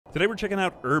Today we're checking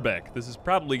out Urbek. This is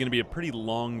probably going to be a pretty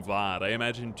long VOD. I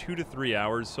imagine 2 to 3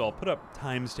 hours, so I'll put up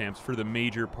timestamps for the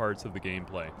major parts of the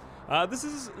gameplay. This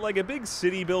is like a big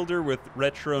city builder with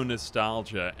retro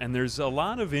nostalgia, and there's a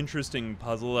lot of interesting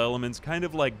puzzle elements, kind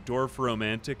of like Dorf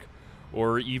Romantic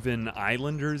or even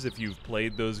Islanders, if you've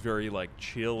played those very like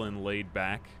chill and laid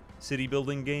back city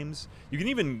building games. You can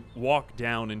even walk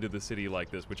down into the city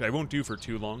like this, which I won't do for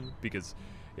too long because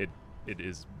it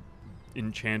is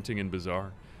enchanting and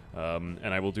bizarre. And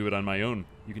I will do it on my own.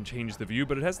 You can change the view,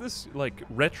 but it has this like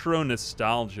retro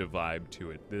nostalgia vibe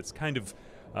to it. It's kind of,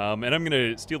 and I'm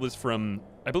gonna steal this from,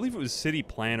 I believe it was City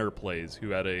Planner Plays,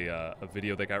 who had a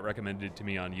video that got recommended to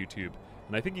me on YouTube,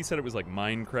 and I think he said it was like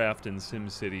Minecraft and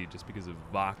SimCity, just because of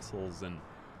voxels and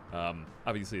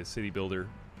obviously a city builder.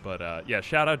 But yeah,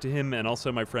 shout out to him and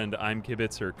also my friend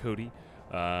Kibitz or Cody,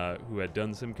 who had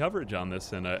done some coverage on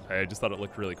this, and I just thought it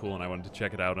looked really cool, and I wanted to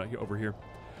check it out over here.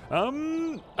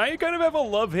 I kind of have a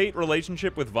love-hate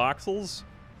relationship with voxels,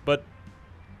 but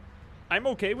I'm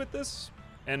okay with this,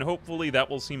 and hopefully that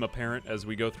will seem apparent as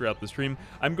we go throughout the stream.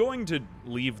 I'm going to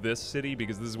leave this city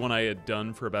because this is one I had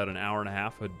done for about an hour and a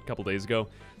half a couple days ago.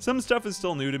 Some stuff is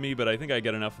still new to me, but I think I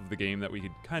get enough of the game that we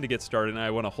could kind of get started, and I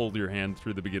want to hold your hand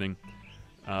through the beginning.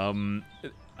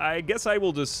 I guess I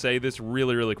will just say this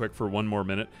really quick for one more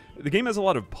minute. The game has a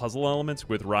lot of puzzle elements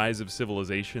with Rise of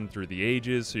Civilization through the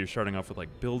ages, so you're starting off with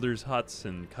like builders' huts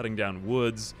and cutting down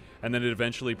woods, and then it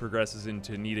eventually progresses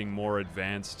into needing more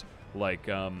advanced, like,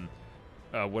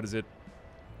 what is it?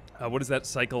 What is that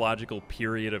psychological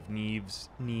period of needs?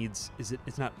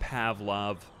 It's not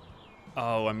Pavlov.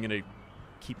 Oh, I'm gonna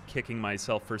keep kicking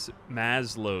myself for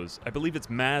Maslow's. I believe it's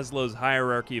Maslow's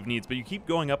hierarchy of needs, but you keep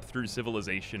going up through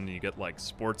civilization and you get like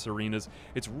sports arenas.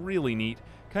 It's really neat,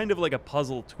 kind of like a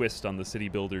puzzle twist on the city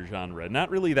builder genre.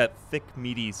 Not really that thick,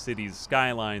 meaty cities,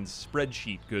 skylines,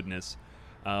 spreadsheet goodness,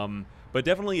 but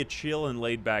definitely a chill and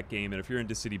laid back game. And if you're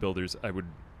into city builders, I would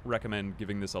recommend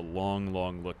giving this a long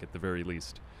look at the very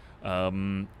least.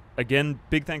 Again,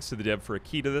 big thanks to the dev for a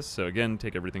key to this. So again,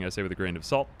 take everything I say with a grain of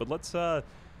salt, but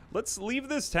let's leave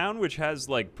this town, which has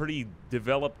like pretty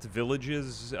developed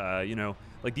villages. You know,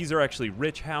 like these are actually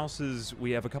rich houses.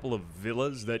 We have a couple of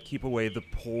villas that keep away the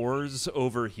pores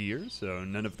over here, so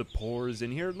none of the pores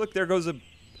in here. Look, there goes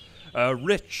a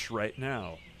rich right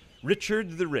now.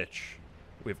 Richard the Rich.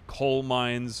 We have coal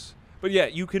mines. But yeah,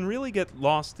 you can really get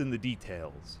lost in the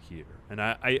details here. And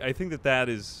I think that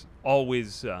is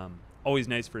always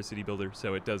nice for a city builder,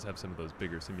 so it does have some of those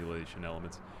bigger simulation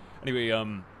elements. Anyway,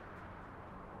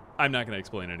 I'm not going to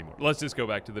explain anymore. Let's just go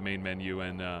back to the main menu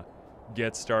and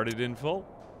get started in full.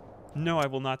 No, I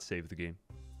will not save the game.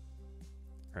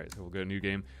 All right, so we'll go new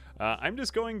game. I'm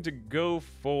just going to go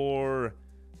for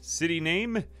city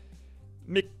name.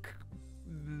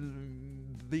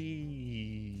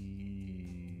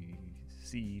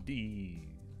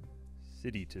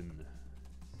 Cityton.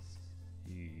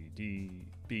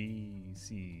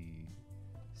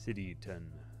 Cityton.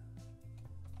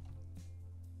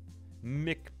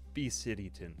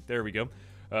 Cityton. There we go.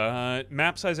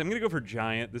 Map size, I'm going to go for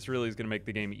giant. This really is going to make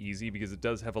the game easy because it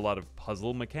does have a lot of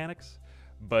puzzle mechanics.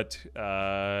 But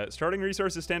starting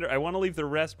resources standard, I want to leave the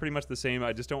rest pretty much the same.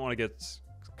 I just don't want to get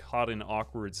caught in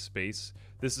awkward space.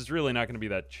 This is really not going to be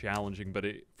that challenging, but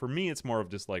for me it's more of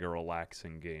just like a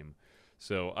relaxing game.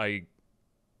 So I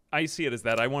see it as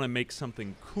that. I want to make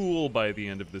something cool by the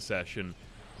end of the session,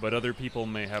 but other people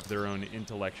may have their own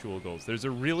intellectual goals. There's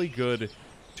a really good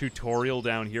tutorial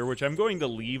down here, which I'm going to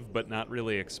leave but not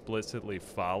really explicitly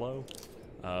follow.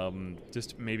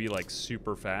 Just maybe like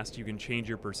super fast. You can change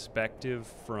your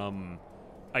perspective from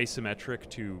isometric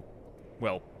to,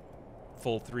 well,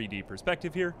 full 3D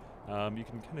perspective here. You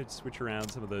can kind of switch around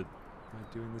some of the... Am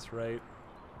I doing this right?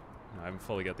 No, I haven't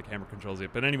fully got the camera controls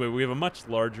yet. But anyway, we have a much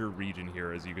larger region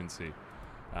here, as you can see.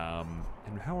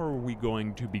 And how are we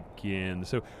going to begin?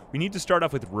 So we need to start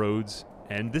off with roads.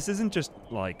 And this isn't just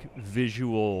like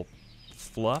visual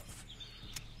fluff.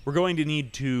 We're going to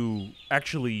need to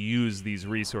actually use these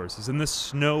resources. And the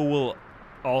snow will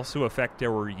also affect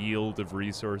our yield of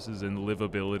resources and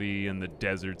livability and the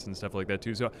deserts and stuff like that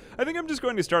too. So I think I'm just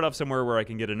going to start off somewhere where I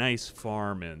can get a nice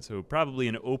farm in. So probably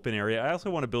an open area. I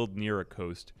also want to build near a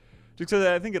coast, just because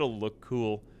I think it'll look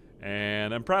cool.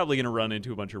 And I'm probably going to run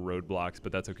into a bunch of roadblocks,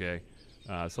 but that's okay.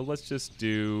 So let's just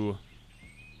do...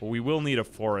 Well, we will need a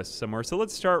forest somewhere. So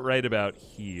let's start right about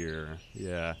here.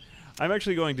 Yeah. I'm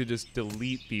actually going to just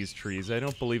delete these trees. I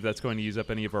don't believe that's going to use up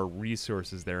any of our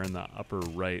resources there in the upper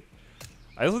right.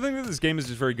 I also think that this game is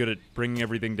just very good at bringing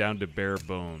everything down to bare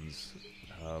bones.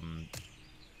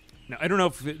 Now, I don't know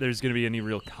if there's going to be any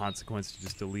real consequence to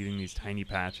just deleting these tiny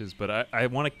patches, but I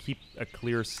want to keep a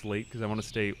clear slate because I want to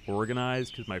stay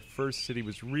organized because my first city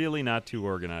was really not too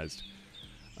organized.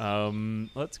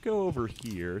 Let's go over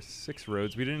here. 6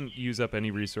 roads. We didn't use up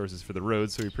any resources for the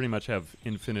roads, so we pretty much have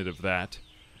infinite of that.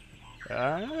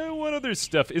 What other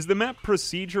stuff? Is the map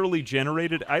procedurally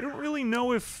generated? I don't really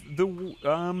know if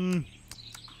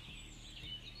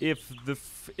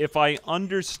if I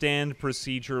understand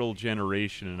procedural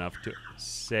generation enough to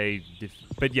say,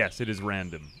 but yes, it is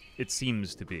random. It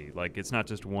seems to be. Like, it's not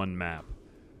just one map.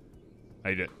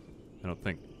 I don't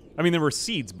think. I mean, there were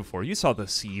seeds before. You saw the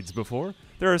seeds before.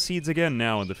 There are seeds again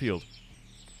now in the field.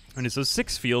 And so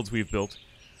 6 fields we've built.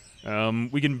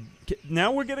 We can...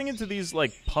 Now we're getting into these,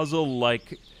 like,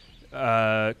 puzzle-like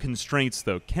constraints,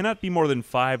 though. Cannot be more than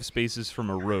 5 spaces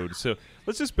from a road. So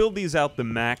let's just build these out the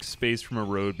max space from a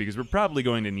road, because we're probably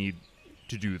going to need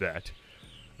to do that.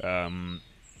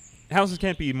 Houses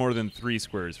can't be more than 3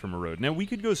 squares from a road. Now, we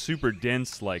could go super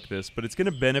dense like this, but it's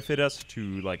going to benefit us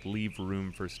to, like, leave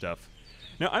room for stuff.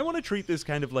 Now, I want to treat this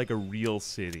kind of like a real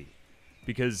city,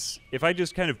 because if I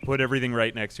just kind of put everything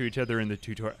right next to each other in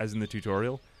the as in the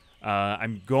tutorial,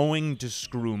 I'm going to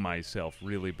screw myself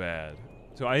really bad.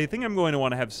 So I think I'm going to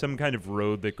want to have some kind of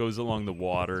road that goes along the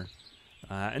water.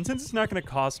 And since it's not going to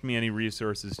cost me any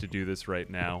resources to do this right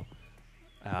now,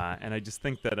 and I just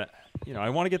think that, you know, I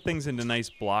want to get things into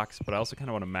nice blocks, but I also kind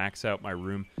of want to max out my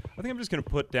room. I think I'm just going to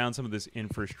put down some of this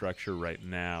infrastructure right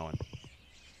now. And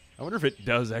I wonder if it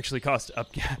does actually cost up.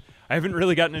 I haven't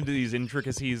really gotten into these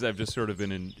intricacies. I've just sort of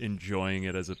been enjoying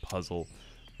it as a puzzle.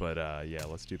 But yeah,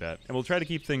 let's do that. And we'll try to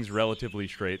keep things relatively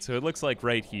straight. So it looks like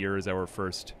right here is our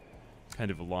first kind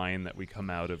of line that we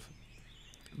come out of.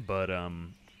 But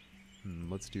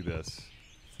let's do this.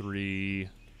 3,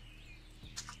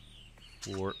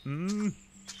 4.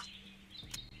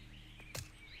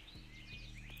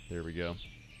 There we go.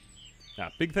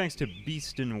 Big thanks to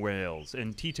Beeston Wales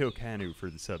and Tito Canu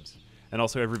for the subs. And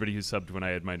also everybody who subbed when I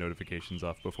had my notifications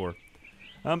off before.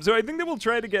 So I think that we'll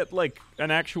try to get, like,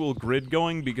 an actual grid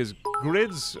going, because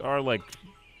grids are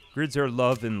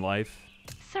love in life.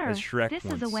 Sir, as Shrek this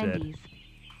once is a Wendy's. said.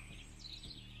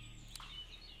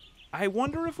 I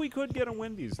wonder if we could get a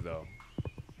Wendy's, though.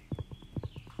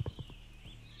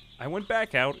 I went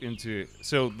back out into...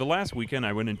 So, the last weekend,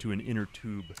 I went into an inner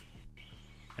tube.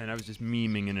 And I was just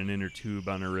memeing in an inner tube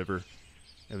on a river.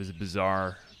 It was a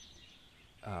bizarre...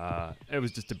 it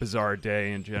was just a bizarre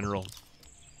day in general.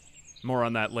 More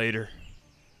on that later.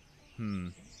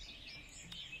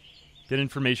 Get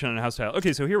information on house tile.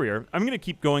 Okay, so here we are. I'm going to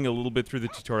keep going a little bit through the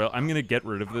tutorial. I'm going to get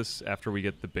rid of this after we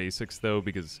get the basics, though,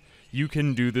 because you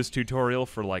can do this tutorial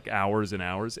for, like, hours and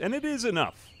hours. And it is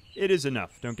enough. It is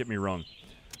enough. Don't get me wrong.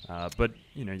 But,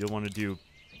 you know, you'll want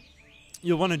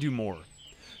to do more.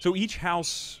 So each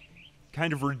house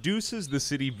kind of reduces the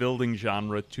city building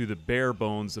genre to the bare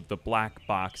bones of the black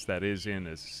box that is in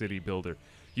a city builder.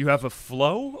 You have a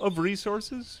flow of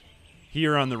resources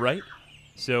here on the right.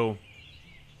 So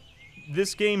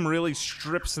this game really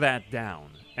strips that down.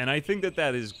 And I think that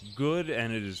that is good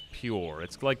and it is pure.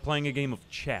 It's like playing a game of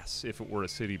chess if it were a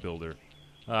city builder.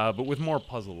 But with more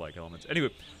puzzle-like elements. Anyway,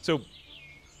 so...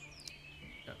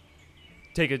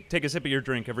 Take a sip of your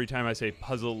drink every time I say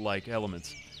puzzle-like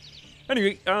elements.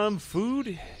 Anyway,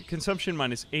 food consumption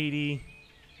 -80,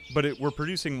 but we're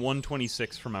producing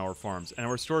 126 from our farms, and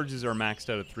our storages are maxed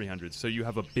out at 300. So you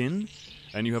have a bin,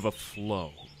 and you have a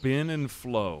flow. Bin and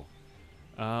flow.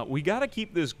 We gotta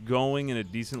keep this going in a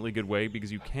decently good way,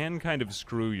 because you can kind of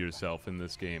screw yourself in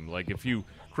this game. Like, if you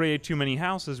create too many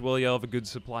houses, well, you'll have a good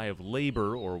supply of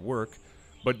labor or work,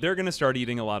 but they're gonna start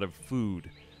eating a lot of food.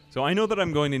 So I know that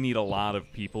I'm going to need a lot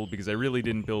of people because I really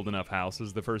didn't build enough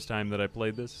houses the first time that I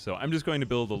played this. So I'm just going to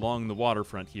build along the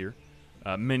waterfront here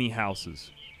many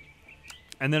houses.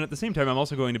 And then at the same time, I'm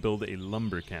also going to build a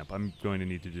lumber camp. I'm going to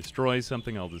need to destroy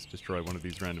something. I'll just destroy one of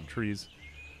these random trees.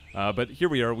 But here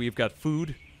we are. We've got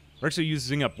food. We're actually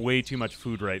using up way too much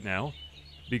food right now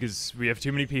because we have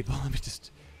too many people. Let me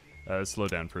just slow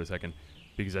down for a second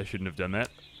because I shouldn't have done that.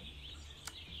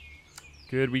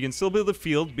 Good, we can still build a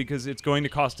field because it's going to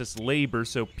cost us labor,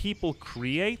 so people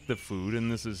create the food, and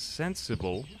this is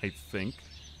sensible, I think.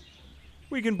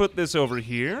 We can put this over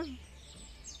here.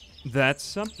 That's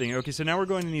something. Okay, so now we're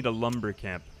going to need a lumber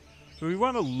camp. So we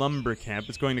want a lumber camp.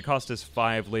 It's going to cost us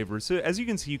 5 labor. So as you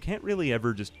can see, you can't really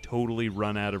ever just totally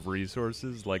run out of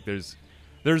resources. Like,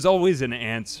 there's always an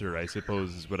answer, I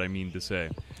suppose, is what I mean to say.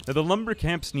 Now, the lumber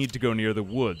camps need to go near the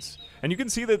woods. And you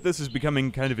can see that this is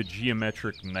becoming kind of a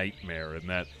geometric nightmare, in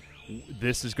that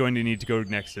this is going to need to go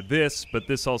next to this, but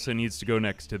this also needs to go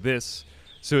next to this.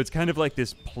 So it's kind of like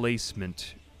this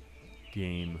placement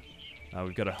game.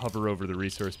 We've got to hover over the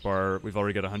resource bar. We've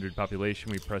already got 100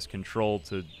 population. We press control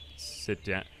to sit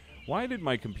down. Why did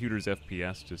my computer's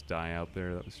FPS just die out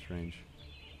there? That was strange.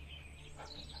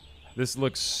 This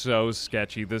looks so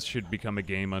sketchy. This should become a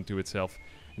game unto itself.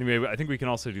 Anyway, I think we can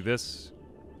also do this.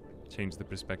 Change the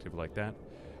perspective like that.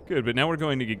 Good, but now we're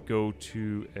going to go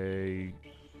to a...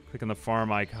 Click on the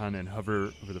farm icon and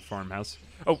hover over the farmhouse.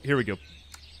 Oh, here we go.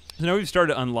 So now we've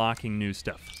started unlocking new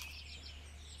stuff.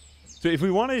 So if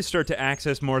we want to start to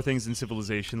access more things in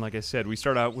Civilization, like I said, we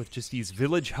start out with just these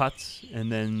village huts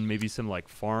and then maybe some like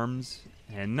farms.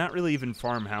 And not really even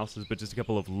farmhouses, but just a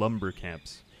couple of lumber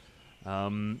camps.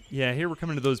 Yeah, here we're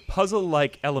coming to those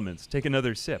puzzle-like elements. Take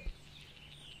another sip.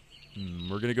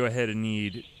 We're going to go ahead and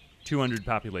need 200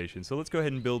 population. So let's go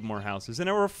ahead and build more houses. And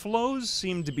our flows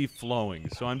seem to be flowing,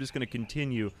 so I'm just going to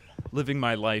continue living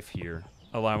my life here,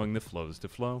 allowing the flows to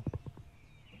flow.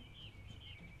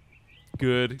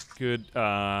 Good, good.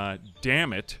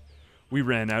 Damn it. We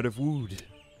ran out of wood.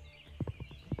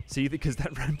 See, because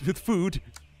that rhymed with food.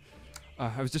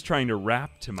 I was just trying to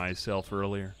rap to myself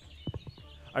earlier.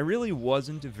 I really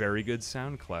wasn't a very good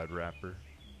SoundCloud rapper.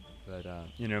 But,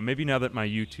 you know, maybe now that my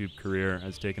YouTube career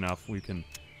has taken off, we can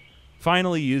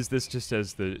finally use this just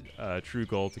as the true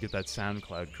goal to get that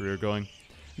SoundCloud career going.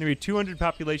 Anyway, 200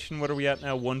 population, what are we at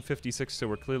now? 156, so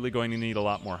we're clearly going to need a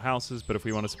lot more houses, but if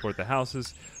we want to support the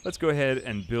houses, let's go ahead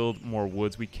and build more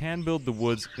woods. We can build the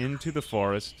woods into the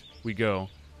forest. We go.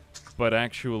 But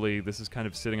actually, this is kind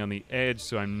of sitting on the edge,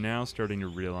 so I'm now starting to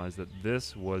realize that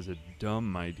this was a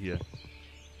dumb idea.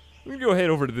 We're going to go ahead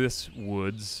over to this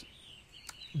woods.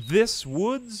 This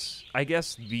woods? I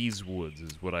guess these woods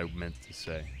is what I meant to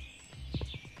say.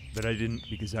 But I didn't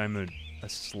because I'm a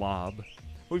slob.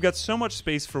 We've got so much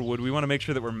space for wood, we want to make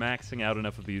sure that we're maxing out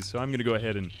enough of these, so I'm going to go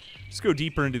ahead and just go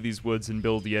deeper into these woods and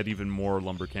build yet even more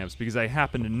lumber camps, because I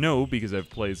happen to know, because I've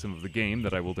played some of the game,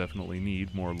 that I will definitely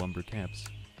need more lumber camps.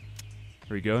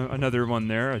 There we go, another one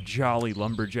there, a jolly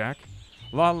lumberjack.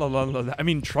 La la la la, I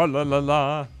mean tra la la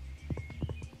la.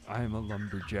 I'm a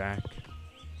lumberjack.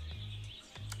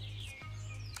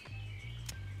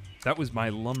 That was my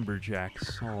lumberjack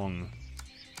song.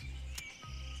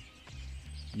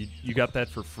 You got that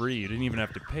for free. You didn't even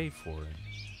have to pay for it.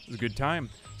 It was a good time.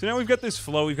 So now we've got this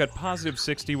flow. We've got positive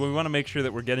 60. Well, we want to make sure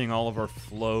that we're getting all of our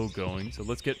flow going. So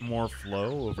let's get more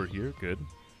flow over here. Good.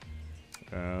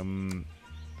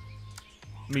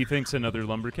 Methinks another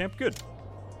lumber camp. Good.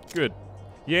 Good.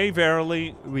 Yea,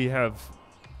 verily, we have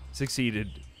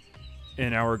succeeded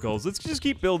in our goals. Let's just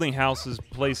keep building houses,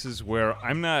 places where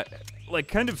I'm not... like,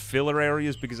 kind of filler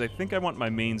areas, because I think I want my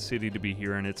main city to be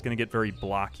here, and it's going to get very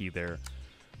blocky there.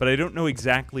 But I don't know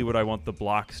exactly what I want the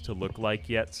blocks to look like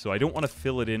yet, so I don't want to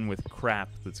fill it in with crap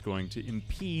that's going to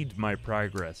impede my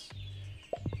progress.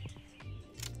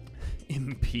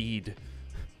 Impede.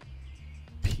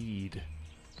 Peed.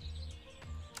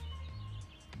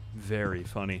 Very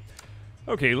funny.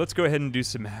 Okay, let's go ahead and do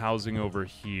some housing over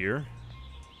here.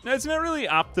 Now, it's not really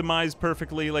optimized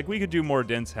perfectly. Like, we could do more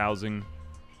dense housing.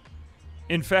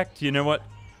 In fact, you know what?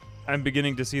 I'm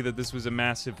beginning to see that this was a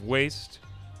massive waste.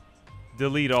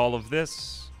 Delete all of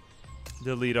this.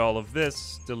 Delete all of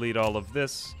this. Delete all of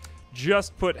this.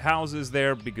 Just put houses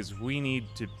there because we need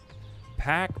to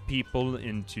pack people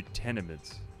into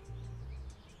tenements.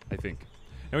 I think.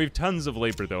 Now we have tons of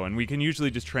labor though, and we can usually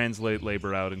just translate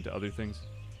labor out into other things.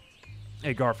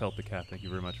 Hey, Garfelt the cat, thank you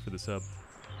very much for the sub.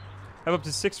 Have up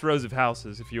to 6 rows of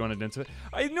houses if you want to densify.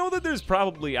 I know that there's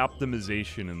probably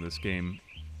optimization in this game,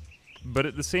 but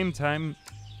at the same time,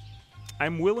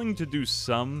 I'm willing to do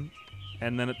some,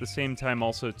 and then at the same time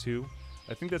also too.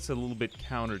 I think that's a little bit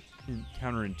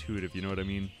counterintuitive, you know what I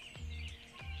mean?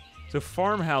 So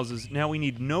farmhouses, now we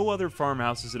need no other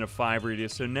farmhouses in a 5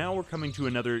 radius, so now we're coming to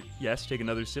another, yes, take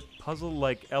another sip,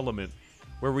 puzzle-like element,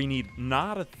 where we need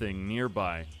not a thing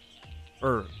nearby,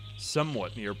 or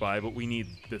somewhat nearby, but we need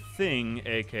the thing,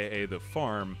 aka the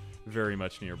farm, very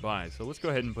much nearby. So let's go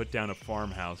ahead and put down a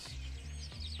farmhouse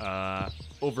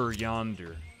over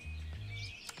yonder.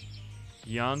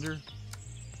 Yonder?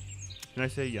 Can I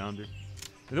say yonder?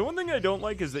 The one thing I don't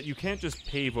like is that you can't just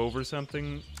pave over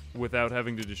something without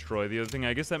having to destroy the other thing.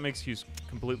 I guess that makes you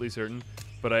completely certain,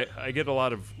 but I get a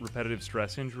lot of repetitive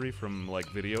stress injury from, like,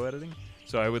 video editing,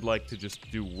 so I would like to just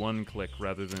do one click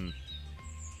rather than,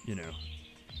 you know,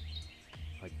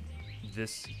 like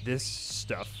this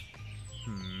stuff.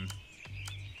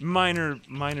 Minor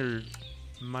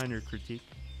critique.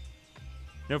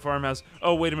 No farmhouse.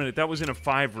 Oh, wait a minute, that was in a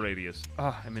 5 radius.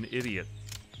 Ah, I'm an idiot.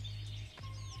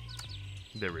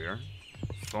 There we are.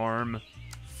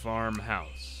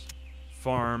 Farmhouse.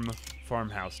 Farm.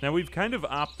 farmhouse. Now, we've kind of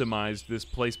optimized this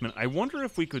placement. I wonder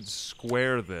if we could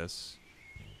square this.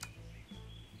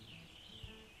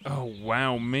 Oh,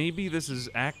 wow. Maybe this is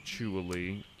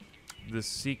actually the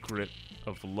secret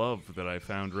of love that I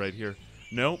found right here.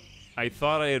 Nope. I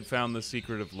thought I had found the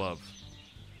secret of love.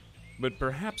 But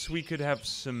perhaps we could have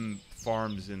some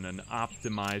farms in an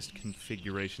optimized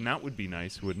configuration. That would be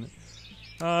nice, wouldn't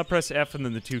it? Press F and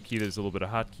then the 2 key. There's a little bit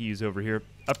of hotkeys over here.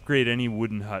 Upgrade any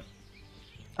wooden hut.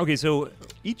 Okay, so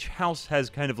each house has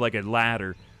kind of like a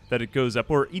ladder that it goes up,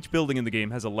 or each building in the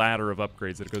game has a ladder of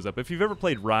upgrades that it goes up. If you've ever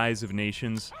played Rise of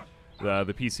Nations,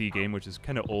 the PC game, which is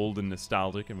kind of old and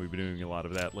nostalgic, and we've been doing a lot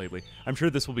of that lately, I'm sure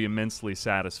this will be immensely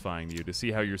satisfying to you to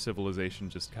see how your civilization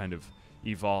just kind of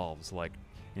evolves, like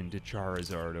into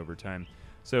Charizard over time.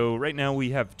 So right now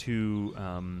we have 2,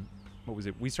 what was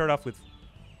it? We start off with,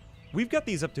 we've got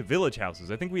these up to village houses.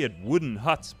 I think we had wooden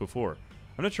huts before.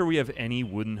 I'm not sure we have any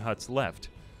wooden huts left.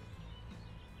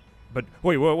 But,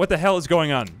 wait, what the hell is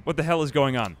going on? What the hell is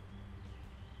going on?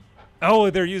 Oh,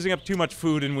 they're using up too much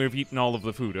food and we've eaten all of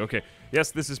the food. Okay.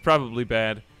 Yes, this is probably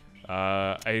bad.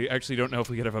 I actually don't know if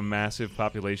we could have a massive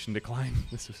population decline.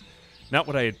 This is not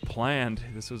what I had planned.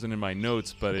 This wasn't in my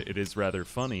notes, but it is rather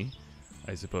funny,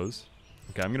 I suppose.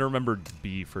 Okay, I'm going to remember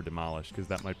B for demolish, because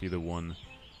that might be the one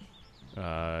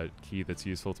key that's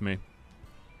useful to me.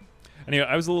 Anyway,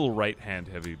 I was a little right-hand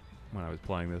heavy when I was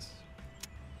playing this.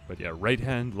 But yeah, right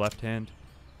hand, left hand.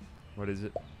 What is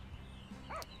it?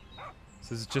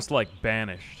 This is just like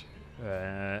banished.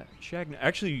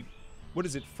 Actually, what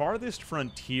is it? Farthest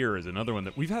Frontier is another one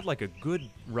that we've had like a good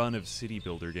run of city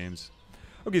builder games.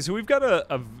 Okay, so we've got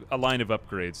a line of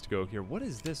upgrades to go here. What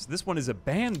is this? This one is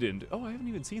abandoned. Oh, I haven't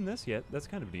even seen this yet. That's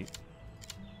kind of neat.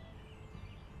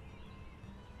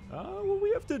 Well,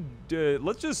 we have to.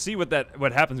 Let's just see what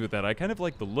happens with that. I kind of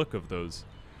like the look of those.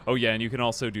 Oh yeah, and you can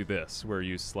also do this, where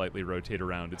you slightly rotate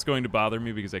around. It's going to bother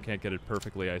me because I can't get it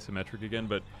perfectly isometric again,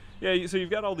 but yeah, so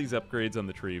you've got all these upgrades on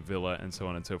the tree, villa, and so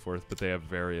on and so forth, but they have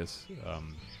various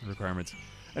requirements.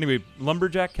 Anyway,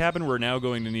 lumberjack cabin we're now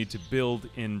going to need to build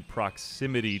in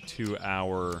proximity to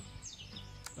our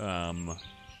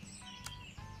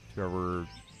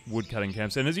woodcutting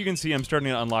camps. And as you can see, I'm starting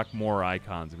to unlock more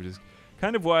icons, which is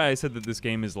kind of why I said that this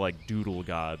game is like Doodle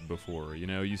God before. You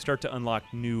know, you start to unlock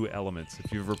new elements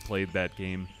if you've ever played that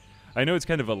game. I know it's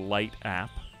kind of a light app,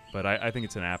 but I think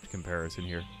it's an apt comparison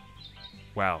here.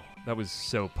 Wow, that was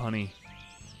so punny.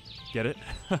 Get it?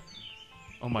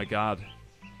 Oh my god.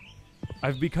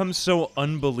 I've become so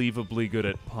unbelievably good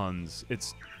at puns.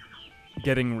 It's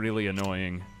getting really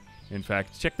annoying. In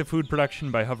fact, check the food production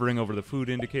by hovering over the food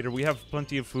indicator. We have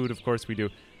plenty of food, of course we do.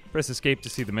 Press escape to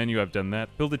see the menu. I've done that.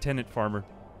 Build a tenant farmer.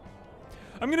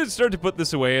 I'm going to start to put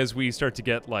this away as we start to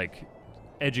get, like,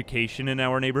 education in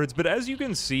our neighborhoods. But as you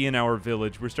can see in our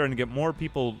village, we're starting to get more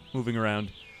people moving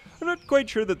around. I'm not quite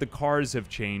sure that the cars have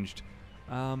changed.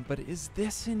 But is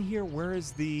this in here? Where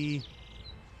is the...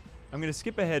 I'm going to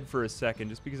skip ahead for a second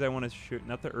just because I want to shoot...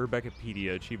 Not the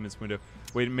Urbekipedia achievements window.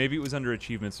 Wait, maybe it was under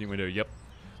achievements window. Yep.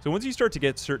 So once you start to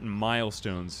get certain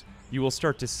milestones, you will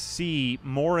start to see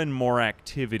more and more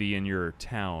activity in your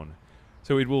town.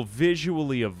 So it will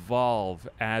visually evolve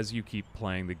as you keep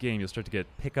playing the game. You'll start to get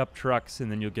pickup trucks,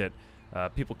 and then you'll get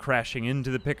people crashing into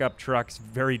the pickup trucks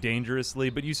very dangerously.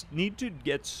 But you need to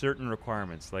get certain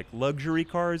requirements. Like luxury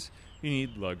cars, you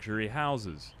need luxury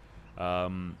houses.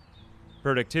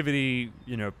 Productivity,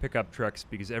 you know, pickup trucks,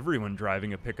 because everyone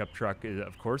driving a pickup truck,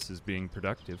 of course, is being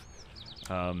productive.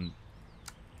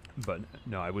 But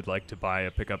no, I would like to buy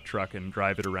a pickup truck and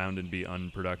drive it around and be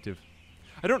unproductive.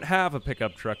 I don't have a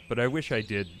pickup truck, but I wish I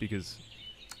did, because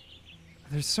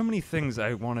there's so many things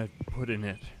I want to put in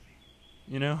it,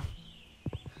 you know?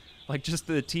 Like just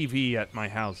the TV at my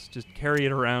house. Just carry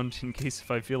it around in case if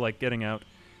I feel like getting out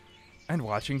and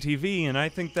watching TV, and I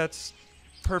think that's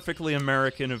perfectly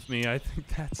American of me. I think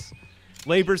that's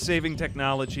labor-saving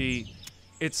technology.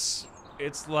 It's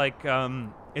like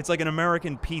an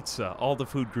American pizza, all the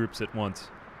food groups at once.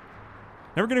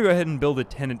 Now we're going to go ahead and build a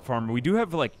tenant farm. We do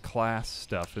have, like, class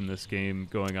stuff in this game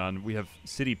going on. We have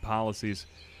city policies.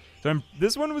 So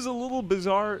this one was a little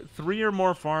bizarre. 3 or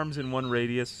more farms in 1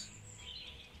 radius.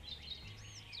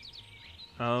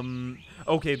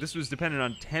 Okay, this was dependent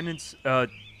on tenants,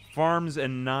 farms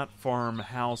and not farm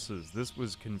houses. This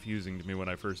was confusing to me when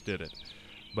I first did it.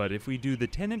 But if we do the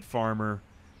tenant farmer,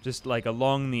 just, like,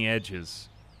 along the edges...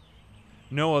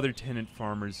 No other tenant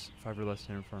farmers. 5 or less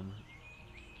tenant farmer.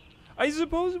 I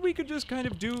suppose we could just kind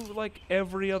of do, like,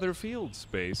 every other field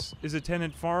space is a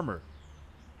tenant farmer.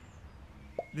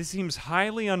 This seems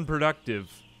highly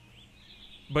unproductive.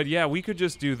 But yeah, we could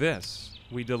just do this.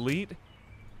 We delete.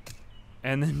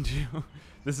 and then do...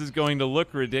 This is going to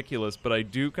look ridiculous, but I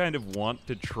do kind of want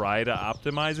to try to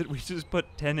optimize it. We just put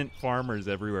tenant farmers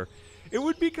everywhere. It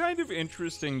would be kind of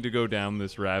interesting to go down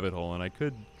this rabbit hole, and I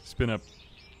could spin up,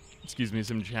 excuse me,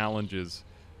 some challenges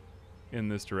in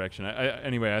this direction.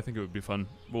 Anyway, I think it would be fun.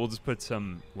 We'll just put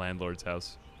some landlord's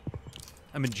house.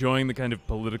 I'm enjoying the kind of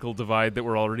political divide that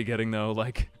we're already getting, though.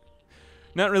 Like,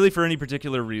 not really for any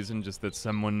particular reason, just that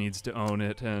someone needs to own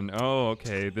it, and, oh,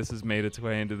 okay, this has made its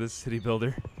way into this city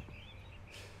builder.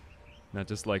 Not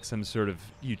just like some sort of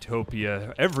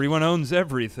utopia. Everyone owns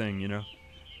everything, you know?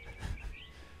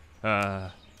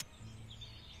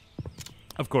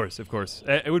 Of course, of course.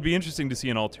 It would be interesting to see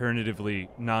an alternatively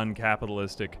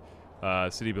non-capitalistic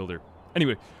city builder.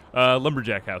 Anyway,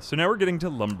 lumberjack house. So now we're getting to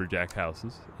lumberjack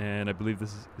houses, and I believe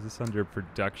this is this under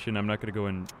production? I'm not going to go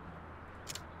in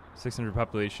 600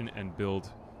 population and build...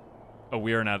 Oh,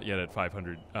 we are not yet at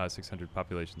 600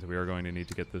 population, so we are going to need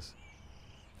to get this.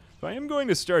 So I am going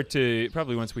to start to,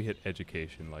 probably once we hit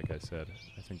education, like I said.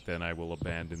 I think then I will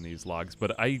abandon these logs.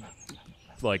 But I,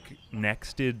 like,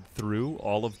 nexted through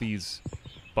all of these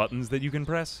buttons that you can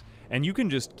press. And you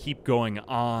can just keep going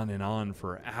on and on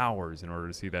for hours in order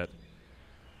to see that.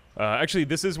 Actually,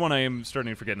 this is one I am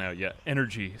starting to forget now. Yeah,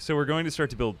 energy. So we're going to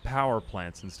start to build power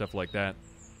plants and stuff like that.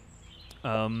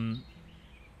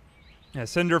 Yeah,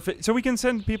 so we can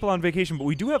send people on vacation, but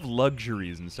we do have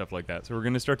luxuries and stuff like that. So we're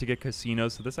going to start to get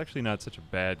casinos, so that's actually not such a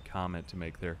bad comment to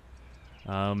make there.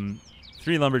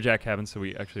 3 lumberjack cabins, so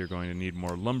we actually are going to need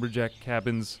more lumberjack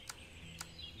cabins.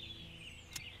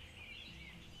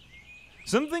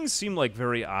 Some things seem like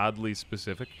very oddly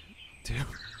specific, too.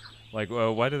 Like,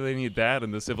 well, why do they need that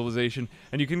in the civilization?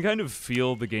 And you can kind of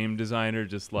feel the game designer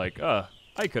just like, I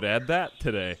could add that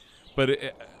today.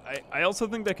 But I also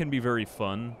think that can be very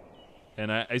fun. And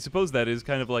I suppose that is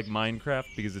kind of like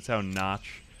Minecraft, because it's how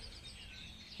Notch,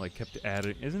 like, kept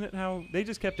adding... Isn't it how... They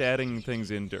just kept adding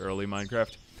things into early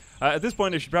Minecraft. At this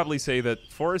point, I should probably say that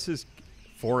forests...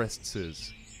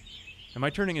 Am I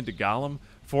turning into Gollum?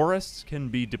 Forests can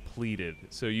be depleted,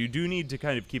 so you do need to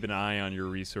kind of keep an eye on your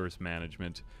resource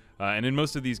management. And in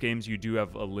most of these games, you do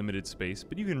have a limited space,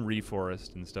 but you can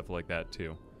reforest and stuff like that,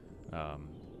 too.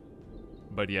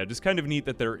 But yeah, just kind of neat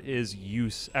that there is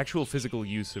use, actual physical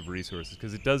use of resources,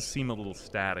 because it does seem a little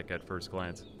static at first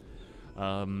glance.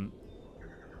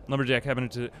 Lumberjack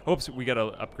cabinet to... Oops, we gotta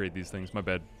upgrade these things, my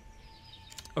bad.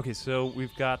 Okay, so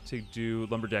we've got to do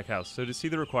lumberjack house. So to see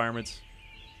the requirements,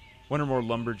 1 or more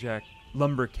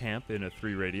lumber camp in a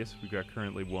 3 radius. We've got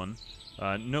currently 1.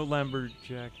 No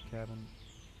lumberjack cabin.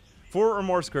 4 or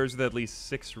more squares with at least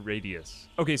 6 radius.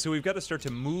 Okay, so we've got to start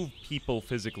to move people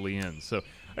physically in. So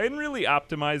I didn't really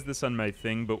optimize this on my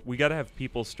thing, but we got to have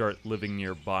people start living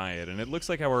nearby it. And it looks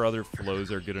like our other flows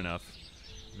are good enough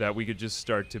that we could just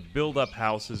start to build up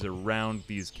houses around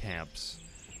these camps.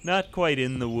 Not quite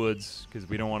in the woods, because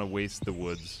we don't want to waste the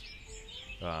woods.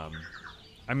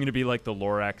 I'm going to be like the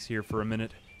Lorax here for a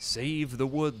minute. Save the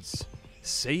woods.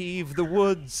 Save the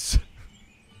woods.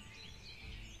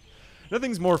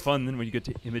 Nothing's more fun than when you get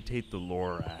to imitate the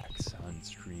Lorax on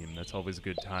stream. That's always a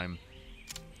good time.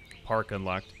 Park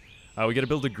unlocked. We got to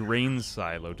build a grain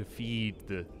silo to feed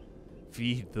the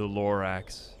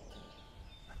Lorax.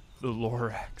 The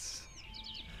Lorax.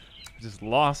 Just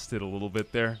lost it a little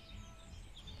bit there.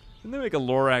 Didn't they make a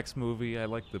Lorax movie? I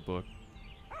like the book.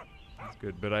 That's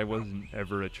good, but I wasn't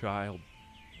ever a child.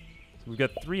 So we've got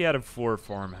 3 out of 4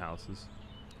 farmhouses.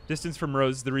 Distance from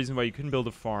roads is the reason why you couldn't build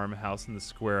a farmhouse in the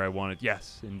square I wanted.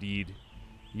 Yes, indeed.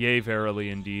 Yea, verily,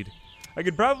 indeed. I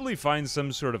could probably find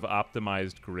some sort of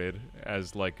optimized grid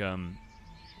as, like, kind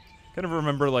of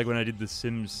remember, like, when I did the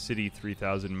SimCity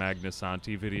 3000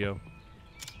 Magnasanti video.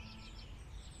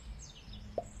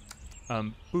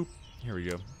 Boop. Here we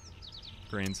go.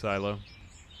 Grain silo.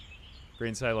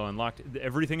 Grain silo unlocked.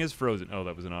 Everything is frozen. Oh,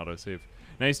 that was an autosave.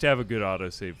 Nice to have a good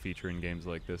autosave feature in games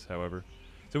like this, however.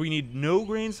 So we need no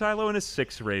grain silo in a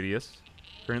 6 radius.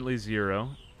 Currently 0.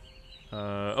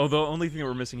 Oh, the only thing that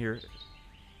we're missing here...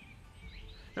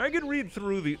 Now I could read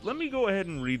through the... Let me go ahead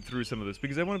and read through some of this,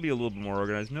 because I want to be a little bit more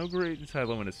organized. No grain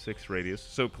silo in a 6 radius,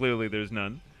 so clearly there's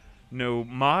none. No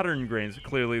modern grains,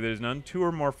 clearly there's none. 2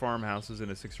 or more farmhouses in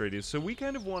a 6 radius. So we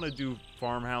kind of want to do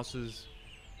farmhouses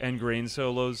and grain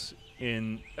solos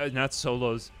in... not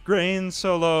solos. Grain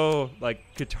solo! Like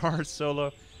guitar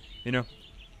solo. You know?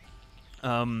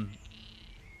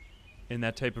 In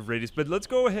that type of radius. But let's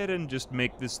go ahead and just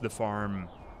make this the farm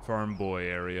boy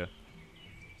area.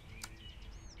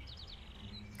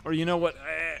 Or you know what?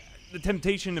 The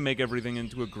temptation to make everything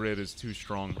into a grid is too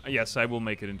strong. Yes, I will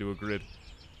make it into a grid.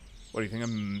 What do you think?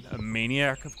 I'm a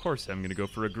maniac? Of course I'm going to go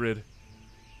for a grid.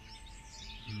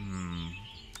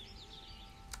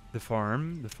 The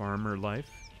farm, the farmer life.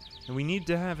 And we need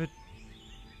to have it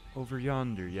over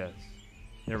yonder, yes.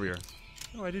 There we are.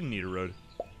 Oh, I didn't need a road.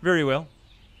 Very well.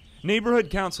 Neighborhood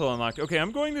council unlocked. Okay,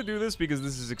 I'm going to do this because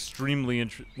this is extremely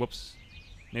whoops.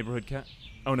 Neighborhood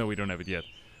oh no, we don't have it yet.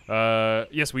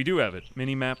 Yes, we do have it.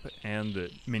 Minimap, and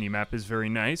the minimap is very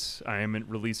nice. I am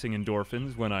releasing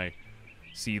endorphins when I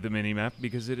see the minimap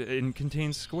because it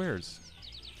contains squares.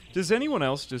 Does anyone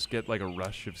else just get like a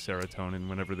rush of serotonin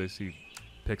whenever they see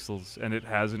pixels and it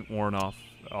hasn't worn off,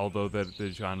 although that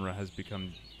the genre has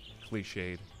become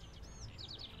cliched?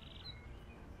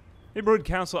 Neighborhood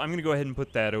council, I'm going to go ahead and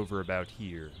put that over about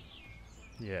here.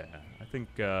 Yeah, I think,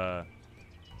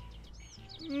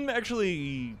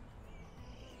 actually,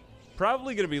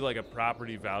 probably going to be like a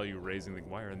property value raising thing.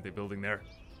 Why aren't they building there?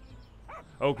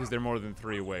 Oh, because they're more than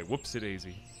 3 away.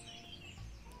 Whoops-a-daisy.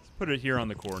 Let's put it here on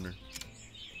the corner.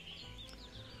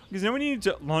 Because now we need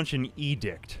to launch an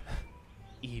edict.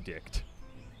 Edict.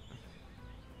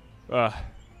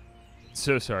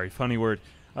 So sorry, funny word.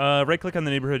 Right-click on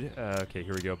the neighborhood. Okay,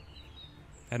 here we go.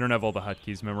 I don't have all the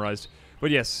hotkeys memorized. But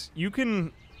yes, you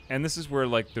can... And this is where,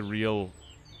 like, the real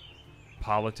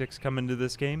politics come into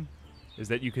this game, is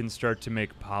that you can start to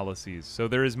make policies. So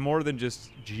there is more than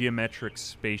just geometric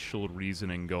spatial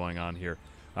reasoning going on here.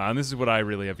 And this is what I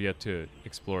really have yet to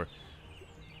explore.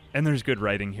 And there's good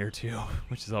writing here, too,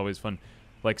 which is always fun.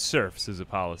 Like serfs is a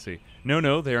policy.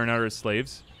 No, they are not our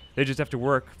slaves. They just have to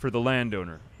work for the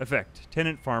landowner. Effect: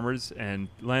 tenant farmers and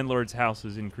landlords'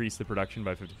 houses increase the production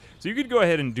by 50. So you could go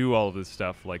ahead and do all of this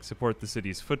stuff, like support the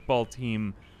city's football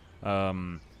team.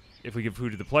 If we give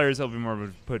food to the players, that'll be more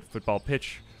of a football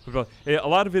pitch. A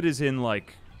lot of it is in,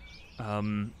 like...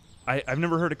 I've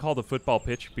never heard it called a football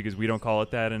pitch because we don't call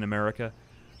it that in America.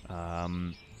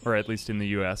 Or at least in the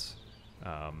U.S.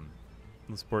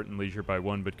 Sport and leisure by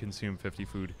 1, but consume 50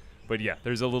 food. But yeah,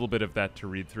 there's a little bit of that to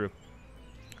read through.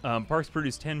 Parks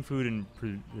produce 10 food and...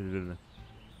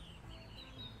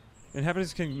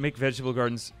 Inhabitants can make vegetable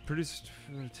gardens. Produce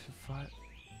 5...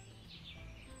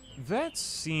 That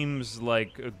seems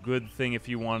like a good thing if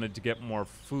you wanted to get more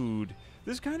food.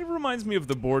 This kind of reminds me of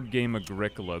the board game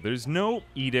Agricola. There's no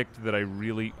edict that I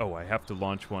really... Oh, I have to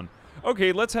launch one.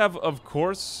 Okay, let's have, of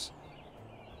course...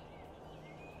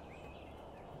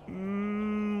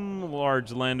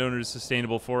 large landowners,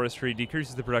 sustainable forestry,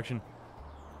 decreases the production.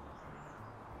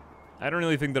 I don't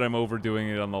really think that I'm overdoing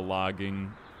it on the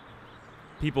logging.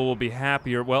 People will be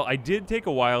happier. Well, I did take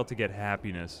a while to get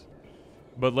happiness.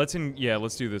 But let's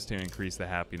do this to increase the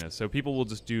happiness. So people will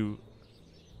just do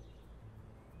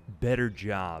better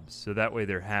jobs, so that way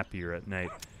they're happier at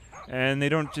night. And they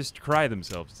don't just cry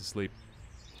themselves to sleep.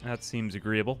 That seems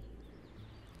agreeable.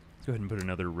 Let's go ahead and put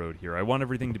another road here. I want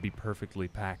everything to be perfectly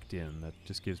packed in. That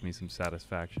just gives me some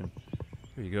satisfaction.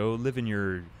 There you go. Live in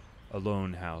your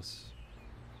alone house.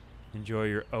 Enjoy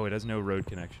your... Oh, it has no road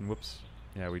connection. Whoops.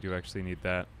 Yeah, we do actually need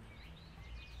that.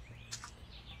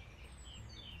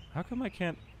 How come I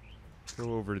can't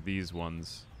go over these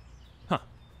ones? Huh.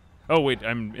 Oh, wait,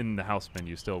 I'm in the house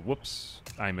menu still. Whoops.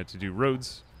 I meant to do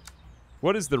roads.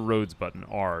 What is the roads button?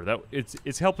 R.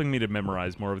 It's helping me to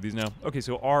memorize more of these now. Okay,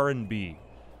 so R and B.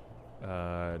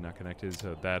 Not connected,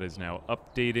 so that is now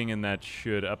updating, and that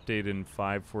should update in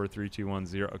 5, 4, 3, 2, 1,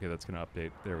 0. Okay, that's going to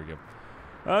update. There we go.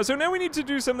 So now we need to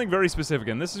do something very specific,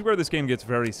 and this is where this game gets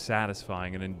very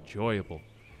satisfying and enjoyable.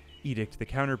 Edict, the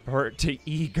counterpart to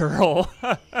E-Girl.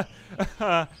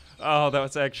 Oh, that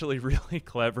was actually really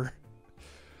clever.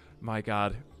 My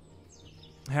God.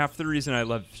 Half the reason I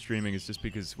love streaming is just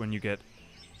because when you get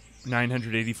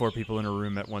 984 people in a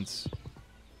room at once,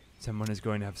 someone is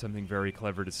going to have something very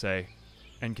clever to say,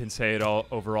 and can say it all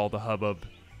over all the hubbub.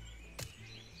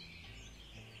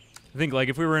 I think, like,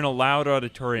 if we were in a loud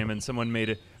auditorium and someone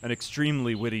made an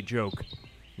extremely witty joke,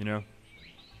 you know,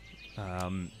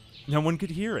 no one could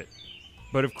hear it.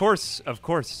 But of course,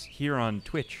 here on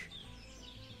Twitch,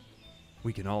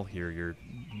 we can all hear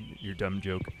your dumb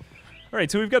joke. All right,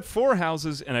 so we've got 4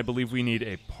 houses, and I believe we need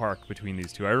a park between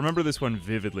these two. I remember this one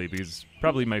vividly because it's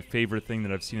probably my favorite thing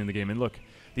that I've seen in the game. And look,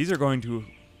 these are going to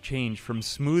change from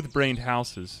smooth-brained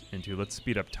houses into, let's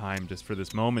speed up time just for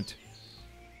this moment.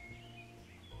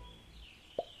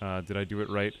 Did I do it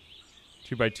right?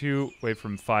 2 by 2, away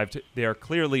from 5 to... They are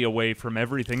clearly away from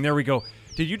everything. There we go.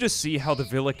 Did you just see how the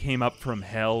villa came up from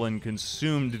hell and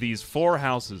consumed these 4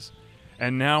 houses?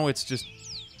 And now it's just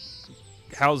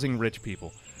housing rich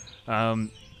people.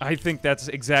 I think that's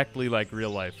exactly like real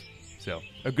life. So,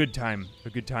 a good time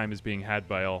is being had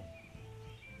by all.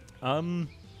 Let's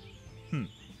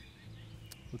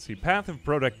see, path of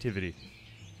productivity.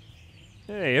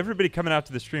 Hey, everybody coming out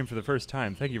to the stream for the first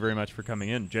time. Thank you very much for coming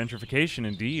in. Gentrification,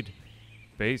 indeed.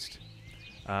 Based.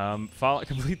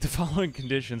 Complete the following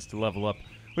conditions to level up.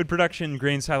 Wood production,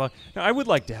 grain silo. Now, I would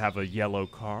like to have a yellow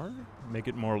car. Make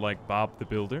it more like Bob the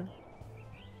Builder.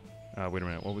 Wait a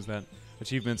minute. What was that?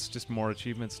 Achievements, just more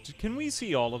achievements. Can we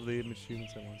see all of the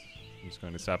achievements at once? I'm just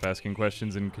going to stop asking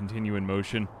questions and continue in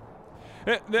motion.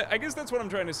 I guess that's what I'm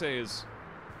trying to say is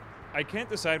I can't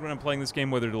decide when I'm playing this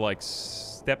game whether to, like,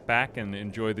 step back and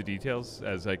enjoy the details,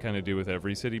 as I kind of do with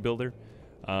every city builder,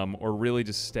 or really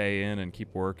just stay in and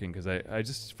keep working, because I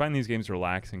just find these games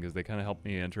relaxing because they kind of help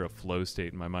me enter a flow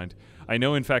state in my mind. I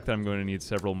know, in fact, that I'm going to need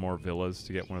several more villas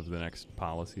to get one of the next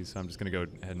policies, so I'm just going to go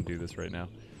ahead and do this right now.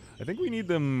 I think we need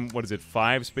them,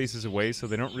 5 spaces away, so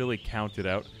they don't really count it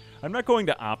out. I'm not going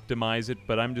to optimize it,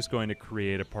 but I'm just going to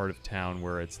create a part of town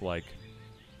where it's like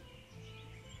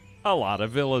a lot of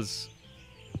villas.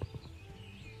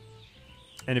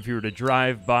 And if you were to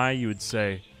drive by, you would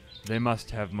say, they must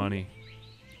have money.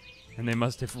 And they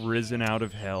must have risen out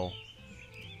of hell.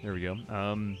 There we go.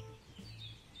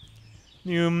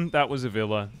 That was a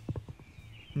villa.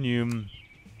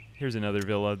 Here's another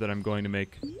villa that I'm going to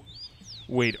make.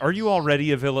 Wait, are you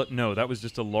already a villa? No, that was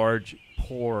just a large,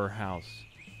 poor house.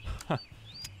 I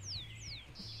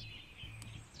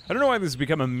don't know why this has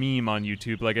become a meme on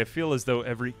YouTube. Like, I feel as though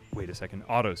every... Wait a second.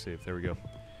 Autosave. There we go.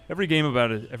 Every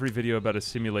video about a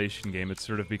simulation game, it's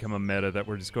sort of become a meta that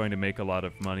we're just going to make a lot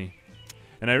of money.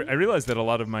 And I realized that a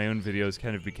lot of my own videos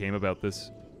kind of became about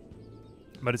this.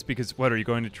 But it's because, what, are you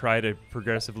going to try to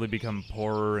progressively become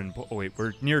poorer and... Oh, wait,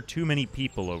 we're near too many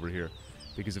people over here.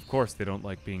 Because, of course, they don't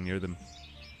like being near them.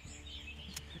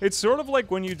 It's sort of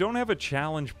like when you don't have a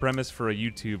challenge premise for a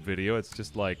YouTube video, it's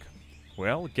just like...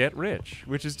 Well, get rich,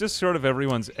 which is just sort of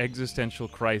everyone's existential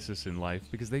crisis in life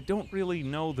because they don't really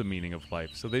know the meaning of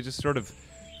life, so they just sort of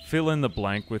fill in the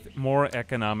blank with more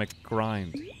economic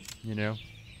grind, you know?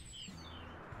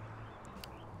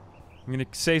 I'm going to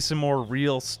say some more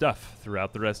real stuff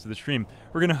throughout the rest of the stream.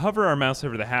 We're going to hover our mouse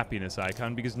over the happiness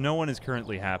icon because no one is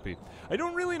currently happy. I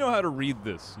don't really know how to read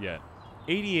this yet.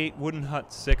 88, Wooden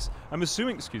Hut 6. I'm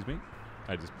assuming, excuse me,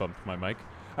 I just bumped my mic.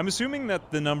 I'm assuming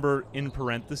that the number in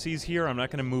parentheses here, I'm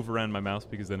not going to move around my mouse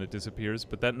because then it disappears,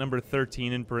 but that number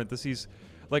 13 in parentheses,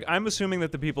 like, I'm assuming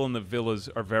that the people in the villas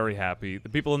are very happy. The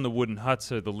people in the wooden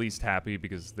huts are the least happy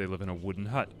because they live in a wooden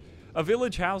hut. A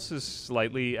village house is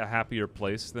slightly a happier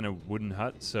place than a wooden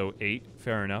hut, so 8,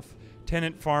 fair enough.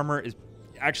 Tenant farmer is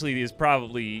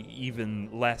probably even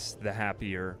less the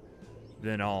happier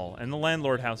than all, and the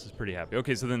landlord house is pretty happy.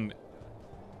 Okay, so then,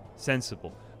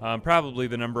 sensible. Probably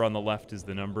the number on the left is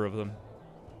the number of them.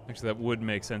 Actually, that would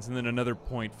make sense. And then another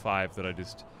 0.5 that I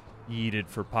just yeeted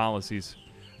for policies.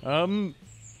 Villa,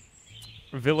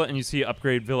 and you see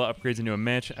upgrade. Villa upgrades into a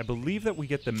mansion. I believe that we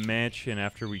get the mansion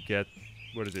after we get,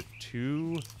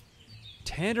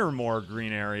 10 or more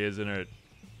green areas in it.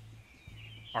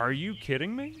 Are you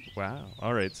kidding me? Wow.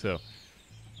 All right, so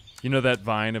you know that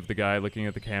vine of the guy looking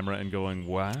at the camera and going,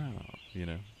 wow, you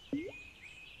know.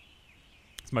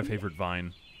 It's my favorite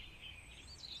vine.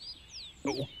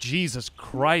 Oh, Jesus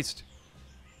Christ.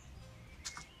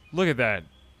 Look at that.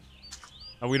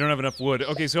 Oh, we don't have enough wood.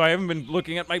 Okay, so I haven't been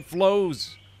looking at my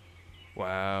flows.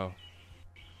 Wow.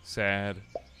 Sad.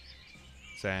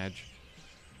 Sag.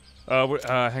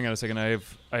 Hang on a second. I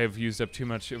have used up too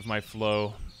much of my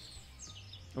flow.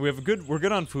 We're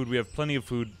good on food. We have plenty of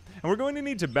food. And we're going to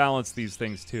need to balance these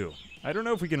things too. I don't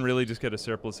know if we can really just get a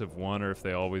surplus of one or if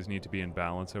they always need to be in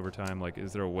balance over time. Like,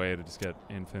 is there a way to just get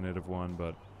infinite of one?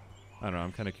 But I don't know.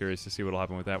 I'm kind of curious to see what'll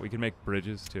happen with that. We can make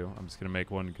bridges too. I'm just going to make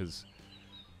one because,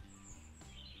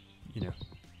 you know,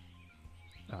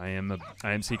 I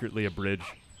am secretly a bridge.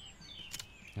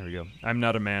 There we go. I'm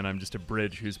not a man. I'm just a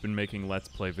bridge who's been making Let's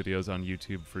Play videos on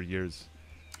YouTube for years.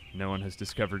 No one has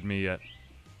discovered me yet.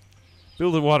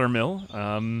 Build a water mill.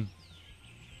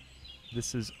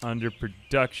 This is under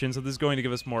production, so this is going to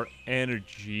give us more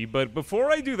energy. But before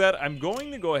I do that, I'm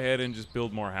going to go ahead and just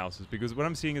build more houses, because what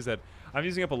I'm seeing is that I'm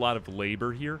using up a lot of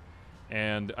labor here,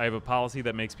 and I have a policy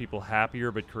that makes people happier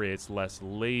but creates less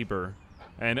labor.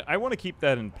 And I want to keep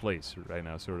that in place right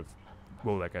now, sort of.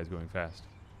 Whoa, that guy's going fast.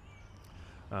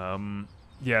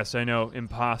 Yes, I know,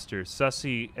 imposter.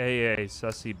 Sussy AA,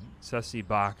 Sussy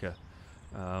Baka.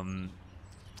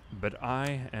 But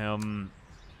I am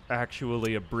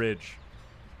actually a bridge.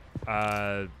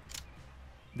 There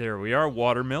we are,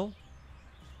 watermill.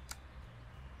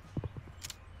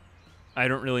 I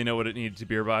don't really know what it needed to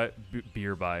be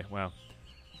by. Wow.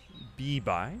 Be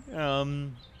by.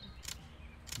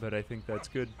 But I think that's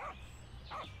good.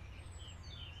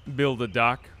 Build a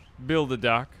dock. Build a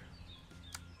dock.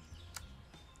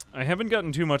 I haven't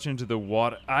gotten too much into the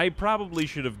water. I probably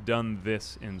should have done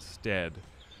this instead.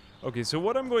 Okay, so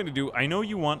what I'm going to do, I know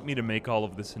you want me to make all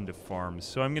of this into farms,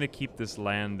 so I'm going to keep this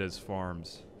land as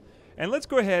farms. And let's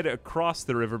go ahead across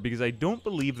the river, because I don't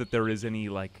believe that there is any,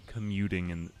 like, commuting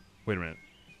in... Wait a minute.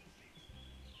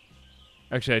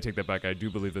 Actually, I take that back. I do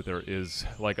believe that there is,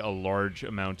 like, a large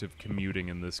amount of commuting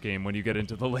in this game when you get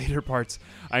into the later parts.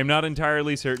 I'm not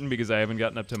entirely certain, because I haven't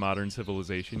gotten up to modern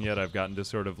civilization yet. I've gotten to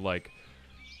sort of, like,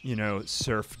 you know,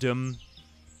 serfdom.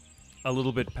 A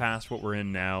little bit past what we're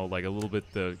in now, like a little bit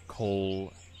the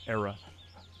coal era.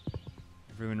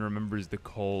 Everyone remembers the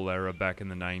coal era back in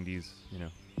the 90s, you know.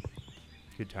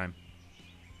 Good time.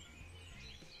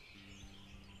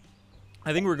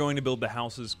 I think we're going to build the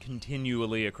houses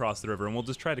continually across the river, and we'll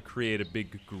just try to create a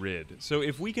big grid. So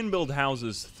if we can build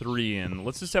houses 3 in,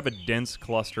 let's just have a dense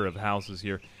cluster of houses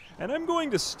here. And I'm going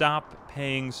to stop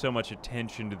paying so much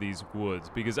attention to these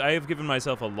woods, because I have given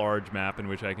myself a large map in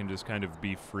which I can just kind of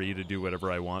be free to do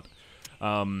whatever I want.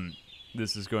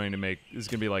 This is going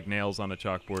to be like nails on a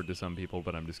chalkboard to some people,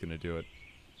 but I'm just going to do it.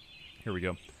 Here we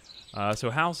go.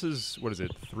 So houses, what is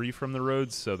it, 3 from the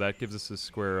roads? So that gives us a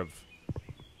square of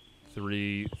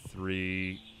 3,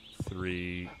 3,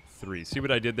 3, 3. See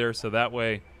what I did there? So that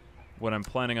way, what I'm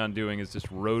planning on doing is just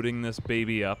roading this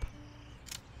baby up.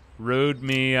 Road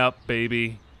me up,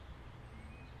 baby.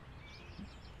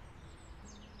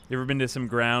 You ever been to some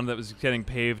ground that was getting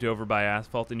paved over by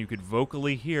asphalt and you could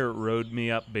vocally hear "Road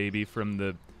me up, baby" from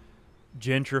the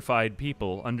gentrified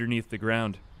people underneath the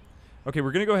ground? Okay,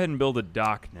 we're going to go ahead and build a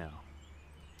dock now.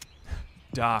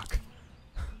 Dock.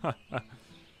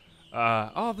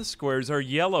 Oh, the squares are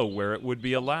yellow where it would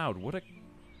be allowed. What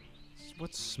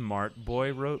smart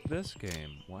boy wrote this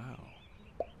game? Wow.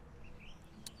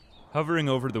 Hovering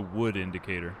over the wood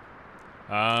indicator.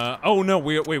 Oh no,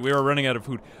 we are running out of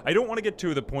food. I don't want to get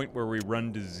to the point where we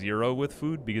run to 0 with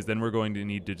food, because then we're going to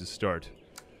need to just start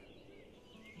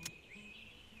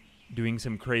doing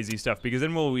some crazy stuff, because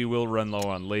then we will run low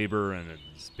on labor, and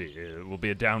it will be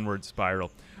a downward spiral.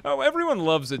 Oh, everyone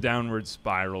loves a downward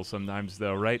spiral sometimes,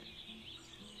 though, right?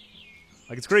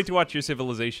 Like, it's great to watch your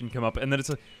civilization come up, and then it's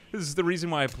like, this is the reason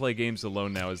why I play games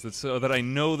alone now, is that so that I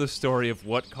know the story of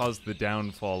what caused the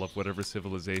downfall of whatever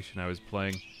civilization I was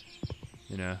playing.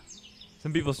 You know,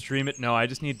 some people stream it. No, I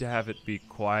just need to have it be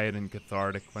quiet and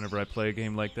cathartic whenever I play a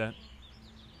game like that.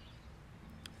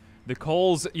 The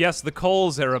Kohl's, yes, the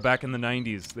Kohl's era back in the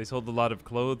 90s. They sold a lot of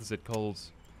clothes at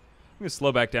Kohl's. I'm going to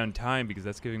slow back down time because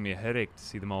that's giving me a headache to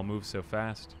see them all move so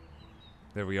fast.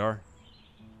 There we are.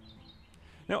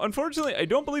 Now, unfortunately, I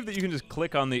don't believe that you can just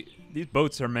click on the... These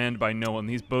boats are manned by no one.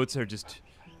 These boats are just...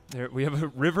 We have a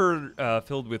river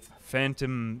filled with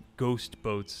phantom ghost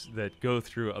boats that go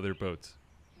through other boats.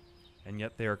 And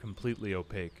yet they are completely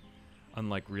opaque,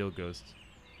 unlike real ghosts.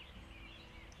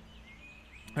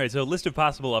 Alright, so a list of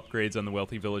possible upgrades on the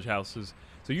wealthy village houses.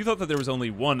 So you thought that there was only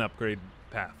one upgrade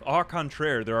path. Au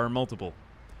contraire, there are multiple.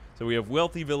 So we have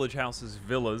wealthy village houses,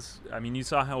 villas. I mean, you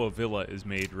saw how a villa is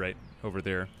made right over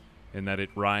there, in that it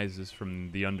rises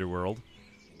from the underworld.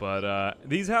 But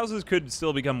these houses could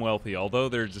still become wealthy, although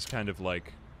they're just kind of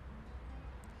like...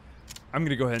 I'm going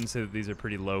to go ahead and say that these are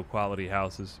pretty low quality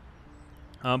houses.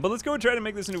 But let's go and try to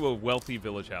make this into a wealthy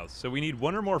village house. So we need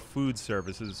 1 or more food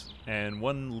services and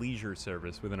 1 leisure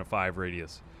service within a 5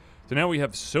 radius. So now we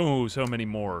have so many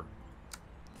more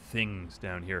things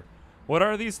down here. What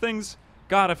are these things?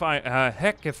 God,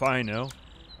 heck if I know.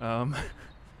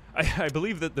 I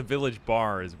believe that the village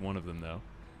bar is one of them, though,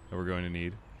 that we're going to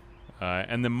need.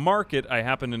 And the market, I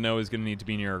happen to know, is going to need to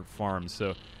be near farms.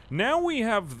 So now we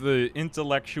have the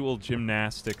intellectual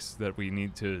gymnastics that we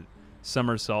need to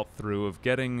somersault through of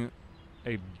getting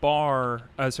a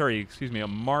a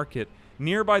market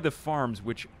nearby the farms,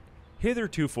 which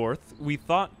hitherto we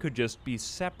thought could just be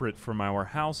separate from our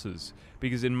houses.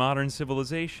 Because in modern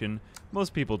civilization,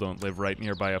 most people don't live right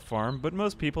nearby a farm, but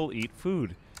most people eat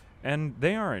food. And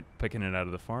they aren't picking it out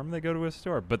of the farm, they go to a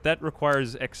store. But that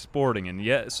requires exporting, and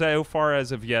yet, so far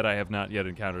as of yet, I have not yet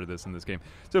encountered this in this game.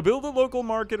 So build a local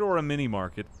market or a mini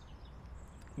market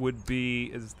would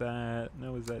be, is that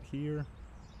here?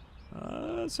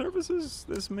 Services,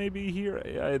 this may be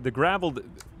here. The graveled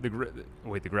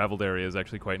area is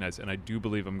actually quite nice, and I do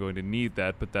believe I'm going to need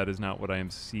that, but that is not what I am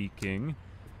seeking.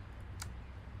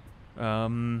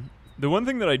 The one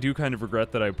thing that I do kind of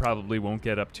regret that I probably won't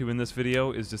get up to in this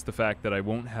video is just the fact that I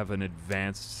won't have an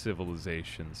advanced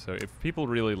civilization. So if people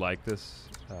really like this,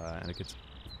 and it gets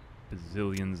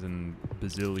bazillions and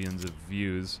bazillions of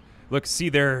views. Look, see,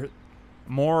 there are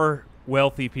more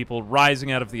wealthy people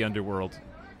rising out of the underworld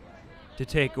to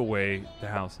take away the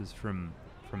houses from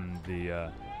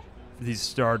these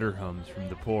starter homes from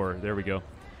the poor. There we go.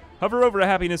 Hover over a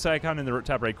happiness icon in the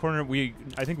top right corner.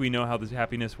 I think we know how this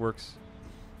happiness works.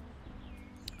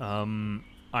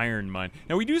 Iron mine.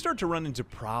 Now, we do start to run into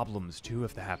problems, too,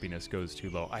 if the happiness goes too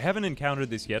low. I haven't encountered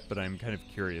this yet, but I'm kind of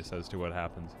curious as to what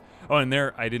happens. Oh, and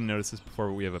there, I didn't notice this before,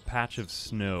 but we have a patch of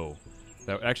snow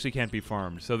that actually can't be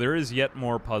farmed. So there is yet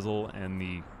more puzzle, and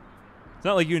it's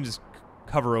not like you can just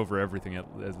cover over everything,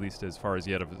 at least as far as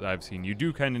yet as I've seen. You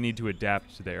do kind of need to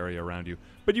adapt to the area around you,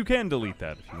 but you can delete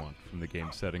that if you want from the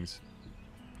game settings.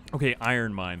 Okay,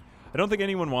 iron mine. I don't think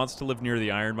anyone wants to live near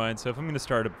the iron mine, so if I'm going to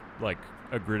start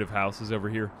a grid of houses over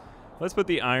here, let's put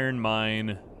the iron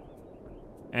mine.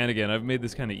 And again, I've made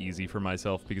this kind of easy for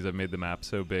myself because I've made the map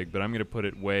so big, but I'm going to put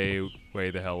it way,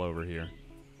 way the hell over here.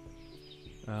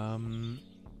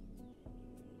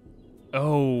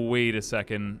 Oh, wait a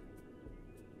second.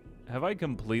 Have I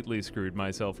completely screwed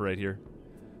myself right here?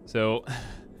 So,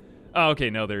 oh, okay,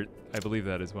 no, I believe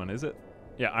that is one, is it?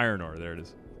 Yeah, iron ore, there it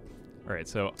is. All right,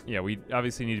 so, yeah, we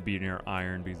obviously need to be near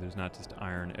iron because there's not just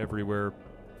iron everywhere.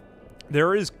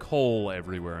 There is coal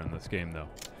everywhere in this game, though.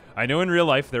 I know in real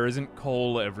life there isn't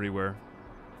coal everywhere,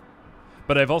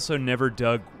 but I've also never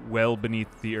dug well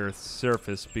beneath the Earth's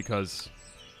surface because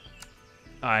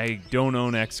I don't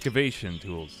own excavation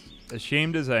tools.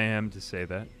 Ashamed as I am to say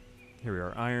that. Here we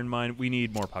are, iron mine. We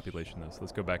need more population, though, so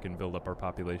let's go back and build up our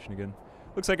population again.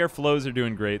 Looks like our flows are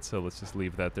doing great, so let's just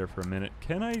leave that there for a minute.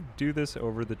 Can I do this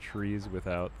over the trees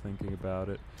without thinking about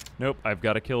it? Nope, I've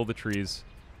got to kill the trees.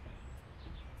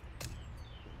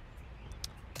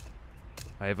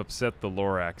 I have upset the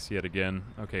Lorax yet again.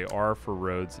 Okay, R for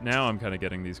roads. Now I'm kind of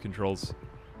getting these controls.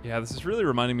 Yeah, this is really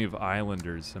reminding me of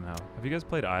Islanders somehow. Have you guys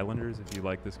played Islanders? If you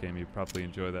like this game, you'd probably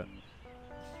enjoy that.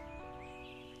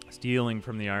 Stealing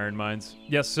from the iron mines.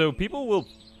 Yes, so people will...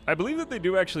 I believe that they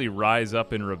do actually rise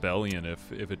up in rebellion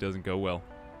if it doesn't go well.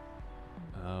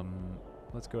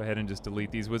 Let's go ahead and just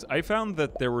delete these. I found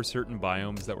that there were certain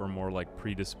biomes that were more like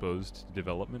predisposed to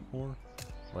development more.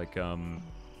 Like,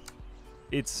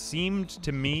 it seemed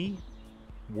to me,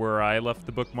 where I left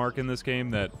the bookmark in this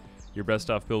game, that you're best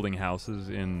off building houses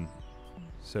in,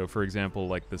 so for example,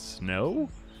 like the snow?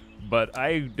 But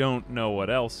I don't know what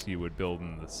else you would build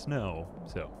in the snow,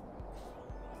 so.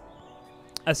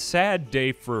 A sad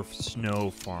day for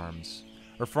snow farms,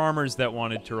 or farmers that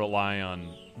wanted to rely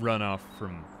on runoff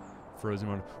from frozen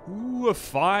water. Ooh, a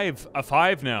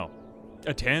 5 now,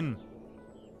 a 10.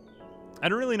 I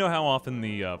don't really know how often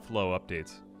the flow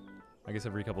updates. I guess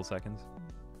every couple seconds.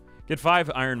 Get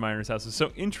 5 iron miners' houses.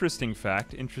 So interesting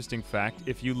fact,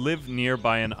 if you live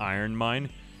nearby an iron mine,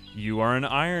 you are an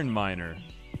iron miner.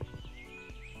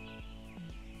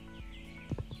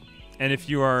 And if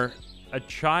you are a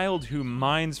child who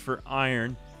mines for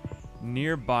iron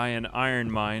nearby an iron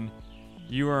mine,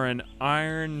 you are an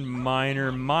iron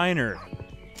miner.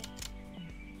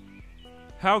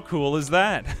 How cool is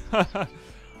that?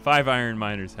 5 iron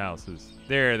miners' houses.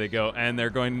 There they go. And they're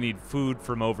going to need food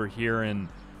from over here in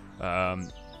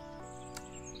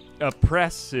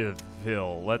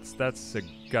Oppressiveville. That's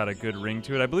got a good ring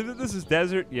to it. I believe that this is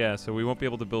desert. Yeah, so we won't be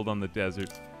able to build on the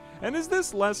desert. And is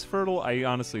this less fertile? I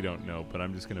honestly don't know, but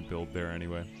I'm just going to build there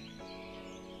anyway.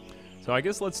 So I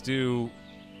guess let's do...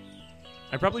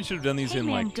 I probably should have done these in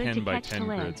like 10 by 10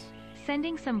 grids.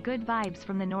 Sending some good vibes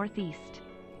from the Northeast.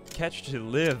 Catch to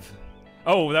live.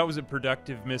 Oh, that was a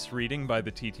productive misreading by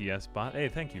the TTS bot. Hey,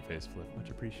 thank you, Faceflip. Much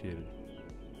appreciated.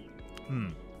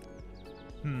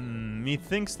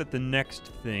 Methinks that the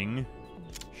next thing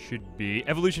should be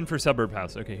evolution for suburb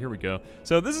house. Okay, here we go.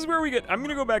 So this is where we get... I'm going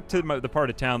to go back to the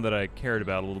part of town that I cared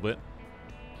about a little bit.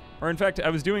 Or in fact, I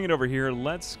was doing it over here.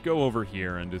 Let's go over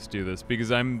here and just do this,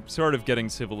 because I'm sort of getting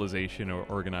civilization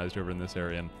organized over in this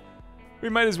area, and we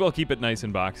might as well keep it nice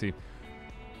and boxy.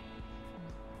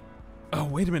 Oh,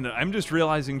 wait a minute. I'm just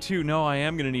realizing, too, no, I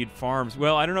am going to need farms.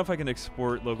 Well, I don't know if I can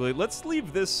export locally. Let's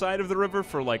leave this side of the river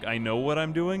for, like, I know what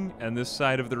I'm doing, and this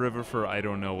side of the river for I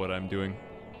don't know what I'm doing.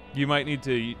 You might need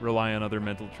to rely on other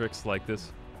mental tricks like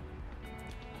this.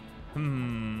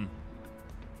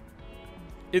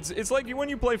 It's like when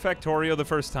you play Factorio the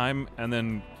first time, and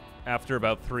then after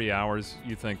about 3 hours,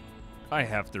 you think, I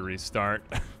have to restart.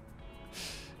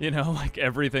 You know, like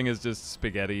everything is just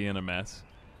spaghetti and a mess.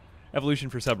 Evolution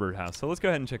for suburb house. So let's go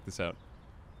ahead and check this out.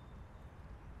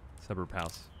 Suburb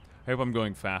house. I hope I'm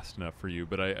going fast enough for you,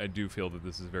 but I do feel that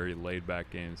this is a very laid-back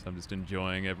game, so I'm just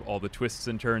enjoying all the twists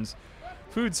and turns.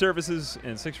 Food services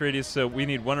and 6 radius, so we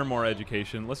need 1 or more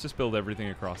education. Let's just build everything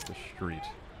across the street.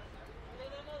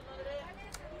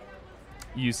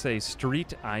 You say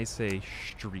street, I say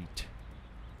street.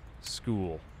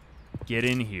 School. Get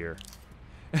in here.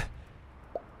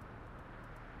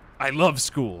 I love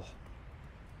school.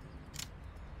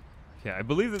 Okay, I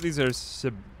believe that these are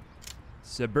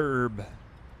suburb.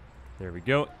 There we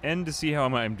go. And to see how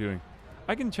I'm doing.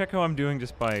 I can check how I'm doing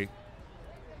just by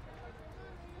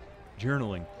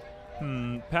journaling.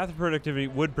 Path of productivity,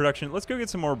 wood production. Let's go get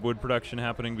some more wood production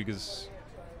happening because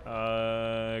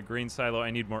grain silo, I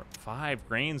need more. 5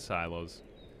 grain silos.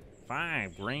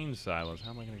 5 grain silos. How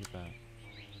am I going to get that?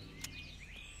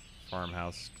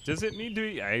 Farmhouse. Does it need to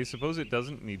be? I suppose it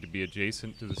doesn't need to be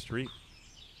adjacent to the street.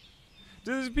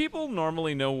 Does people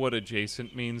normally know what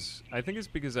adjacent means? I think it's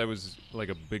because I was like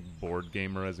a big board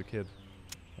gamer as a kid.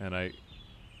 And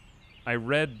I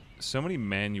read so many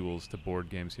manuals to board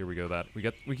games. Here we go.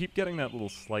 We keep getting that little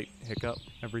slight hiccup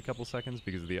every couple seconds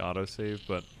because of the autosave,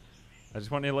 but I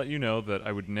just wanted to let you know that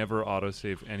I would never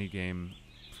autosave any game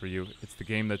for you. It's the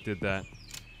game that did that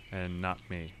and not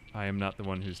me. I am not the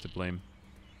one who's to blame.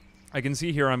 I can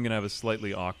see here I'm going to have a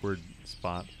slightly awkward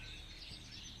spot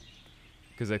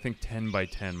because I think 10 by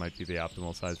 10 might be the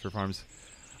optimal size for farms.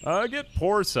 Get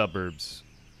poor suburbs.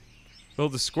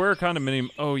 Build a square condominium.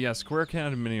 Oh, yeah, square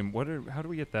condominium. How do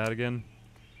we get that again?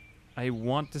 I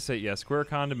want to say, yeah, square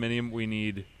condominium. We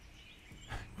need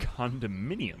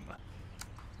condominium.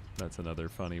 That's another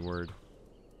funny word.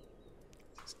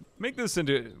 Make this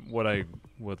into what I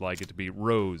would like it to be.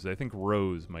 Rows. I think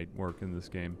rows might work in this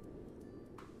game.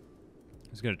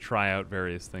 I'm just going to try out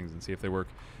various things and see if they work.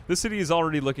 This city is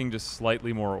already looking just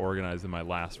slightly more organized than my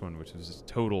last one, which was just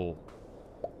total,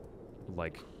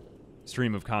 like,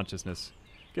 stream of consciousness.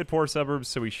 Get poor suburbs,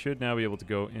 so we should now be able to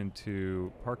go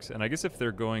into parks. And I guess if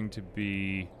they're going to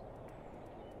be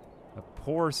a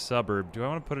poor suburb, do I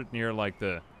want to put it near, like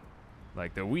the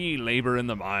we labor in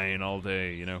the mine all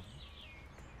day, you know?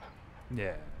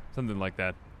 Yeah, something like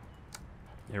that.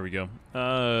 There we go.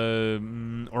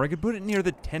 Or I could put it near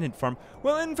the tenant farm.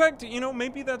 Well, in fact, you know,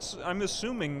 maybe that's, I'm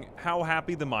assuming, how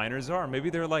happy the miners are. Maybe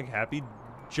they're like happy,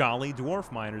 jolly dwarf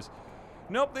miners.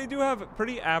 Nope, they do have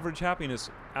pretty average happiness.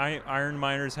 Iron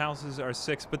miners' houses are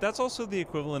 6, but that's also the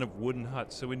equivalent of wooden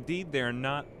huts. So indeed, they're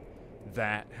not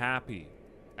that happy.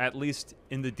 At least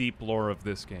in the deep lore of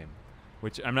this game.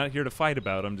 Which I'm not here to fight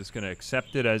about. I'm just going to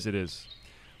accept it as it is.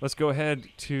 Let's go ahead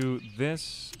to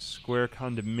this square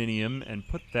condominium and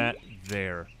put that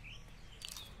there.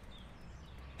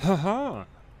 Haha.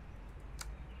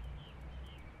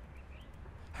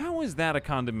 How is that a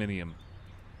condominium?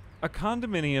 A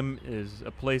condominium is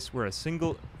a place where a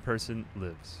single person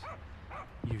lives.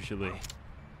 Usually.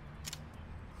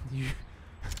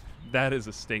 That is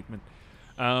a statement.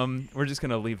 We're just going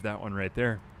to leave that one right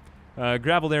there.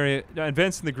 Graveled area.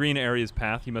 Advance in the green area's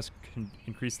path. You must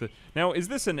increase the... Now, is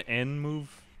this an N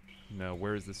move? No,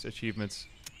 where is this? Achievements.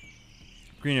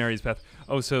 Green area's path.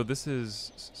 Oh, so this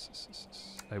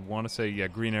is... I want to say, yeah,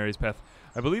 green area's path.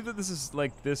 I believe that this is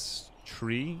like this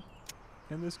tree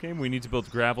in this game. We need to build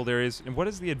graveled areas. And what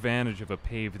is the advantage of a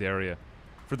paved area?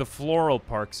 For the floral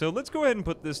park. So let's go ahead and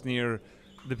put this near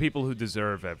the people who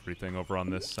deserve everything over on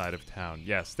this side of town.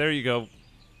 Yes, there you go.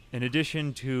 In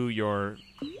addition to your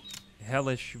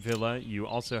hellish villa, you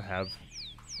also have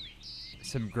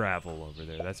some gravel over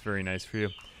there. That's very nice for you.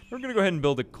 We're going to go ahead and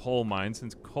build a coal mine.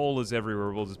 Since coal is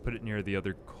everywhere, we'll just put it near the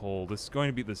other coal. This is going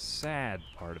to be the sad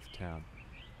part of town.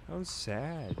 Oh,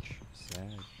 sad.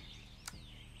 Sad.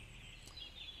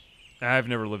 I've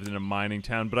never lived in a mining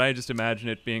town, but I just imagine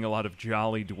it being a lot of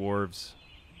jolly dwarves.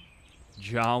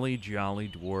 Jolly, jolly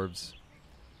dwarves.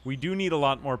 We do need a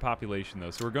lot more population, though,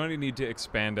 so we're going to need to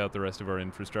expand out the rest of our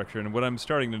infrastructure. And what I'm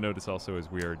starting to notice also is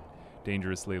we are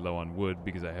dangerously low on wood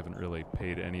because I haven't really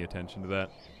paid any attention to that.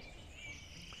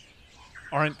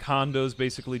 Aren't condos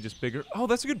basically just bigger? Oh,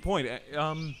 that's a good point.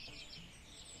 Oh,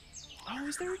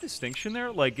 is there a distinction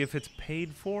there? Like, if it's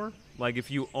paid for? Like, if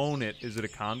you own it, is it a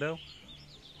condo?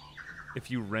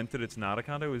 If you rent it, it's not a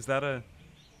condo? Is that a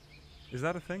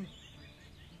thing?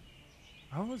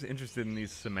 I'm always interested in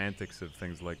these semantics of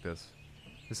things like this.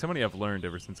 There's so many I've learned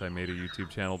ever since I made a YouTube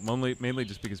channel, mainly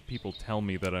just because people tell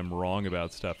me that I'm wrong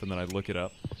about stuff, and then I look it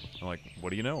up. I'm like, what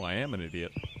do you know? I am an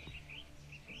idiot.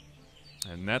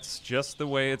 And that's just the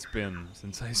way it's been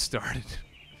since I started.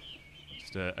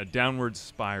 Just a downward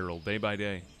spiral, day by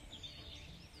day.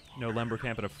 No lumber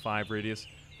camp at a 5 radius.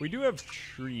 We do have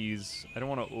trees. I don't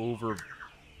want to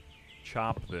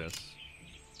over-chop this.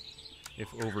 If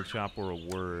over-chop were a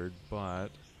word, but...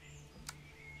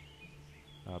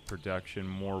 production,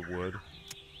 more wood.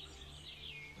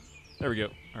 There we go.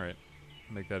 Alright.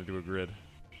 Make that into a grid.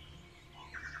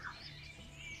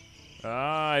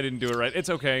 I didn't do it right. It's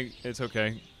okay. It's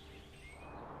okay.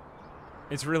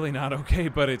 It's really not okay,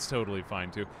 but it's totally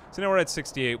fine, too. So now we're at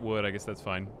 68 wood. I guess that's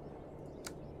fine.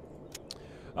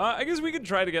 I guess we could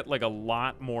try to get like a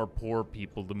lot more poor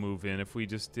people to move in if we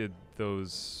just did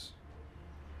those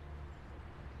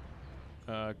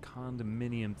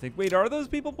condominium thing. Wait, are those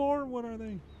people poor? What are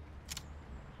they?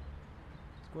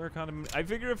 Square condominium. I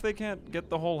figure if they can't get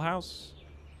the whole house,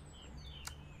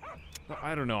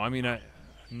 I don't know. I mean,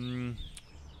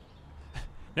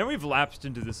 now we've lapsed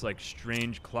into this like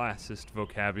strange classist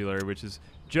vocabulary, which is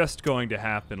just going to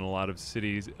happen in a lot of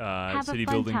cities, city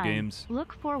building games.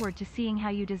 Look forward to seeing how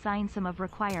you design some of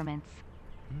requirements.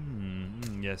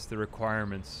 Yes, the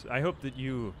requirements. I hope that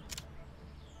you.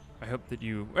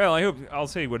 Well, I'll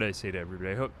say what I say to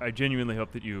everybody. I genuinely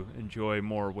hope that you enjoy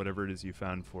more whatever it is you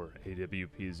found for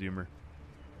AWP Zoomer.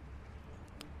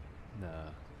 Nah.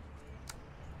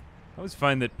 I always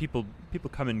find that people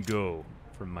come and go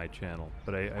from my channel,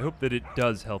 but I hope that it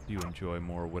does help you enjoy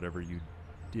more whatever you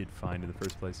did find in the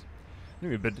first place.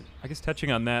 Anyway, but I guess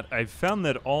touching on that, I've found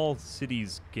that all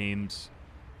cities games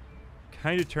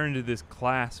kind of turn into this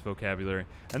class vocabulary,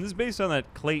 and this is based on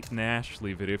that Clayton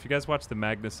Ashley video. If you guys watched the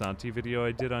Magnasanti video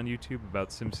I did on YouTube about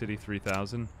SimCity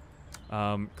 3000,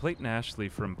 Clayton Ashley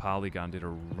from Polygon did a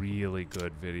really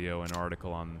good video and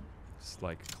article on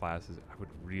like classes. I would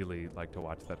really like to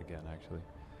watch that again, actually.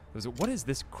 What is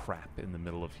this crap in the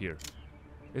middle of here?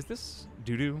 Is this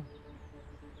doo-doo?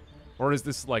 Or is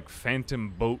this like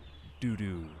phantom boat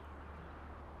doo-doo?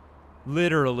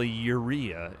 Literally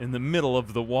urea in the middle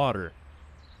of the water.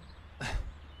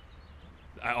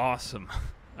 Awesome.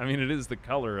 I mean, it is the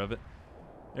color of it.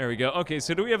 There we go. Okay,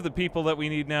 so do we have the people that we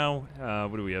need now?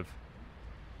 What do we have?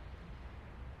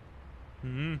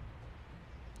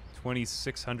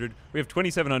 2,600. We have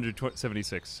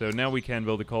 2,776. So now we can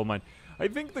build a coal mine. I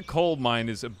think the coal mine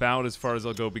is about as far as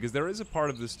I'll go because there is a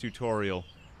part of this tutorial.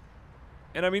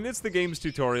 And I mean, it's the game's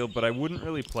tutorial, but I wouldn't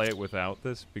really play it without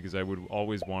this because I would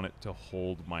always want it to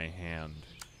hold my hand.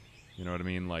 You know what I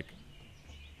mean? Like,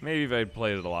 maybe if I'd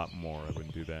played it a lot more, I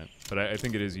wouldn't do that. But I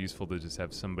think it is useful to just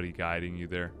have somebody guiding you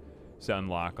there to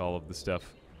unlock all of the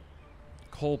stuff.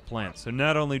 Coal plant. So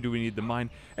not only do we need the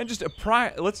mine, and just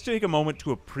let's take a moment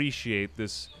to appreciate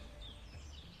this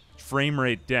frame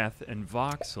rate death and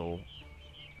voxel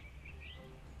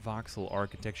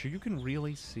architecture. You can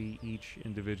really see each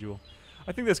individual.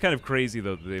 I think that's kind of crazy,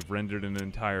 though, that they've rendered an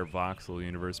entire voxel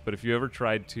universe. But if you ever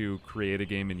tried to create a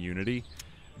game in Unity,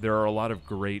 there are a lot of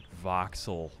great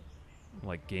voxel,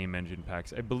 like, game engine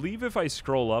packs. I believe if I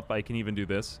scroll up, I can even do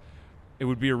this. It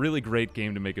would be a really great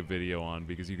game to make a video on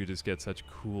because you could just get such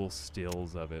cool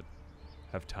stills of it.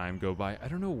 Have time go by. I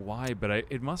don't know why, but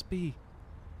it must be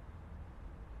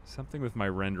something with my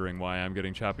rendering why I'm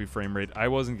getting choppy frame rate. I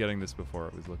wasn't getting this before.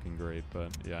 It was looking great,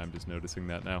 but yeah, I'm just noticing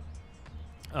that now.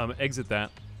 Exit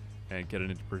that and get it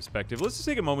into perspective. Let's just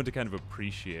take a moment to kind of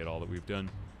appreciate all that we've done.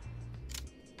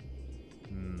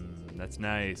 That's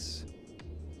nice.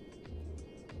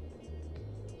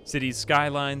 Cities,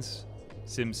 skylines,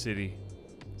 SimCity.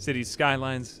 Cities,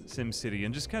 skylines, SimCity.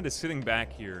 And just kind of sitting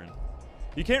back here. And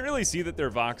you can't really see that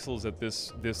they're voxels at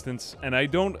this distance. And I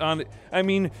don't... I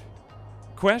mean,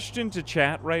 question to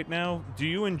chat right now. Do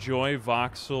you enjoy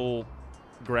voxel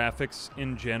graphics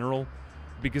in general?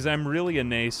 Because I'm really a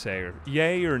naysayer.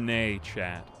 Yay or nay,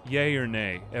 chat? Yay or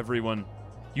nay? Everyone.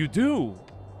 You do?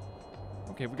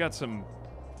 Okay, we got some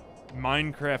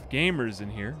MineCraft gamers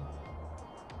in here.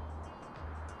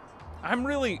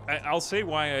 I'll say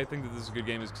why I think that this is a good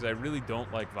game is because I really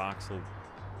don't like voxel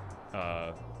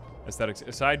aesthetics.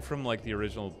 Aside from, like, the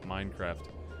original MineCraft.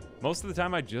 Most of the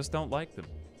time, I just don't like them.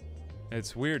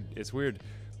 It's weird. It's weird.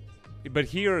 But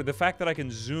here, the fact that I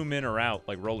can zoom in or out,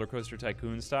 like Roller Coaster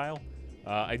Tycoon style,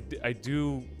 I'll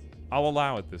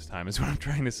allow it this time, is what I'm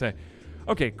trying to say.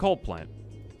 Okay, coal plant.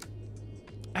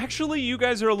 Actually, you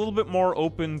guys are a little bit more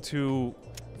open to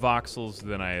voxels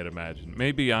than I had imagined.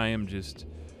 Maybe I am just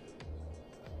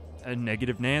a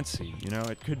negative Nancy, you know?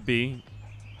 It could be.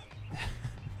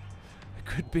 It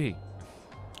could be.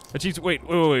 But geez, wait,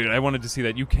 I wanted to see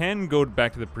that. You can go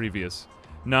back to the previous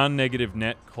non-negative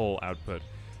net coal output.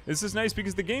 This is nice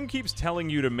because the game keeps telling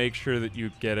you to make sure that you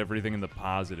get everything in the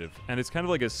positive. And it's kind of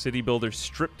like a city builder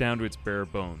stripped down to its bare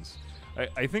bones.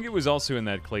 I think it was also in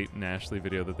that Clayton Ashley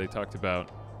video that they talked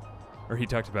about, or he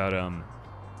talked about,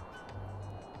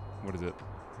 what is it?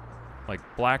 Like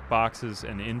black boxes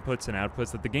and inputs and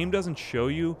outputs that the game doesn't show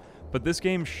you, but this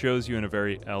game shows you in a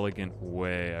very elegant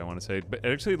way, I want to say. But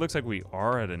it actually looks like we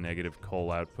are at a negative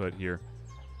coal output here.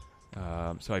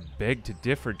 So I beg to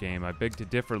differ, game. I beg to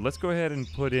differ. Let's go ahead and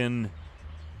put in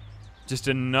just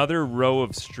another row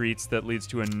of streets that leads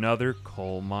to another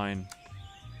coal mine.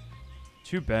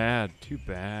 Too bad. Too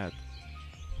bad.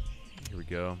 Here we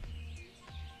go.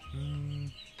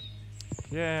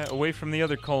 Yeah, away from the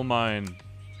other coal mine.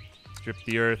 Strip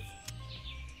the earth.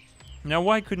 Now,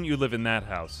 why couldn't you live in that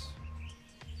house?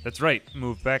 That's right,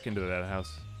 move back into that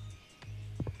house.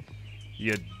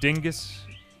 You dingus.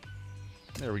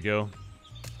 There we go.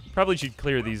 Probably should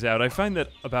clear these out. I find that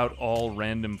about all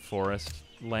random forest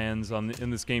lands in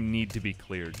this game need to be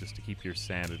cleared just to keep your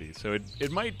sanity. So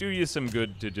it might do you some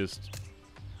good to just...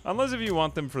 Unless if you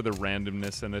want them for the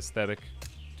randomness and aesthetic,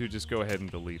 do just go ahead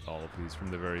and delete all of these from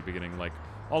the very beginning. Like,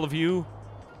 all of you,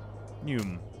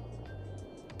 Noom.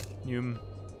 Noom.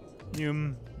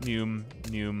 Noom. Noom.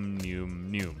 Noom.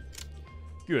 Noom. Noom.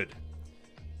 Good.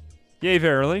 Yay,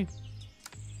 verily.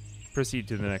 Proceed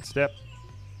to the next step.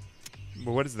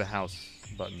 But what is the house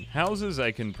button? Houses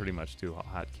I can pretty much do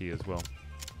hotkey as well.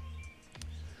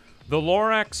 The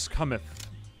Lorax cometh.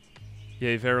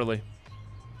 Yea, verily.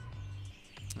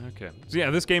 Okay. So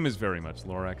yeah, this game is very much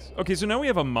Lorax. Okay, so now we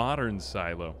have a modern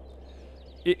silo.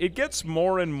 It gets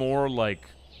more and more, like,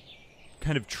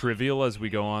 kind of trivial as we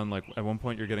go on. Like, at one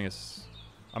point you're getting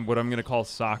what I'm going to call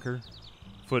soccer.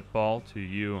 Football to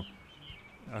you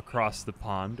across the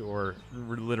pond, or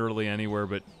literally anywhere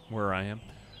but where I am.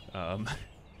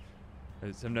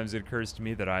 Sometimes it occurs to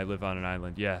me that I live on an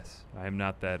island. Yes, I am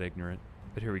not that ignorant.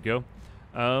 But here we go.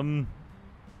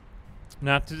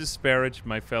 Not to disparage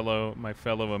my fellow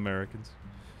Americans.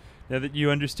 Now that you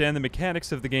understand the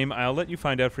mechanics of the game, I'll let you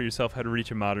find out for yourself how to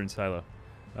reach a modern silo.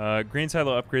 Grain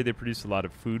silo upgrade, they produce a lot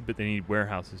of food, but they need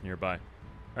warehouses nearby.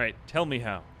 Alright, tell me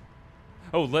how.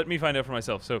 Oh, let me find out for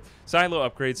myself. So, silo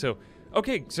upgrade. So,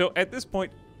 okay, so at this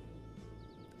point,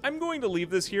 I'm going to leave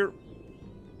this here.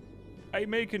 I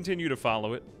may continue to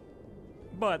follow it,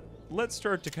 but let's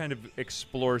start to kind of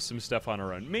explore some stuff on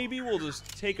our own. Maybe we'll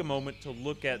just take a moment to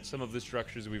look at some of the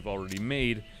structures we've already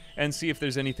made and see if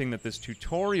there's anything that this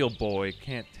tutorial boy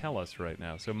can't tell us right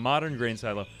now. So modern grain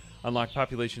silo, unlock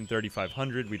population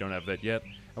 3,500. We don't have that yet,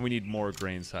 and we need more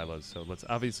grain silos. So let's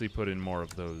obviously put in more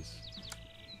of those.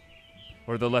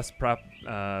 Or the less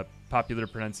popular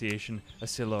pronunciation, a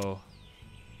silo.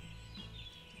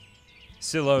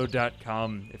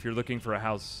 Silo.com if you're looking for a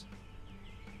house.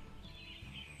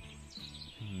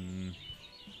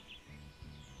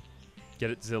 Get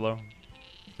it, Zillow?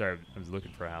 Sorry, I was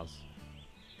looking for a house.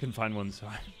 Couldn't find one, so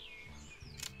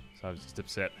I was just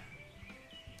upset.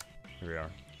 Here we are.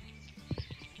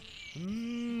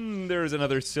 There's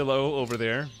another silo over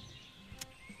there.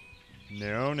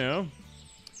 No.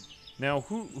 Now,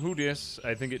 who dis?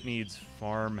 I think it needs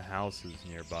farmhouses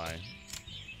nearby.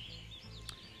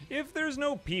 If there's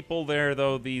no people there,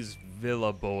 though, these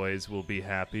villa boys will be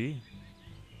happy.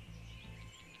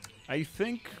 I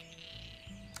think...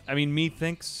 I mean,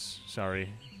 methinks...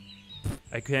 Sorry.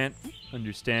 I can't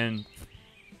understand...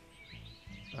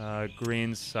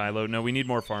 grain silo. No, we need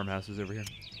more farmhouses over here.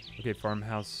 Okay,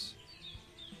 farmhouse.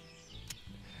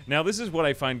 Now, this is what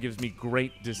I find gives me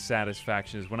great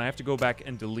dissatisfaction, is when I have to go back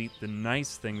and delete the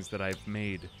nice things that I've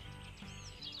made.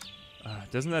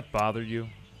 Doesn't that bother you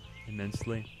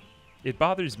immensely? It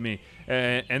bothers me.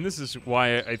 And this is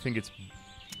why I think it's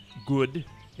good.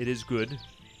 It is good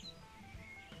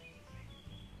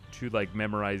to, like,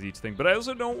 memorize each thing. But I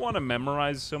also don't want to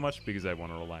memorize so much because I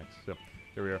want to relax. So,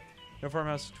 there we are. No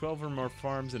farmhouse, 12 or more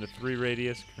farms in a 3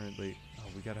 radius. Currently, oh,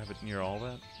 we gotta have it near all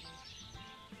that.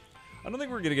 I don't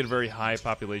think we're gonna get a very high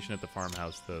population at the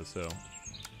farmhouse, though, so...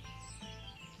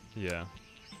 Yeah.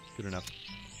 Good enough.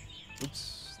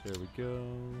 Oops. There we go.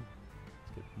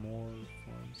 Let's get more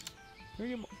farms. Can we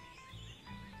get more?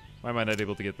 Why am I not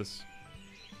able to get this?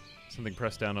 Something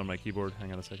pressed down on my keyboard.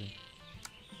 Hang on a second.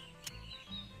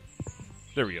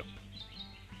 There we go.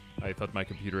 I thought my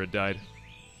computer had died.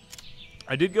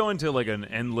 I did go into, like, an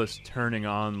endless turning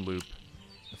on loop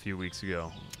a few weeks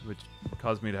ago, which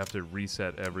caused me to have to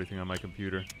reset everything on my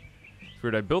computer. It's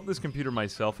weird. I built this computer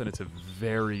myself, and it's a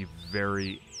very,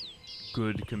 very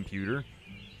good computer.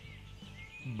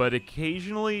 But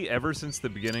occasionally, ever since the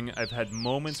beginning, I've had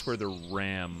moments where the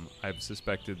RAM, I've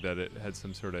suspected that it had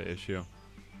some sort of issue.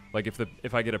 Like,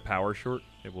 if I get a power short,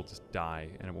 it will just die,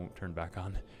 and it won't turn back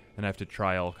on. And I have to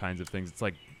try all kinds of things. It's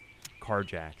like car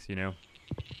jacks, you know?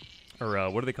 Or,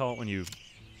 what do they call it when you...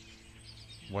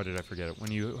 Why did I forget it?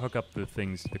 When you hook up the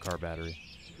things to the car battery.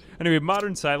 Anyway,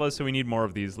 modern silos, so we need more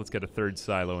of these. Let's get a 3rd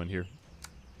silo in here.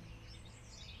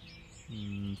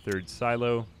 3rd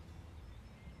silo.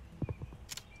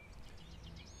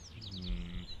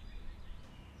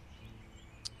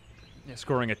 Yeah,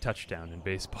 scoring a touchdown in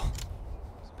baseball.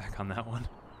 Back on that one.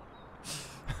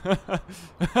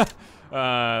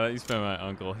 That used to be my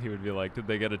uncle. He would be like, did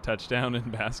they get a touchdown in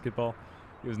basketball?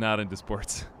 He was not into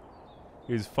sports.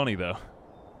 He was funny, though.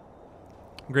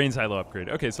 Grain silo upgrade.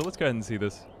 Okay, so let's go ahead and see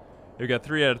this. We've got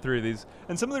 3 out of 3 of these.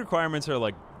 And some of the requirements are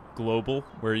like global,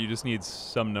 where you just need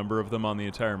some number of them on the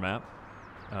entire map.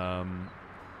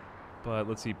 But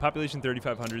let's see, population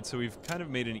 3,500, so we've kind of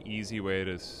made an easy way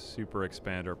to super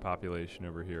expand our population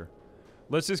over here.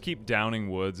 Let's just keep downing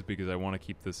woods because I want to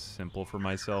keep this simple for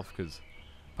myself, because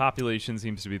population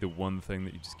seems to be the one thing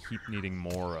that you just keep needing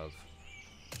more of.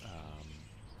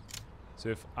 So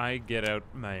if I get out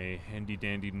my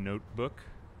handy-dandy notebook,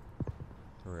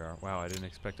 here we are. Wow, I didn't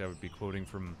expect I would be quoting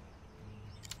from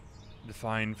the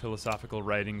fine philosophical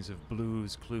writings of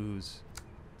Blue's Clues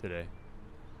today.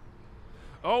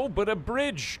 Oh, but a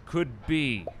bridge could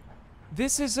be.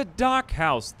 This is a dock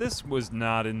house. This was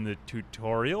not in the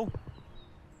tutorial.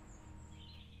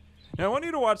 Now, I want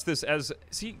you to watch this as...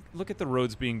 See, look at the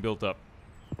roads being built up.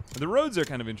 The roads are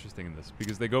kind of interesting in this,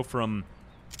 because they go from...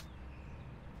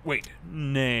 Wait.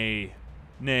 Nay,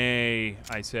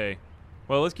 I say.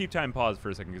 Well, let's keep time paused for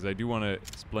a second, because I do want to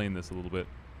explain this a little bit.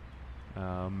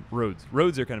 Roads.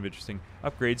 Roads are kind of interesting.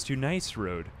 Upgrades to nice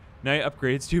road.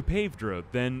 Upgrades to paved road,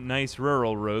 then nice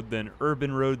rural road, then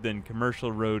urban road, then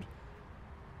commercial road,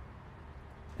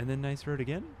 and then nice road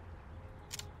again?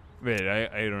 Wait,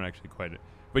 I don't actually quite...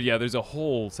 But yeah, there's a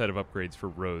whole set of upgrades for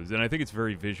roads, and I think it's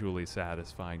very visually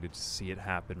satisfying to just see it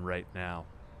happen right now.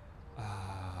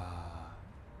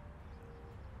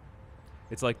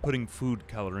 It's like putting food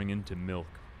coloring into milk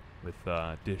with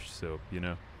dish soap, you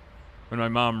know? When my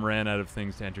mom ran out of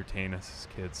things to entertain us as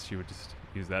kids, she would just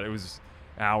use that. It was...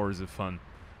 hours of fun.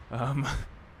 When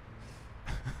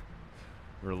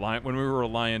we were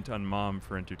reliant on Mom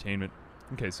for entertainment.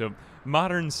 Okay, so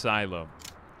modern silo.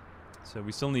 So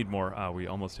we still need more. We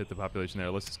almost hit the population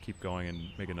there. Let's just keep going and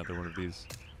make another one of these.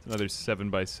 Another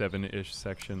 7x7-ish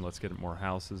section. Let's get more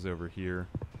houses over here.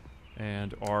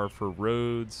 And R for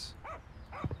roads.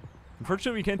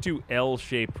 Unfortunately, we can't do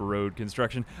L-shaped road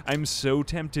construction. I'm so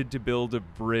tempted to build a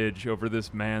bridge over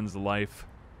this man's life.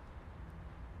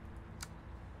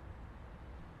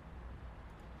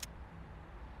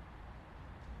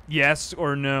 Yes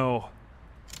or no?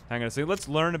 I'm going to say, let's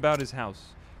learn about his house.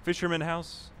 Fisherman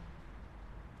house.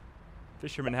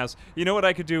 Fisherman house. You know what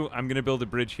I could do? I'm going to build a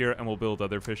bridge here, and we'll build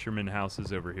other fisherman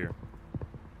houses over here.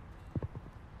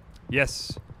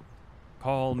 Yes.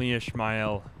 Call me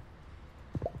Ishmael.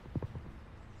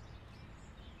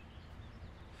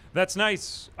 That's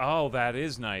nice. Oh, that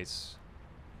is nice.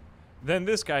 Then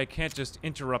this guy can't just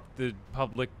interrupt the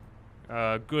public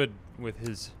good with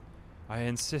his... I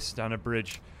insist on a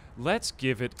bridge. Let's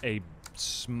give it a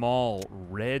small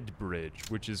red bridge,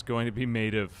 which is going to be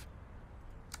made of,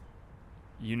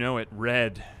 you know it,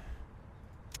 red.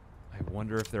 I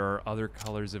wonder if there are other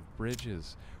colors of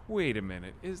bridges. Wait a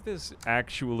minute, is this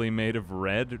actually made of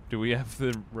red? Do we have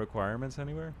the requirements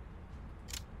anywhere?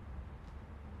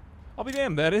 I'll be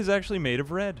damned, that is actually made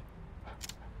of red.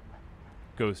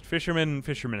 Ghost fisherman,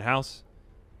 fisherman house.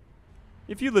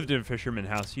 If you lived in a fisherman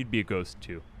house, you'd be a ghost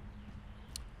too.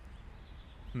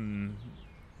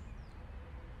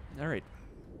 Alright.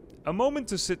 A moment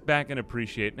to sit back and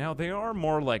appreciate. Now, they are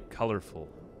more, like, colorful.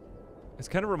 It's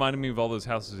kind of reminding me of all those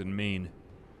houses in Maine.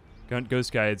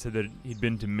 Ghost Guy had said that he'd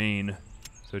been to Maine,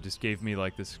 so it just gave me,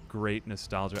 like, this great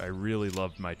nostalgia. I really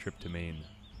loved my trip to Maine.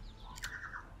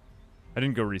 I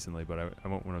didn't go recently, but I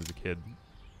went when I was a kid.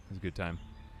 It was a good time.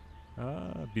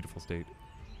 Beautiful state.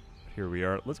 Here we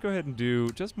are. Let's go ahead and do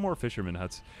just more fisherman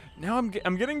huts. Now I'm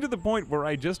getting to the point where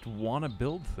I just want to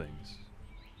build things.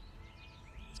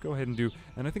 Let's go ahead and do...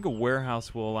 And I think a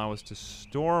warehouse will allow us to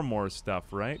store more stuff,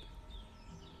 right?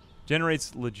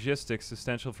 Generates logistics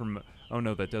essential from... Oh,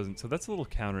 no, that doesn't. So that's a little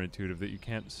counterintuitive that you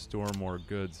can't store more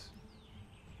goods.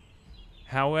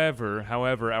 However,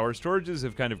 our storages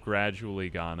have kind of gradually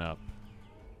gone up.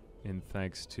 And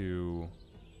thanks to...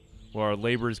 Well, our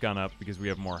labor's gone up because we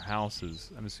have more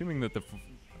houses. I'm assuming that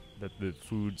the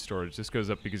food storage just goes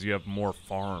up because you have more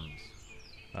farms.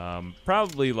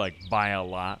 Probably, like, by a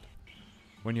lot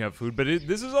when you have food. But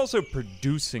this is also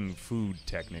producing food,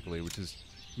 technically, which is...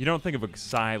 You don't think of a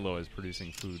silo as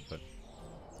producing food, but...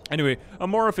 Anyway, a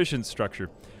more efficient structure.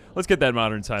 Let's get that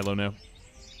modern silo now.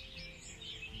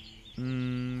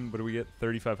 What do we get?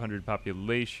 3,500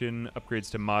 population.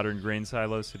 Upgrades to modern grain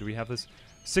silos. So do we have this?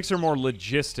 6 or more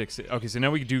logistics. Okay, so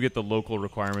now we do get the local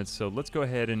requirements. So let's go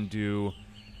ahead and do...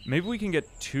 Maybe we can get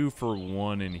 2 for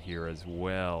 1 in here as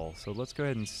well. So let's go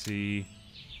ahead and see...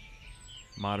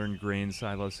 Modern grain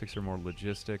silos, 6 or more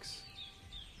logistics.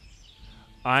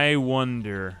 I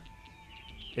wonder...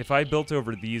 If I built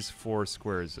over these 4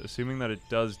 squares, assuming that it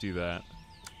does do that...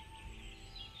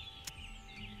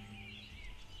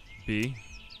 B...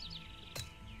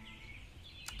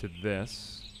 to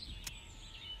this...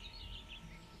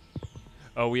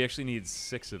 Oh, we actually need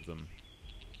 6 of them.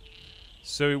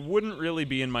 So it wouldn't really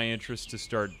be in my interest to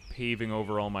start paving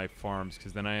over all my farms,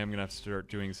 because then I am going to have to start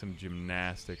doing some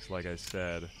gymnastics, like I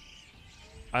said.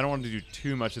 I don't want to do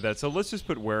too much of that, so let's just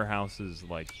put warehouses,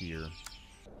 like, here.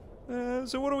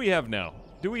 So what do we have now?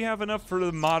 Do we have enough for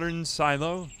the modern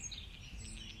silo?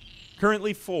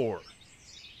 Currently 4.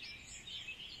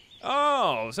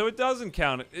 Oh, so it doesn't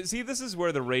count. See, this is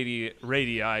where the radii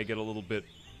get a little bit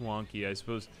wonky, I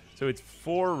suppose. So it's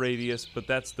 4 radius, but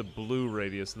that's the blue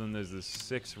radius, and then there's the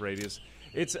 6 radius.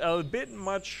 It's a bit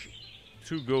much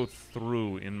to go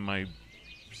through in my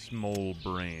small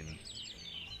brain.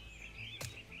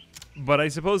 But I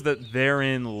suppose that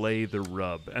therein lay the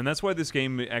rub, and that's why this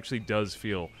game actually does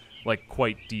feel like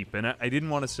quite deep. And I didn't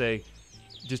want to say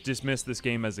just dismiss this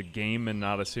game as a game and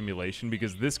not a simulation,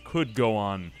 because this could go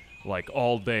on like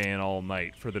all day and all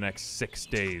night for the next 6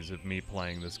 days of me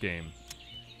playing this game.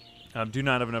 Do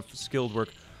not have enough skilled work.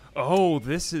 Oh,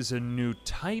 this is a new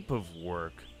type of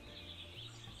work.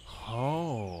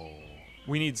 Oh.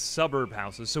 We need suburb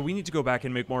houses, so we need to go back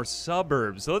and make more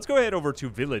suburbs. So let's go ahead over to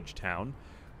Village Town,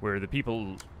 where the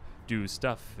people do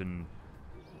stuff and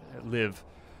live.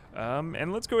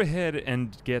 And let's go ahead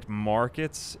and get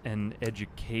markets and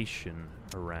education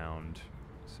around.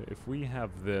 So if we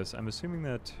have this, I'm assuming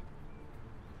that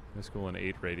a school in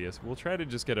 8 radius. We'll try to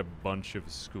just get a bunch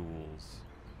of schools.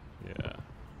 Yeah.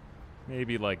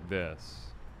 Maybe like this.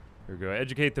 Here we go.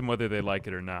 Educate them whether they like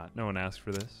it or not. No one asked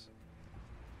for this.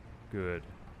 Good.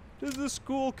 Does the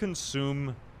school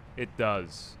consume? It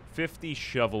does. 50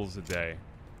 shovels a day.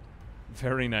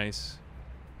 Very nice.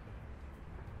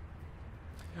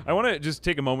 I want to just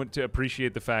take a moment to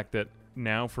appreciate the fact that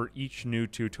now for each new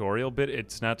tutorial bit,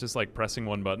 it's not just like pressing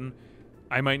one button.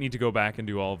 I might need to go back and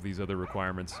do all of these other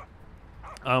requirements.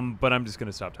 But I'm just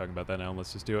going to stop talking about that now.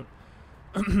 Let's just do it.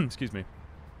 Excuse me.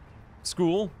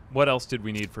 School. What else did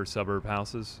we need for suburb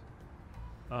houses?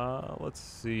 Let's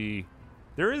see.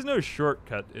 There is no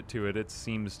shortcut to it, it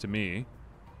seems to me.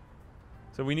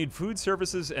 So we need food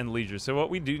services and leisure. So what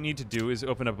we do need to do is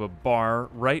open up a bar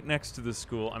right next to the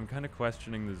school. I'm kind of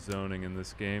questioning the zoning in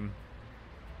this game.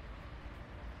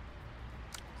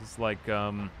 It's like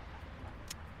those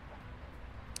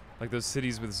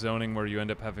cities with zoning where you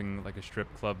end up having like a strip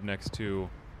club next to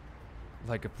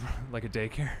like a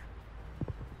daycare.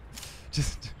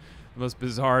 Just the most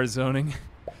bizarre zoning.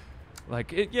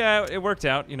 Like yeah, it worked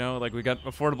out, you know, like we got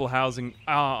affordable housing.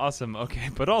 Ah, awesome. Okay,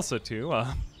 but also too,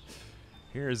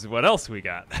 here's what else we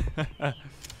got.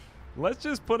 Let's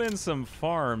just put in some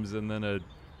farms and then I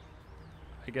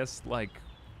guess like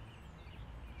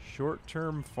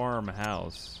short-term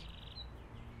farmhouse.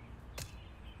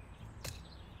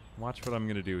 Watch what I'm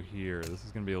gonna do here. This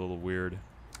is gonna be a little weird.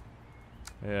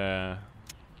 Yeah.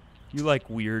 You like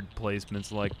weird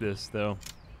placements like this, though.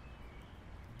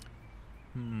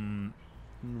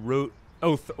 Road.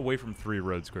 Oh, away from 3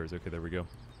 road squares. Okay, there we go.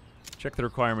 Check the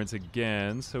requirements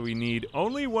again. So we need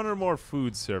only 1 or more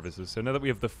food services. So now that we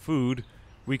have the food,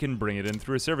 we can bring it in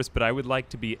through a service. But I would like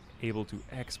to be able to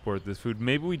export this food.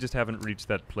 Maybe we just haven't reached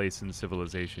that place in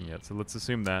civilization yet. So let's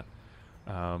assume that.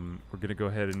 We're going to go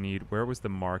ahead and need... Where was the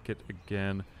market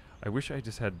again? I wish I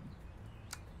just had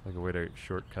like a way to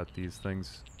shortcut these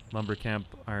things. Lumber camp,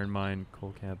 iron mine,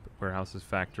 coal camp, warehouses,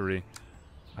 factory.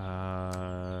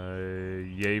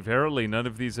 Yea, verily, none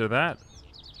of these are that.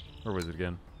 Where was it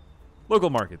again? Local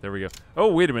market, there we go.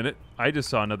 Oh, wait a minute. I just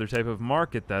saw another type of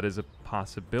market. That is a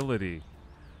possibility.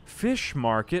 Fish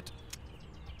market?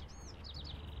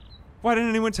 Why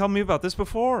didn't anyone tell me about this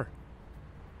before?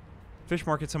 Fish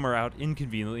market somewhere out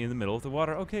inconveniently in the middle of the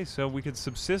water. Okay, so we could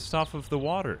subsist off of the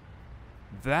water.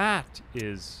 That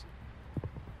is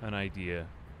an idea.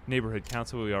 Neighborhood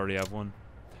council, we already have one.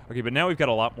 Okay, but now we've got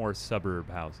a lot more suburb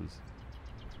houses.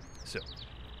 So,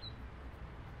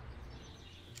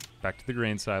 back to the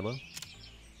grain silo.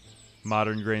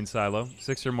 Modern grain silo.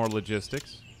 6 or more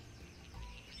logistics.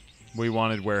 We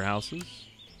wanted warehouses.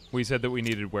 We said that we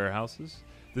needed warehouses.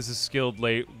 This is skilled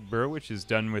labor, which is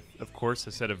done with, of course,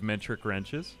 a set of metric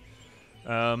wrenches.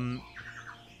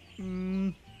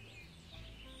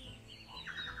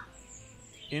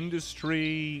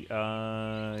 Industry,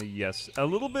 yes. A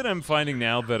little bit I'm finding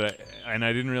now that and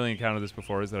I didn't really encounter this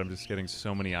before, is that I'm just getting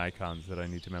so many icons that I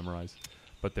need to memorize.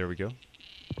 But there we go.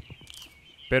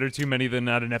 Better too many than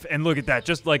not enough. And look at that,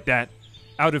 just like that,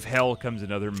 out of hell comes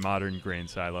another modern grain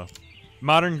silo.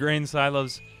 Modern grain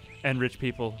silos and rich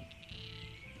people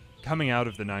coming out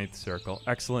of the 9th circle.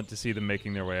 Excellent to see them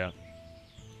making their way out.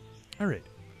 All right.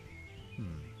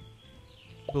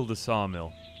 Build a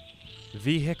sawmill.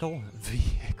 Vehicle.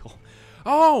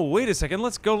 Oh, wait a second.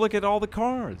 Let's go look at all the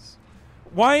cars.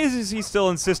 Why does he still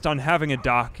insist on having a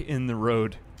dock in the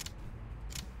road?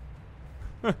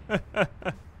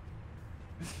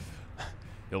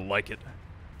 You'll like it.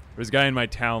 There's a guy in my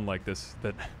town like this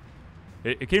that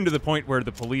it came to the point where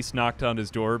the police knocked on his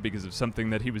door because of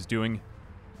something that he was doing.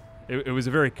 It was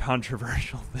a very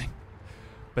controversial thing,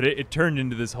 but it turned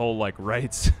into this whole like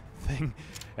rights thing,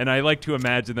 and I like to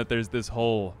imagine that there's this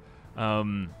whole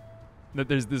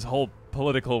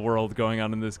political world going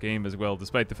on in this game as well,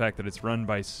 despite the fact that it's run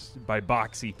by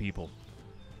boxy people.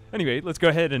 Anyway, let's go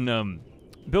ahead and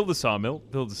build a sawmill.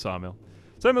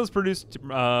 Sawmills produce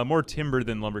more timber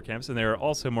than lumber camps, and they are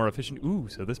also more efficient. Ooh,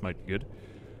 so this might be good.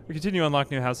 We continue to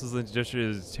unlock new houses in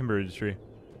the timber industry.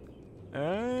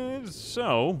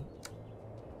 So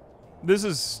this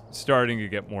is starting to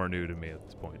get more new to me at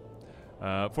this point.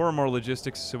 4 more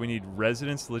logistics, so we need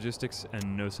residence, logistics,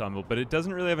 and no sawmill, but it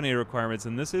doesn't really have any requirements,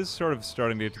 and this is sort of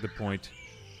starting to get to the point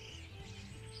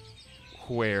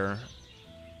where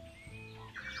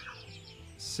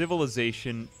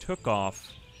civilization took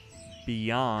off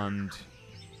beyond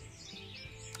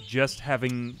just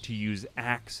having to use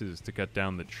axes to cut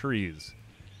down the trees.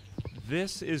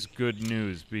 This is good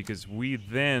news because we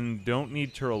then don't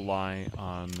need to rely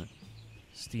on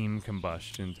steam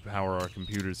combustion to power our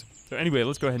computers. So anyway,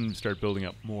 let's go ahead and start building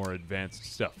up more advanced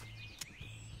stuff.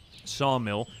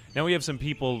 Sawmill. Now we have some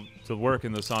people to work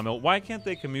in the sawmill. Why can't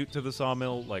they commute to the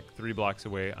sawmill like 3 blocks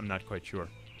away? I'm not quite sure,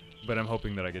 but I'm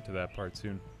hoping that I get to that part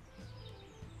soon.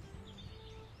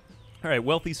 All right,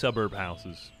 wealthy suburb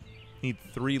houses need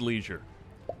 3 leisure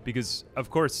because,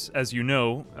 of course, as you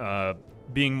know,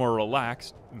 being more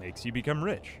relaxed makes you become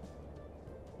rich.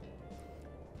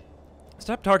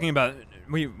 Stop talking about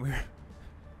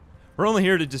we're only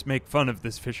here to just make fun of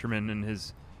this fisherman and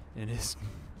his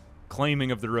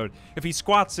claiming of the road. If he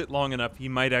squats it long enough, he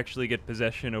might actually get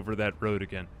possession over that road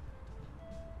again.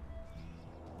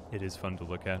 It is fun to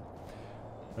look at.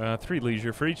 3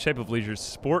 leisure. For each type of leisure,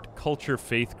 sport, culture,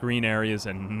 faith, green areas,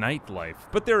 and nightlife.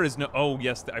 But there is no... Oh,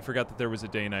 yes, I forgot that there was a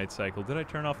day-night cycle. Did I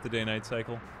turn off the day-night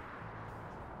cycle?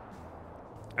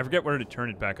 I forget where to turn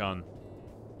it back on.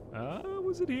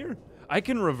 Was it here? I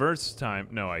can reverse time.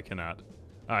 No, I cannot.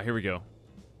 Here we go.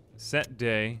 Set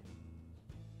day.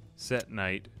 Set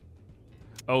night.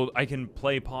 Oh, I can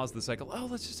pause the cycle. Oh,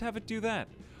 let's just have it do that.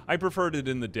 I preferred it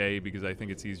in the day because I think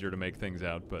it's easier to make things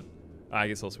out, but I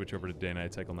guess I'll switch over to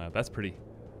day-night cycle now. That's pretty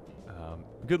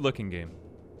good-looking game.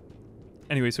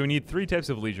 Anyway, so we need 3 types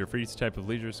of leisure. For each type of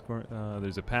leisure,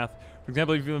 there's a path. For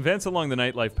example, if you advance along the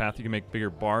nightlife path, you can make bigger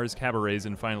bars, cabarets,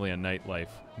 and finally a nightlife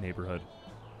neighborhood.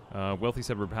 Wealthy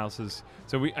suburb houses.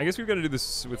 So I guess we've got to do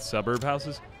this with suburb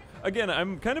houses. Again,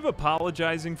 I'm kind of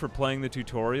apologizing for playing the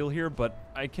tutorial here,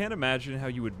 but I can't imagine how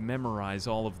you would memorize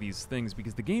all of these things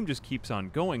because the game just keeps on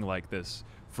going like this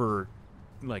for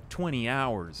like 20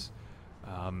 hours.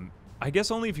 I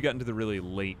guess only if you got into the really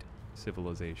late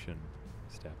civilization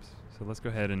steps. So let's go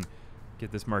ahead and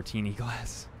get this martini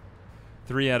glass.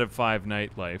 3 out of 5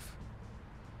 nightlife.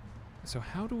 So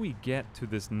how do we get to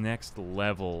this next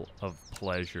level of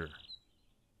pleasure?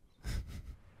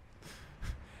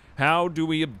 How do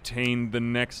we obtain the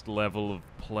next level of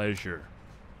pleasure?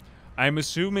 I'm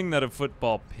assuming that a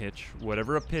football pitch,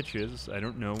 whatever a pitch is, I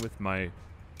don't know with my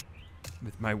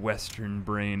Western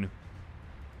brain.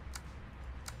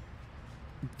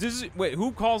 Wait,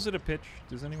 who calls it a pitch?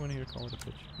 Does anyone here call it a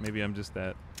pitch? Maybe I'm just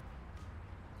that.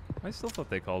 I still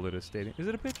thought they called it a stadium. Is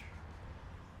it a pitch?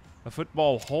 A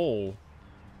football hole.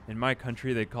 In my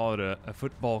country, they call it a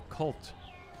football cult.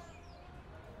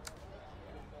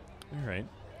 All right.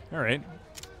 All right.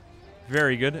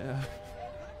 Very good.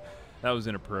 That was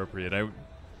inappropriate. I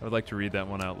would like to read that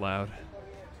one out loud.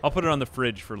 I'll put it on the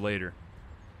fridge for later.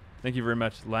 Thank you very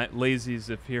much, Lazy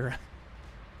Zafira.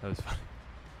 That was funny.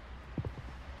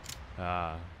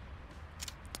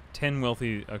 10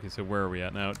 wealthy... Okay, so where are we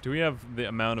at now? Do we have the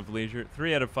amount of leisure?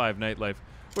 3 out of 5 nightlife.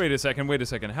 Wait a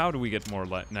second. How do we get more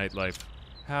nightlife?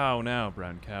 How now,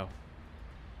 brown cow?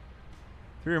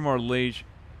 3 or more leisure.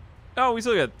 Oh, we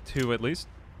still got 2 at least.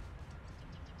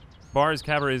 Bars,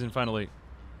 cabarets, and finally...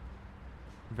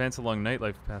 advance along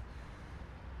nightlife path.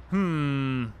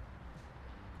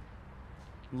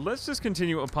 Let's just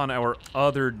continue upon our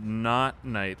other not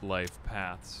nightlife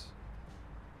paths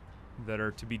that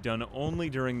are to be done only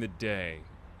during the day.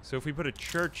 So if we put a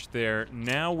church there,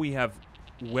 now we have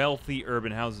wealthy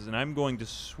urban houses, and I'm going to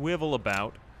swivel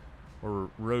about or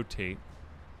rotate.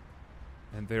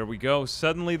 And there we go.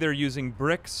 Suddenly they're using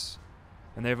bricks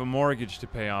and they have a mortgage to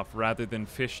pay off rather than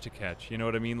fish to catch. You know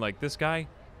what I mean? Like this guy,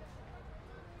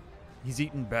 he's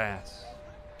eating bass,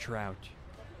 trout,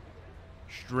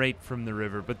 straight from the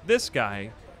river. But this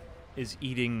guy is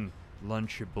eating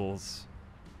Lunchables.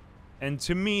 And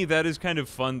to me, that is kind of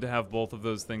fun to have both of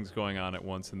those things going on at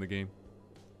once in the game.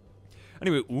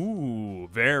 Anyway, ooh,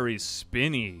 very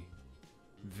spinny.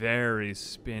 Very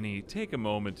spinny. Take a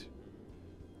moment.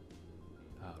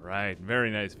 All right, very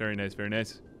nice, very nice, very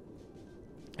nice.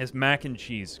 It's mac and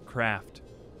cheese, craft.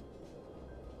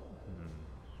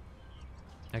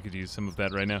 I could use some of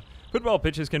that right now. Football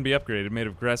pitches can be upgraded, made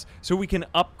of grass, so we can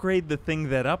upgrade the thing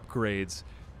that upgrades.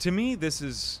 To me, this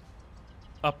is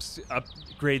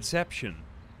upgradeception.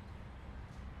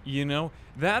 You know?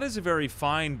 That is a very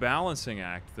fine balancing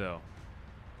act, though.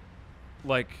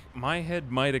 Like, my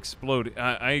head might explode.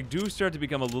 I do start to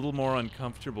become a little more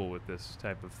uncomfortable with this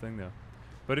type of thing, though.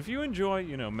 But if you enjoy,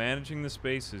 you know, managing the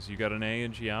spaces, you got an A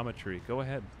in geometry, go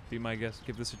ahead. Be my guest.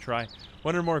 Give this a try.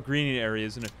 One or more green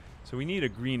areas. So we need a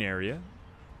green area.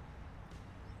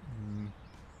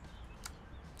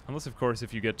 Unless, of course,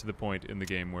 if you get to the point in the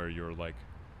game where you're like,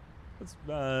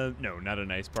 no, not a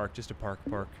nice park, just a park.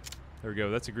 There we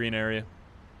go. That's a green area.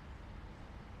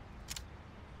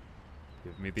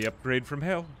 Give me the upgrade from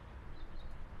hell.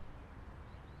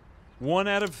 1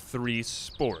 out of 3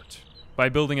 sport. By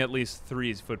building at least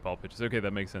 3 football pitches. Okay,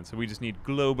 that makes sense. So we just need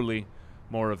globally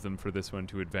more of them for this one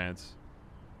to advance.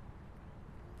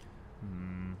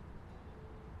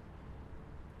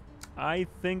 I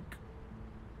think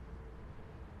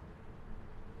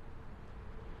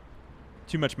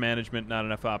too much management, not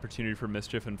enough opportunity for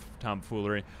mischief and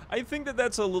tomfoolery. I think that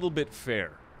that's a little bit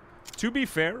fair. To be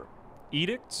fair,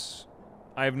 edicts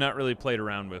I have not really played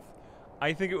around with.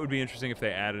 I think it would be interesting if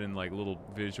they added in like little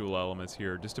visual elements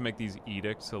here just to make these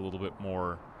edicts a little bit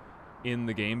more in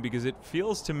the game, because it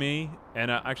feels to me, and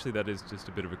actually that is just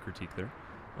a bit of a critique there,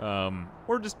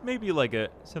 or just maybe like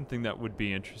something that would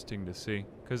be interesting to see,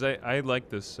 because I like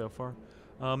this so far.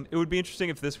 It would be interesting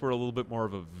if this were a little bit more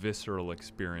of a visceral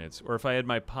experience, or if I had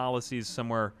my policies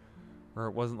somewhere where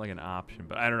it wasn't like an option,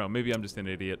 but I don't know, maybe I'm just an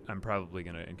idiot. I'm probably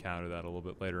going to encounter that a little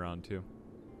bit later on too.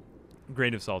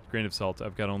 Grain of salt, grain of salt.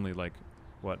 I've got only like,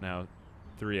 what now,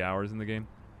 3 hours in the game?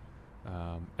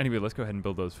 Anyway, let's go ahead and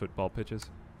build those football pitches.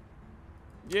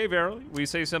 Yay, verily. We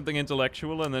say something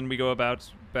intellectual, and then we go about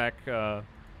back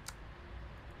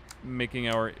making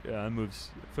our moves.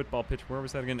 Football pitch, where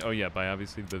was that again? Oh yeah, by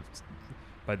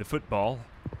the football.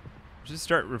 Just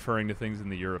start referring to things in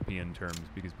the European terms,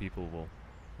 because people will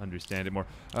understand it more.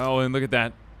 Oh, and look at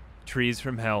that. Trees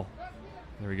from hell.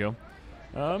 There we go.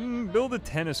 Build a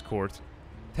tennis court.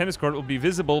 Tennis court will be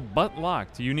visible but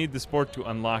locked. You need the sport to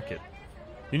unlock it.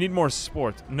 You need more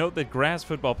sport. Note that grass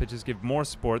football pitches give more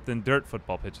sport than dirt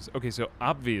football pitches. Okay, so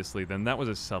obviously then that was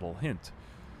a subtle hint.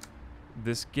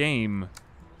 This game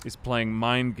is playing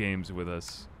mind games with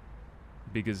us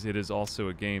because it is also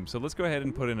a game. So let's go ahead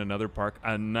and put in another park.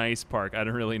 A nice park. I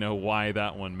don't really know why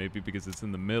that one. Maybe because it's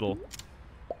in the middle.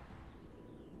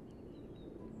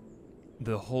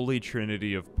 The holy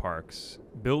trinity of parks.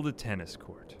 Build a tennis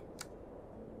court.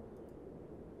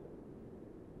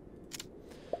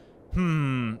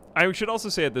 I should also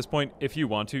say at this point, if you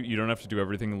want to, you don't have to do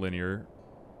everything linear,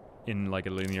 in like a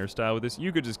linear style with this.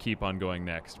 You could just keep on going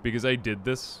next, because I did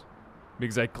this,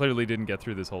 because I clearly didn't get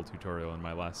through this whole tutorial in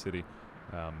my last city.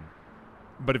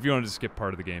 But if you wanted to skip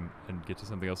part of the game and get to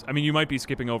something else, I mean, you might be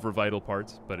skipping over vital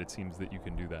parts, but it seems that you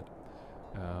can do that.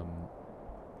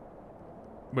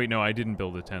 Wait, no, I didn't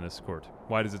build a tennis court.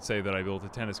 Why does it say that I built a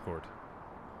tennis court?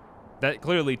 That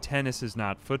clearly tennis is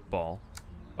not football.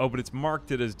 Oh, but it's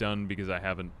marked it as done because I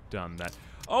haven't done that.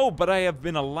 Oh, but I have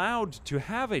been allowed to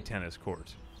have a tennis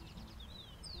court.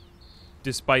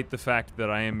 Despite the fact that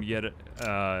I am yet,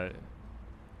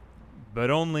 but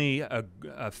only a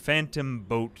phantom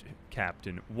boat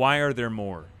captain. Why are there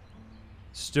more?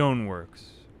 Stoneworks.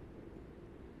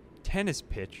 Tennis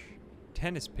pitch.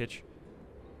 Tennis pitch.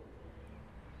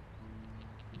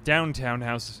 Downtown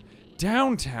houses.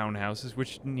 Downtown houses,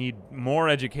 which need more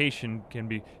education, can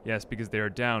be... Yes, because they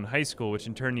are down. High school, which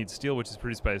in turn needs steel, which is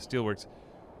produced by a steelworks.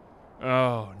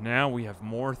 Oh, now we have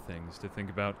more things to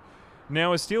think about.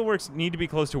 Now, a steelworks need to be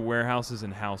close to warehouses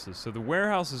and houses. So the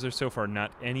warehouses are so far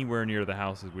not anywhere near the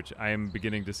houses, which I am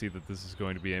beginning to see that this is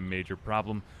going to be a major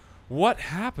problem. What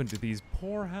happened to these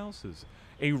poor houses?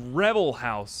 A rebel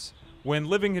house when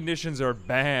living conditions are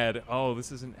bad. Oh,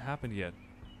 this hasn't happened yet.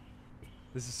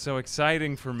 This is so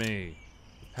exciting for me.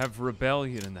 Have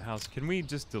rebellion in the house. Can we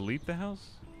just delete the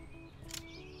house?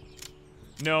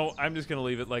 No, I'm just going to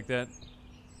leave it like that.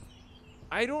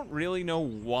 I don't really know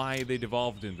why they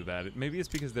devolved into that. Maybe it's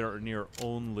because they're near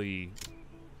only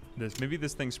this. Maybe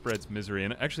this thing spreads misery.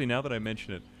 And actually, now that I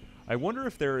mention it, I wonder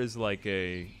if there is like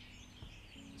a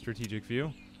strategic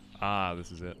view. Ah,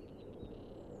 this is it.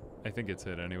 I think it's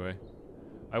it anyway.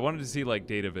 I wanted to see, like,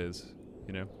 data viz,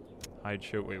 you know? Hide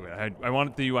show. Wait. I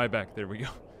wanted the UI back. There we go.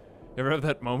 You ever have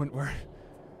that moment where,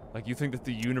 like, you think that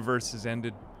the universe has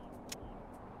ended?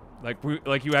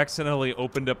 Like you accidentally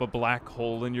opened up a black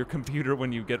hole in your computer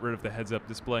when you get rid of the heads-up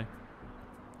display.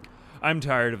 I'm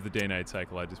tired of the day-night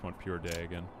cycle. I just want pure day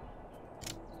again.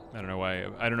 I don't know why.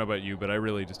 I don't know about you, but I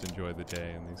really just enjoy the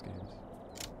day in these games.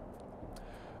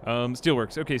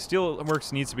 Steelworks. Okay,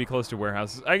 Steelworks needs to be close to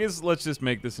warehouses. I guess let's just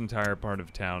make this entire part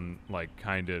of town, like,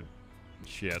 kind of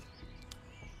shit.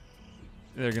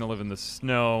 They're gonna live in the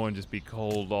snow and just be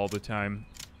cold all the time.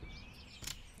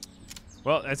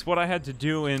 Well, that's what I had to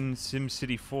do in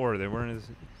SimCity 4. They weren't as...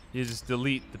 You just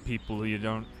delete the people you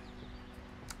don't...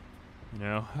 You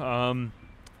know,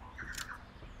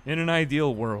 in an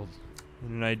ideal world,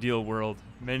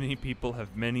 many people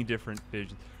have many different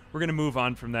visions. We're going to move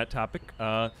on from that topic.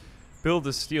 Build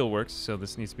a steelworks, so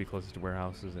this needs to be closest to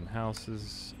warehouses and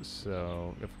houses.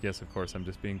 So, yes, of course, I'm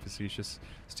just being facetious.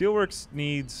 Steelworks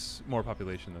needs more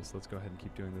population, though, so let's go ahead and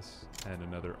keep doing this. And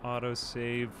another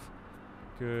autosave.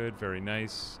 Good, very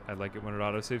nice. I like it when it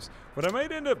autosaves. What I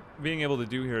might end up being able to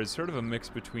do here is sort of a mix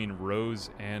between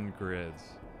rows and grids.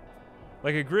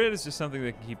 Like, a grid is just something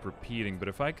that can keep repeating, but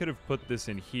if I could have put this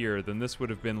in here, then this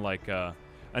would have been like an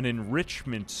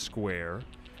enrichment square,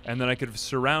 and then I could have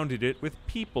surrounded it with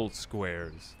people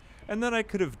squares. And then I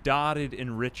could have dotted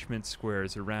enrichment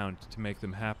squares around to make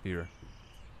them happier.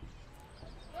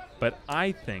 But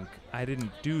I think I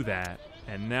didn't do that,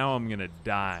 and now I'm gonna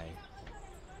die.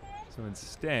 So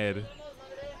instead,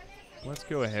 let's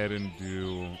go ahead and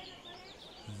do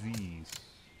these.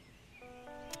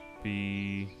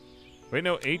 Wait,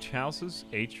 no, H houses?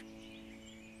 H.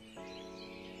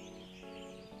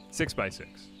 6 by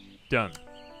 6. Done.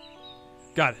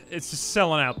 God, it's just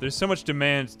selling out. There's so much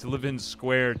demand to live in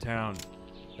Square Town.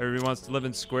 Everybody wants to live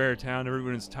in Square Town.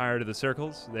 Everyone's tired of the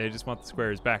circles. They just want the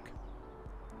squares back.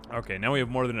 Okay, now we have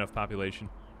more than enough population.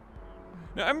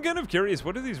 Now, I'm kind of curious.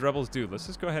 What do these rebels do? Let's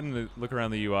just go ahead and look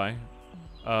around the UI.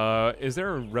 Is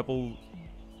there a rebel...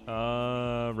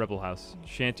 Rebel House.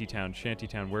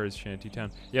 Shantytown. Where is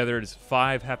Shantytown? Yeah, there it is.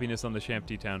 5 happiness on the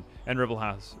Shantytown. And Rebel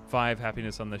House. 5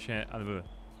 happiness on the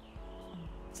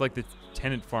It's like the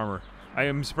tenant farmer. I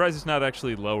am surprised it's not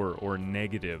actually lower or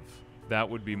negative. That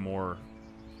would be more...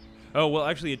 Oh, well,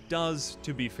 actually, it does,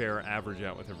 to be fair, average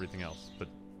out with everything else. But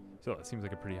still, that seems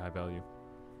like a pretty high value.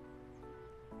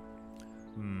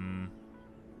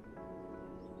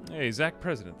 Hey, Zach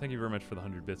President. Thank you very much for the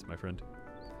 100 bits, my friend.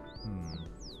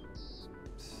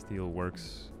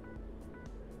 Steelworks.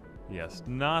 Yes,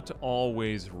 not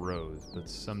always rows, but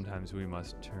sometimes we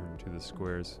must turn to the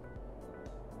squares.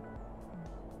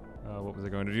 What was I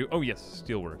going to do? Oh, yes,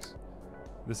 Steelworks.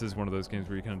 This is one of those games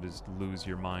where you kind of just lose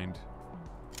your mind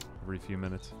every few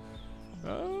minutes.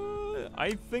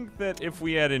 I think that if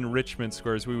we had enrichment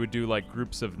squares, we would do like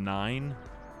groups of 9,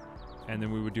 and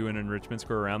then we would do an enrichment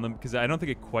square around them, because I don't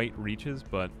think it quite reaches,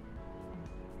 but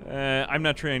I'm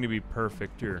not trying to be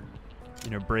perfect or,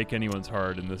 you know, break anyone's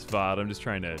heart in this VOD. I'm just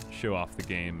trying to show off the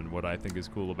game and what I think is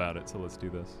cool about it, so let's do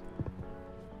this.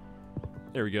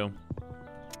 There we go.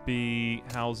 B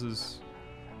houses.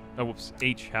 Oh, whoops.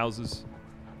 H houses.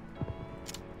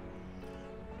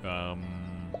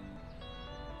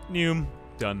 Neum.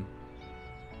 Done.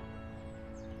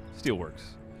 Steelworks.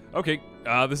 Okay,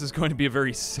 this is going to be a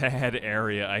very sad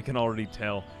area, I can already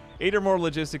tell. 8 or more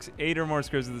logistics, 8 or more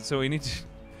squares, so we need to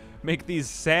make these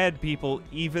sad people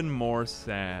even more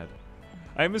sad.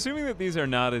 I'm assuming that these are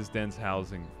not as dense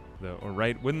housing, though, or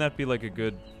right? Wouldn't that be like a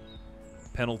good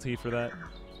penalty for that?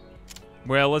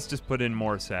 Well, let's just put in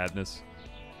more sadness.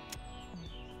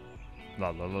 La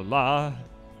la la la.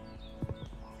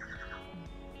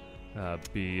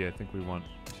 B, I think we want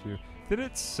to... Did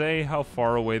it say how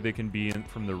far away they can be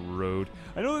from the road?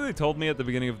 I know that they told me at the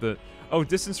beginning of the... Oh,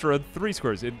 distance to road, 3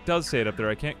 squares. It does say it up there.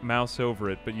 I can't mouse over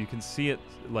it, but you can see it,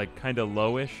 like, kind of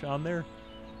lowish on there.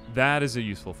 That is a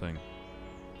useful thing.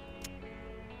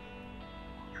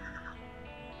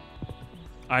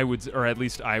 I would, or at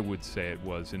least I would say it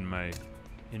was in my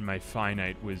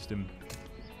finite wisdom.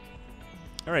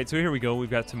 All right, so here we go. We've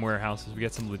got some warehouses. We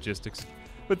got some logistics.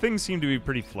 But things seem to be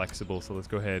pretty flexible, so let's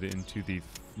go ahead into the...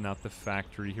 Not the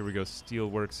factory. Here we go.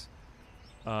 Steelworks.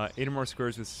 8 or more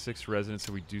squares with 6 residents,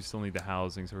 so we do still need the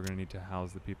housing, so we're going to need to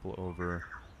house the people over.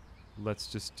 Let's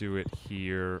just do it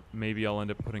here. Maybe I'll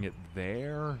end up putting it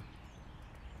there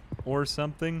or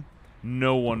something.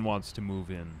 No one wants to move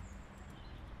in.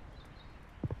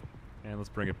 And let's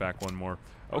bring it back one more.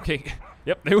 Okay.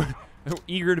 Yep, they were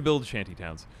eager to build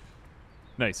shantytowns.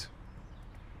 Nice.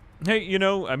 Hey, you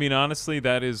know, I mean, honestly,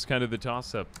 that is kind of the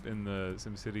toss-up in the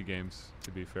SimCity games, to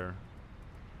be fair.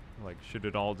 Like, should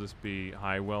it all just be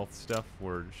high wealth stuff,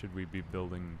 or should we be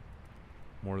building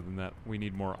more than that? We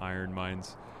need more iron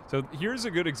mines. So here's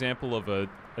a good example of a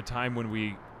time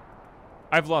when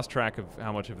I've lost track of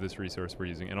how much of this resource we're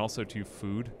using, and also too,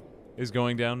 food is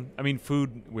going down. I mean,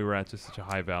 food, we were at just such a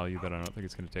high value that I don't think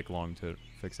it's going to take long to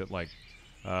fix it. Like,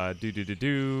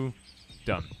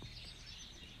 done.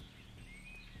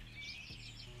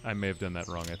 I may have done that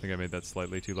wrong. I think I made that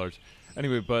slightly too large.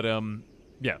 Anyway, but,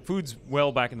 yeah, food's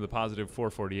well back into the positive,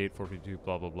 448, 452,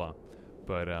 blah, blah, blah.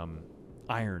 But,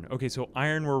 iron. Okay, so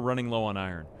iron, we're running low on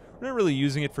iron. We're not really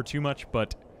using it for too much,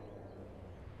 but...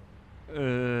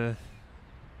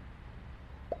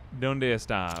 ¿Dónde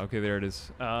está? Okay, there it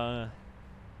is. 5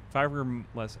 or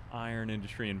less iron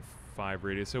industry and 5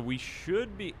 radius. So we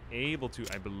should be able to,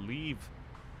 I believe...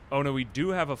 Oh, no, we do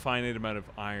have a finite amount of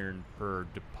iron per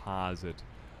deposit.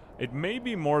 It may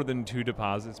be more than 2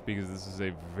 deposits because this is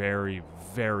a very,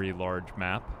 very large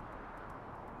map.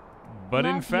 But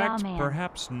in fact,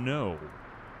 perhaps no.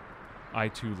 I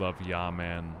too love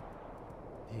Man.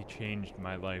 He changed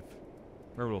my life.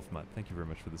 Werewolf Mutt, thank you very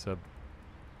much for the sub.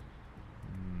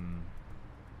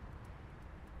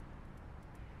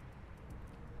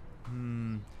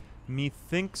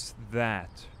 Methinks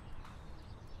that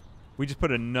we just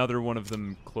put another one of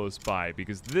them close by,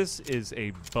 because this is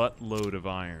a buttload of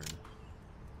iron.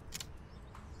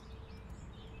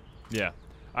 Yeah,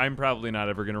 I'm probably not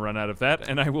ever going to run out of that,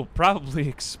 and I will probably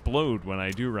explode when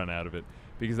I do run out of it,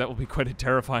 because that will be quite a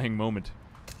terrifying moment.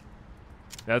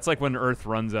 That's like when Earth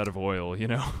runs out of oil, you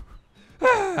know?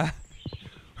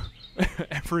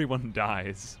 Everyone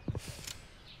dies.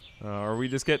 Or we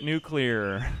just get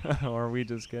nuclear. Or we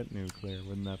just get nuclear.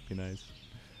 Wouldn't that be nice?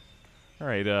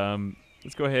 Alright,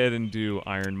 let's go ahead and do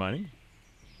iron mining.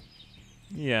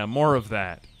 Yeah, more of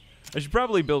that. I should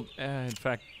probably build... in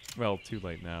fact, well, too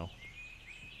late now.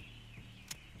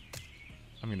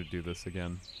 I'm gonna do this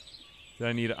again. Did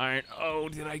I need iron? Oh,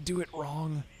 did I do it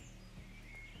wrong?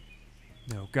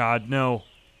 No, God, no.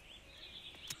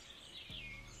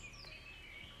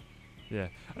 Yeah,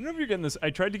 I don't know if you're getting this. I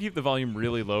tried to keep the volume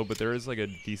really low, but there is like a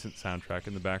decent soundtrack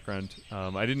in the background.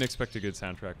 I didn't expect a good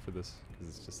soundtrack for this,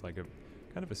 because it's just like a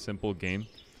kind of a simple game.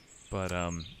 But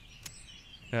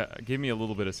yeah, it gave me a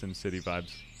little bit of SimCity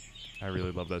vibes. I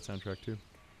really love that soundtrack too.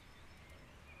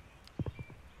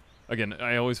 Again,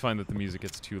 I always find that the music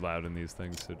gets too loud in these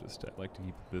things, so just I like to keep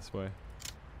it this way.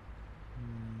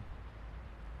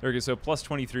 There we go, so plus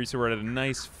 23, so we're at a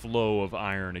nice flow of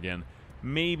iron again.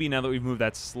 Maybe now that we've moved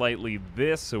that slightly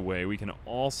this away, we can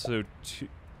also...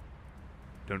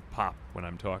 Don't pop when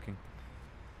I'm talking.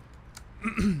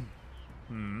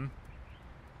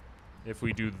 If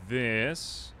we do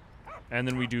this, and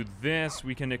then we do this,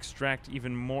 we can extract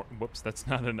even more... Whoops, that's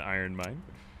not an iron mine.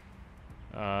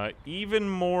 Even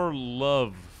more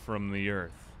love from the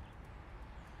earth.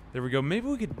 There we go. Maybe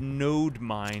we could node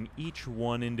mine each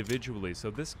one individually. So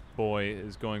this boy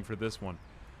is going for this one.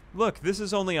 Look, this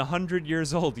is only 100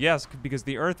 years old. Yes, because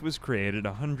the Earth was created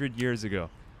 100 years ago.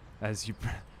 As you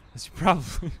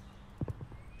probably...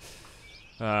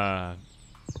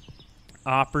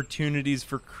 opportunities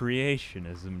for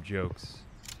creationism jokes.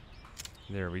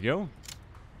 There we go.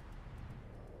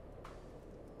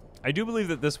 I do believe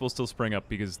that this will still spring up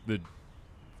because the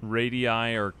radii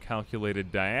are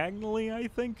calculated diagonally, I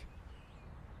think.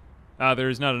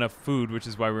 There's not enough food, which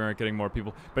is why we aren't getting more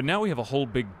people. But now we have a whole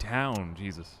big town.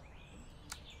 Jesus.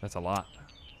 That's a lot.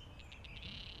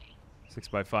 6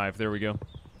 by 5. There we go.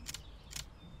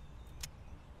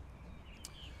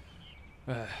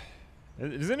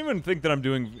 Does anyone think that I'm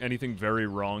doing anything very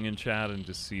wrong in chat and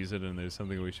just sees it and there's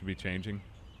something we should be changing?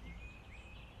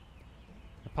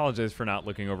 I apologize for not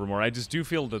looking over more. I just do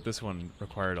feel that this one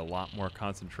required a lot more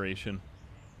concentration.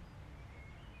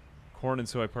 Corn and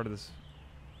soy part of this...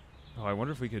 Oh, I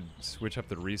wonder if we could switch up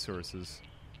the resources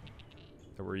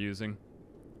that we're using.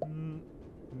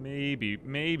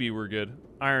 Maybe we're good.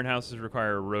 Iron houses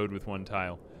require a road with 1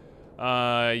 tile.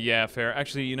 Yeah, fair.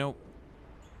 Actually, you know,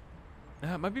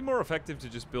 it might be more effective to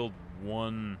just build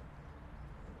 1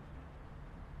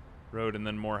 road and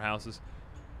then more houses.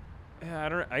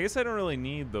 Yeah, I guess I don't really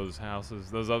need those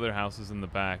houses, those other houses in the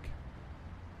back.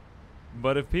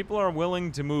 But if people are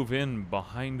willing to move in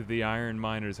behind the iron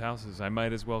miners' houses, I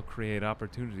might as well create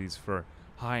opportunities for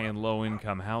high and low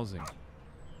income housing.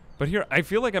 But here, I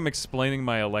feel like I'm explaining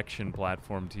my election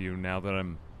platform to you now that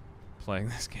I'm playing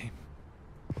this game.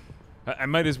 I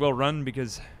might as well run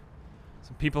because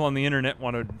some people on the internet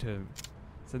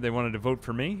said they wanted to vote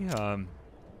for me.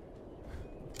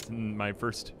 It's in my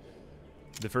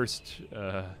the first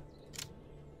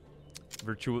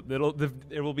virtual,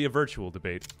 it will be a virtual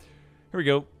debate. Here we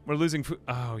go. We're losing food.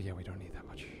 Oh, yeah, we don't need that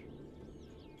much.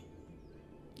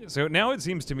 So now it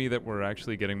seems to me that we're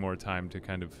actually getting more time to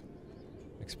kind of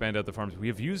expand out the farms. We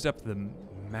have used up the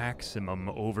maximum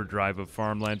overdrive of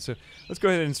farmland, so let's go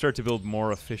ahead and start to build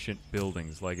more efficient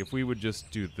buildings. Like, if we would just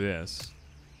do this,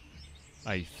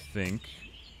 I think.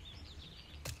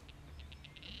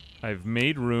 I've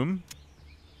made room,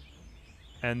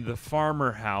 and the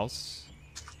farmer house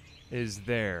is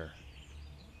there.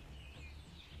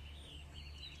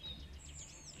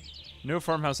 No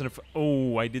farmhouse and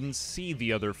oh, I didn't see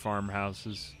the other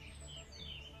farmhouses.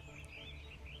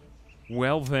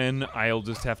 Well then, I'll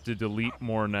just have to delete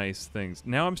more nice things.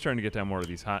 Now I'm starting to get down more of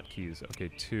these hotkeys. Okay,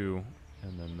 2,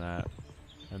 and then that,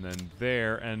 and then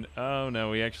there, and oh no,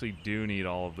 we actually do need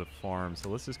all of the farms. So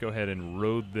let's just go ahead and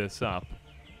road this up.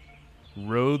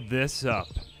 Road this up.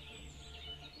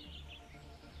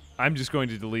 I'm just going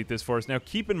to delete this forest. Now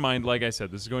keep in mind, like I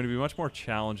said, this is going to be much more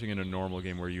challenging in a normal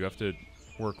game where you have to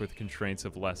work with constraints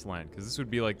of less land, because this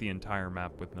would be like the entire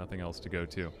map with nothing else to go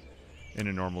to in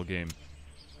a normal game.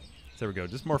 So there we go,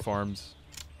 just more farms.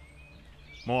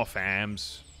 More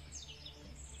fams.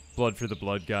 Blood for the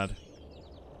blood god.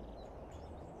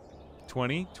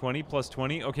 20 plus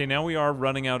 20. Okay, now we are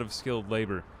running out of skilled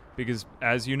labor, because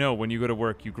as you know, when you go to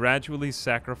work, you gradually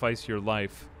sacrifice your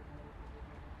life.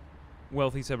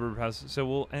 Wealthy suburb house.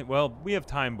 So well, we have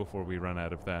time before we run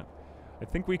out of that. I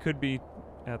think we could be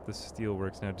at the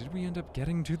steelworks now. Did we end up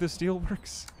getting to the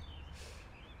steelworks?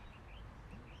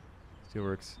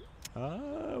 Steelworks.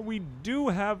 We do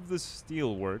have the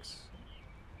steelworks.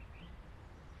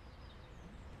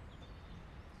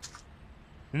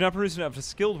 You're not producing enough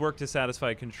skilled work to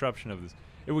satisfy construction of this.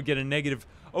 It would get a negative.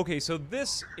 Okay, so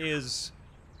this is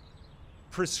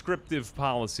prescriptive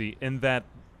policy in that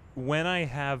when I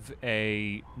have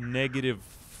a negative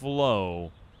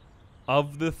flow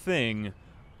of the thing,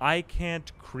 I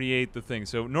can't create the thing.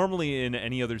 So normally in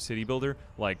any other city builder,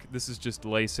 like, this is just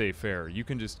laissez-faire. You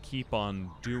can just keep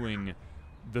on doing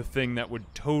the thing that would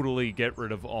totally get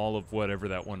rid of all of whatever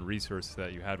that one resource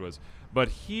that you had was. But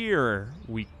here,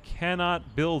 we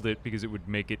cannot build it because it would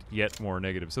make it yet more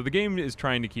negative. So the game is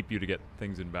trying to keep you to get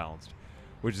things imbalanced,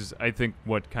 which is, I think,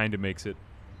 what kind of makes it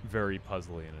very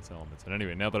puzzly in its elements. And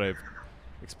anyway, now that I've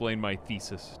explained my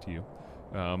thesis to you,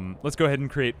 let's go ahead and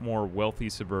create more wealthy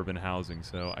suburban housing.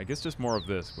 So I guess just more of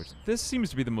this, which this seems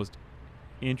to be the most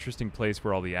interesting place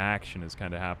where all the action is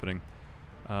kind of happening.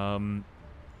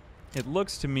 It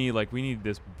looks to me like we need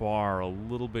this bar a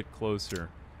little bit closer.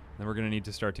 Then we're going to need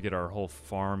to start to get our whole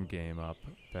farm game up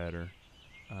better.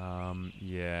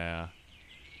 Yeah.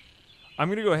 I'm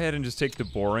going to go ahead and just take the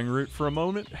boring route for a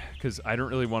moment, because I don't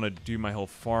really want to do my whole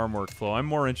farm workflow. I'm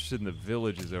more interested in the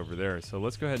villages over there. So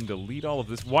let's go ahead and delete all of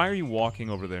this. Why are you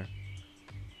walking over there?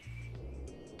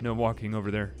 No walking over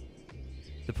there.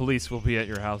 The police will be at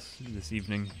your house this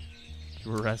evening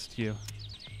to arrest you.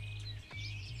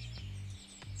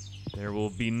 There will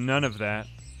be none of that.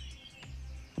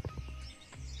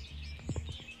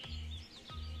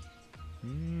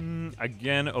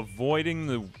 Again, avoiding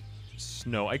the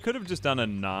snow. I could have just done a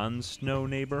non-snow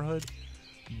neighborhood,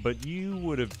 but you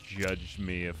would have judged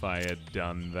me if I had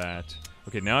done that.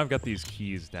 Okay, now I've got these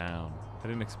keys down. I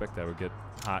didn't expect I would get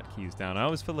hotkeys down. I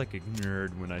always feel like a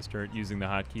nerd when I start using the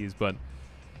hotkeys, but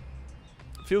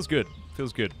it feels good.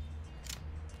 Feels good.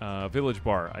 Village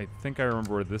bar. I think I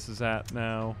remember where this is at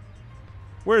now.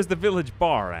 Where's the village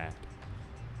bar at?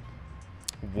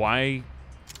 Why?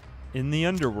 In the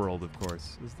underworld, of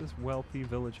course. Is this wealthy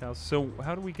village house? So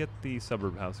how do we get the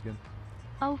suburb house again?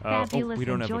 Oh, fabulous we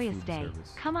don't and have a joyous food day.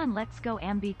 service. Come on, let's go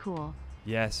and be cool.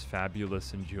 Yes,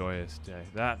 fabulous and joyous day.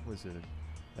 That was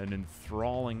an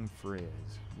enthralling phrase.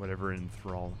 Whatever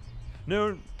enthralling.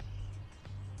 No,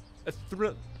 it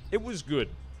was good.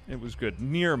 It was good.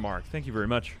 Near Mark, thank you very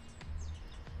much.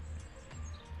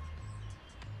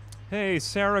 Hey,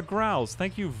 Sarah Growls,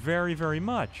 thank you very, very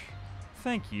much.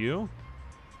 Thank you.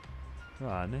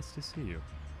 Ah, nice to see you.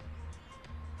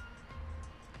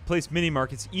 Place mini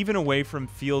markets even away from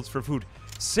fields for food.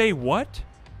 Say what?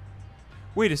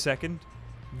 Wait a second.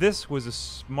 This was a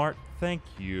smart... Thank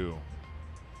you.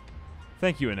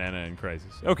 Thank you, Anana in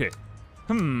Crisis. Okay.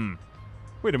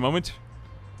 Wait a moment.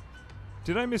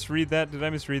 Did I misread that? Did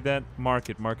I misread that?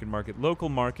 Market, market, market. Local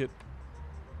market.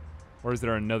 Or is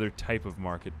there another type of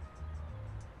market?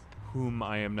 Whom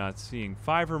I am not seeing.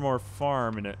 5 or more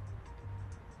farm in it.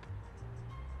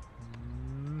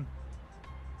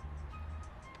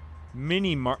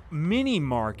 Mini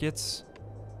markets.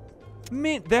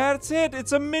 That's it.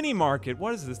 It's a mini market.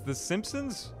 What is this? The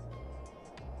Simpsons?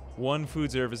 One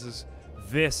food services.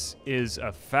 This is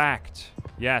a fact.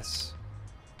 Yes.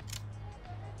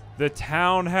 The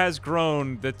town has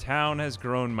grown. The town has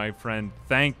grown, my friend.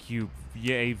 Thank you.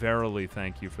 Yea, verily,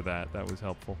 thank you for that. That was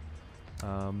helpful.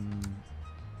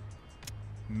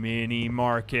 Mini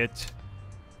market.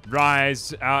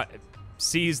 Rise out.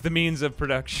 Seize the means of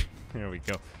production. There we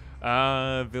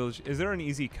go. Village. Is there an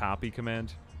easy copy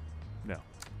command? No.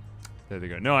 There they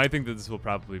go. No, I think that this will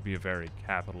probably be a very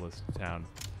capitalist town.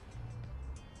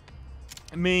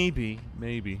 Maybe.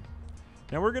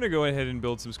 Now we're going to go ahead and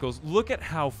build some schools. Look at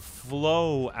how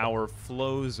our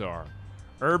flows are.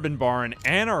 Urban bar and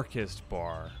anarchist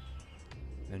bar.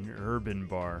 An urban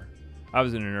bar. I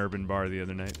was in an urban bar the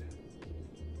other night.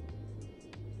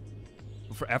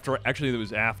 Actually, it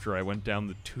was after I went down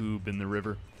the tube in the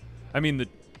river. I mean, the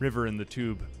river in the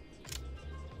tube.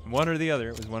 One or the other.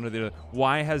 It was one or the other.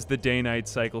 Why has the day-night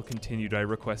cycle continued? I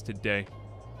requested day.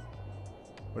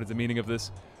 What is the meaning of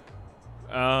this?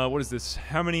 What is this?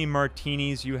 How many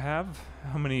martinis you have?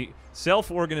 How many...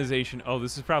 Self-organization. Oh,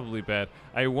 this is probably bad.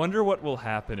 I wonder what will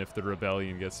happen if the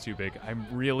rebellion gets too big. I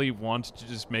really want to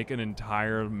just make an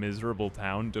entire miserable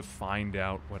town to find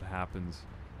out what happens.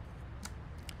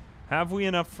 Have we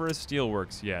enough for a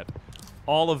steelworks yet?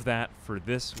 All of that for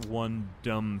this one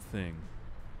dumb thing.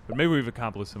 But maybe we've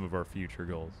accomplished some of our future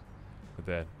goals with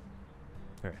that.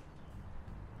 All right.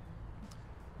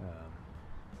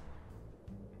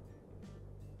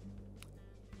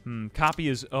 Copy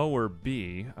is O or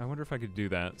B. I wonder if I could do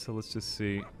that. So let's just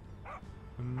see.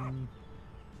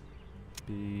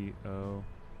 B, O.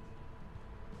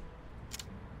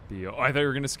 B, O. I thought you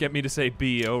were going to get me to say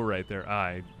B, O right there.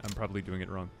 I'm probably doing it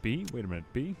wrong. B? Wait a minute.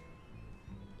 B?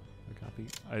 A copy?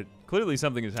 Clearly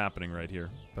something is happening right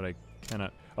here, but I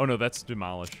cannot. Oh, no, that's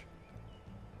demolish.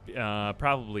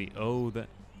 Probably O.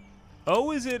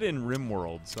 O is it in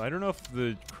RimWorld, so I don't know if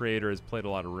the creator has played a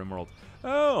lot of RimWorld.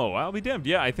 Oh, I'll be damned.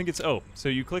 Yeah, I think it's O. So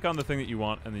you click on the thing that you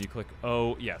want, and then you click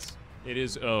O. Yes, it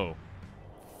is O.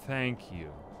 Thank you.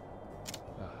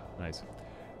 Nice.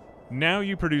 Now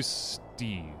you produce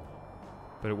steel.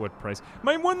 But at what price?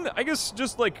 I guess,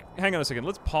 just like, hang on a second.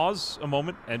 Let's pause a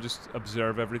moment and just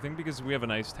observe everything, because we have a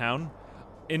nice town.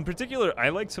 In particular, I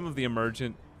like some of the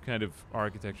emergent kind of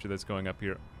architecture that's going up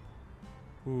here.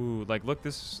 Ooh, like, look,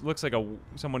 this looks like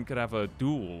someone could have a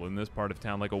duel in this part of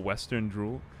town, like a Western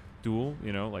duel,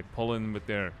 you know, like pull in with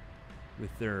their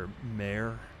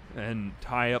mare and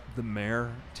tie up the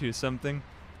mare to something.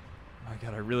 Oh my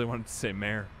God, I really wanted to say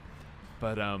mare,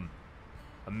 but a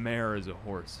mare is a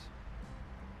horse.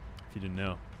 If you didn't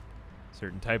know, a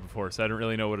certain type of horse. I don't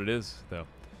really know what it is though.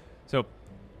 So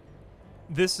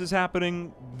this is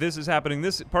happening. This is happening.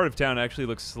 This part of town actually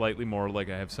looks slightly more like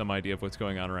I have some idea of what's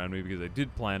going on around me because I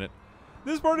did plan it.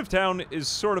 This part of town is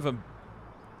sort of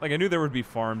like, I knew there would be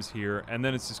farms here, and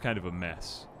then it's just kind of a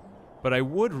mess. But I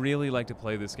would really like to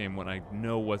play this game when I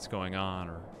know what's going on,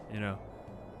 or, you know.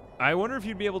 I wonder if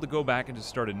you'd be able to go back and just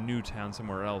start a new town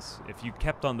somewhere else if you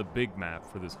kept on the big map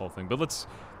for this whole thing. But let's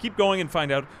keep going and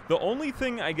find out. The only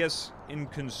thing, I guess, in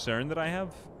concern that I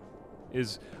have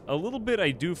is a little bit,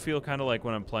 I do feel kind of like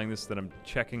when I'm playing this that I'm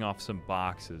checking off some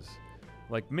boxes.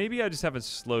 Like, maybe I just haven't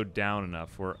slowed down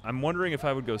enough, or I'm wondering if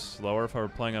I would go slower if I were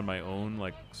playing on my own,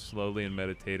 like, slowly and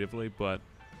meditatively, but,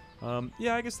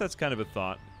 yeah, I guess that's kind of a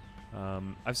thought.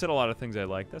 I've said a lot of things I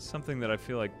like. That's something that I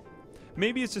feel like,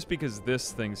 maybe it's just because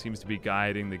this thing seems to be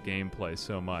guiding the gameplay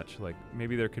so much. Like,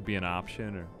 maybe there could be an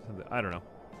option or something. I don't know.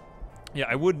 Yeah,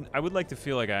 I would like to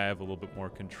feel like I have a little bit more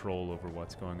control over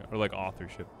what's going on, or, like,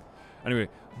 authorship. Anyway,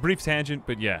 brief tangent,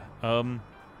 but yeah,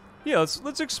 yeah,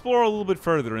 let's explore a little bit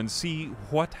further and see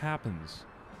what happens.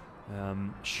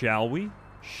 Shall we?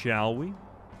 Shall we?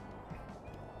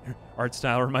 Art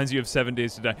style reminds you of 7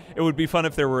 Days to Die. It would be fun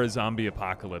if there were a zombie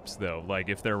apocalypse, though. Like,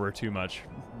 if there were too much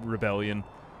rebellion,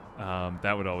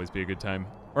 that would always be a good time.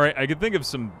 All right, I could think of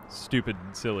some stupid,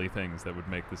 silly things that would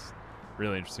make this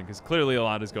really interesting, because clearly a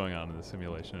lot is going on in this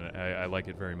simulation, and I like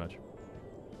it very much.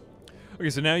 Okay,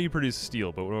 so now you produce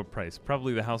steel, but what price?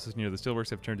 Probably the houses near the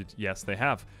steelworks have turned it... Yes, they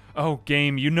have. Oh,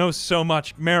 game, you know so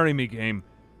much. Marry me, game.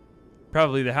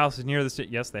 Probably the houses near the...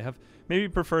 Yes, they have. Maybe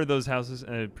prefer those houses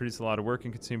and produce a lot of work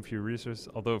and consume few resources,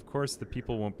 although, of course, the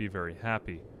people won't be very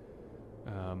happy.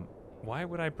 Why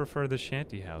would I prefer the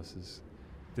shanty houses?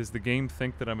 Does the game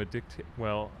think that I'm a dictator?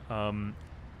 Well,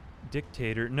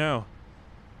 dictator? No.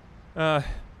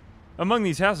 Among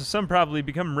these houses, some probably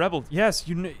become rebels. Yes,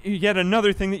 yet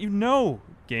another thing that you know,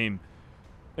 game.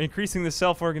 Increasing the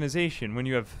self-organization. When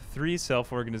you have 3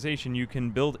 self-organization, you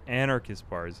can build anarchist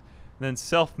bars. And then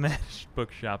self-managed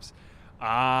bookshops.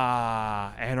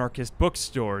 Ah, anarchist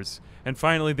bookstores. And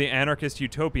finally, the anarchist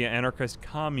utopia, anarchist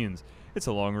communes. It's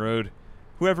a long road.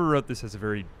 Whoever wrote this has a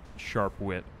very sharp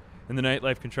wit. In the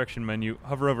nightlife construction menu,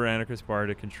 hover over anarchist bar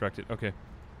to construct it. Okay.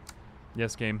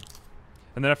 Yes, game.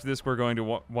 And then after this, we're going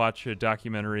to watch a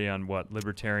documentary on, what,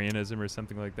 libertarianism or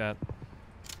something like that.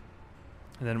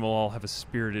 And then we'll all have a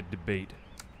spirited debate.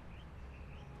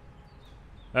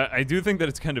 I do think that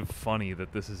it's kind of funny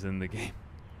that this is in the game.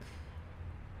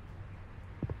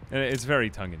 And it's very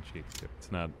tongue-in-cheek, too.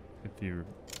 It's not, if you're,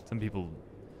 some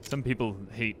people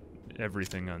hate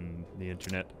everything on the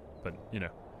internet, but, you know.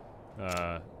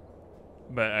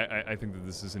 But I think that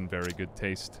this is in very good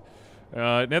taste.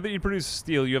 Now that you produce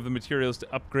steel, you have the materials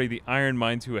to upgrade the iron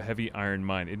mine to a heavy iron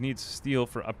mine. It needs steel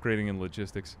for upgrading and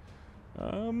logistics.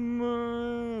 Though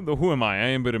who am I? I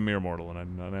am but a mere mortal, and I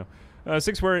do not know.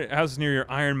 6 warehouses near your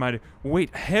iron mine.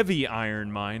 Wait, heavy iron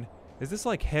mine? Is this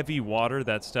like heavy water,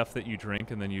 that stuff that you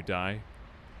drink and then you die?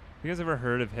 You guys ever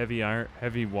heard of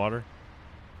heavy water?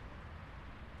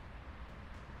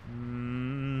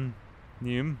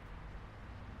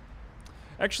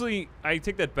 Actually, I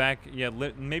take that back. Yeah,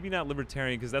 maybe not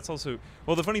libertarian, because that's also...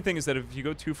 Well, the funny thing is that if you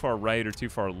go too far right or too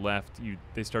far left,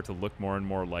 they start to look more and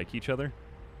more like each other.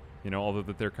 You know, although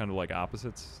that they're kind of like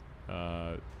opposites.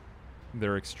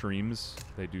 They're extremes.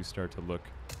 They do start to look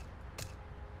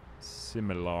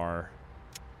similar.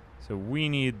 So we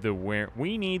need the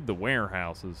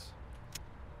warehouses.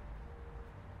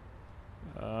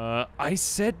 I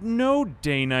said no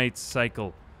day-night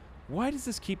cycle. Why does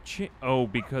this keep Oh,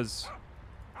 because...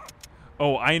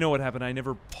 Oh, I know what happened. I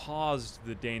never paused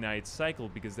the day-night cycle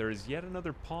because there is yet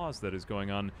another pause that is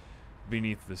going on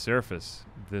beneath the surface.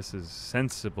 This is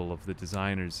sensible of the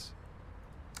designers.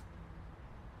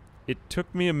 It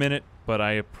took me a minute, but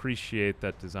I appreciate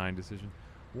that design decision.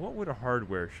 What would a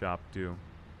hardware shop do?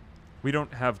 We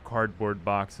don't have cardboard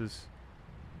boxes.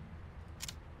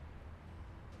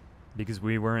 Because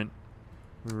we weren't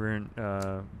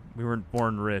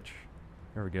born rich.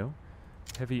 There we go.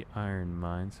 Heavy iron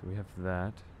mine, so we have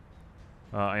that.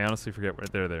 I honestly forget where...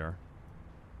 There they are.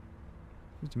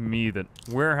 It's to me that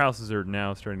warehouses are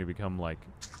now starting to become like,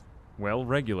 well,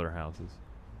 regular houses.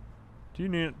 Do you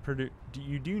need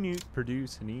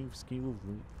produce a new skill?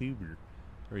 There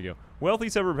we go. Wealthy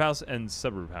suburb house and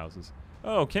suburb houses.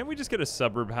 Oh, can't we just get a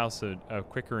suburb house a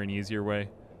quicker and easier way?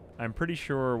 I'm pretty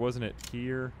sure, wasn't it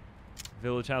here?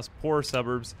 Village house, poor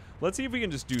suburbs. Let's see if we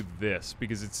can just do this,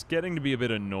 because it's getting to be a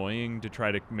bit annoying to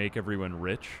try to make everyone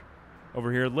rich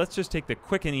over here. Let's just take the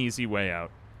quick and easy way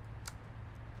out.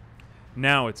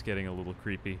 Now it's getting a little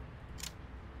creepy.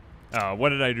 What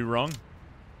did I do wrong?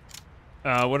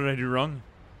 What did I do wrong?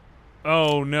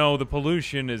 Oh no, the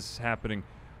pollution is happening.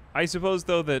 I suppose,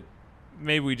 though, that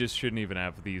maybe we just shouldn't even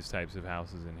have these types of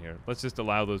houses in here. Let's just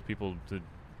allow those people to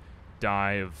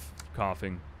die of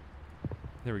coughing.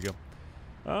 There we go.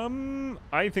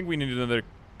 I think we need another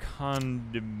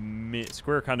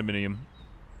square condominium.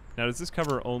 Now, does this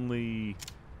cover only...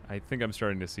 I think I'm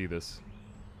starting to see this.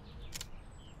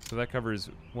 So that covers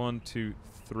 1, 2,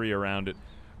 3 around it.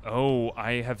 Oh,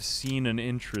 I have seen an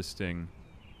interesting...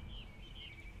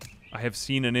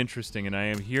 and I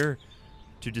am here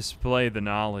to display the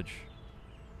knowledge.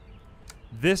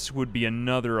 This would be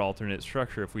another alternate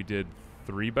structure if we did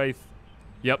 3 by...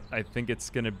 Yep, I think it's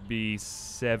going to be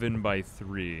 7 by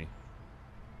 3.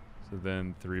 So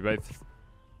then 3 by...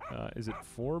 is it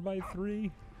 4 by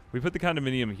 3? We put the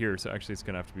condominium here, so actually it's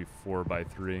going to have to be 4 by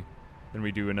 3. Then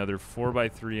we do another 4 by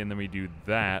 3, and then we do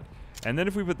that. And then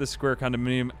if we put the square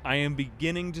condominium, I am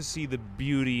beginning to see the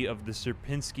beauty of the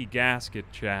Sierpinski gasket,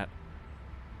 chat.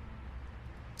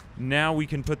 Now we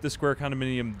can put the square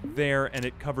condominium there, and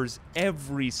it covers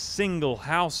every single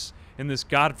house in this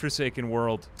godforsaken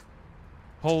world.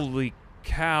 Holy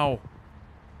cow.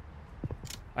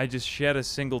 I just shed a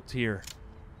single tear.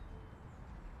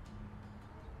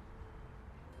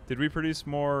 Did we produce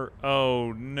more?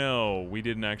 Oh, no. We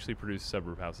didn't actually produce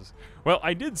suburb houses. Well,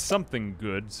 I did something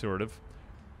good, sort of.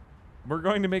 We're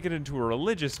going to make it into a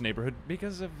religious neighborhood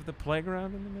because of the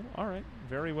playground in the middle. All right.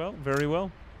 Very well. Very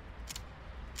well.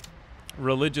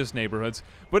 Religious neighborhoods.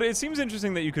 But it seems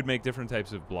interesting that you could make different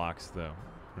types of blocks, though.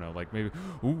 You know, like maybe...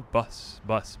 Ooh, bus,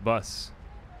 bus, bus.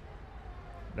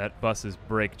 That bus is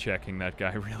brake checking that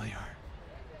guy really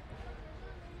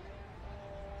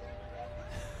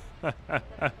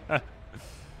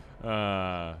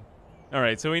hard.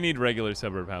 Alright, so we need regular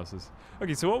suburb houses.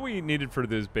 Okay, so what we needed for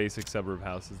those basic suburb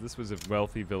houses, this was a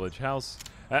wealthy village house.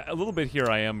 A little bit here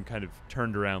I am kind of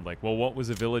turned around, like, well, what was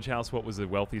a village house? What was a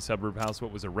wealthy suburb house?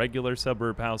 What was a regular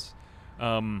suburb house?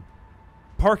 Parking,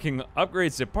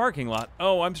 upgrades to parking lot.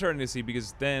 Oh, I'm starting to see,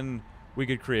 because then we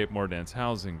could create more dense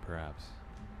housing, perhaps.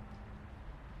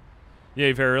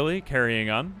 Yay, verily, carrying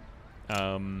on.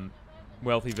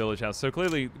 wealthy village house. So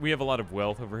clearly we have a lot of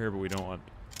wealth over here, but we don't want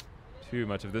too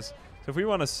much of this. So if we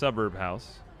want a suburb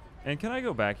house, and can I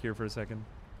go back here for a second?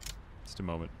 Just a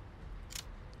moment.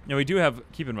 Now we do have,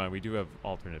 keep in mind, we do have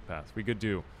alternate paths. We could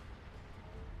do,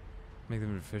 make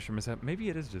them into fisherman's hut. Maybe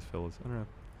it is just villas, I don't know.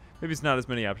 Maybe it's not as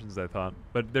many options as I thought,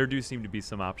 but there do seem to be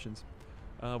some options.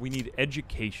 We need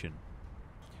education,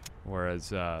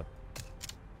 whereas, or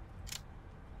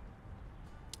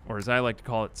as I like to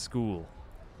call it, school.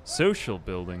 Social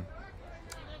building.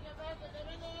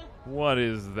 What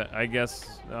is that? I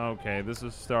guess, okay, this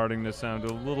is starting to sound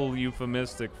a little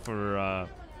euphemistic for,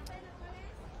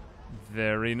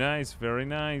 very nice, very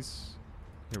nice.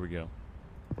 Here we go.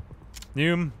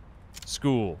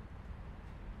 School.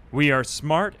 We are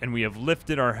smart and we have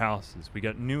lifted our houses. We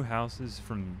got new houses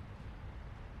from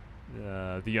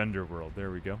the underworld.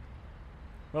 There we go.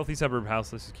 Wealthy suburb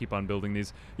house. Let's just keep on building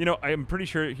these. You know, I'm pretty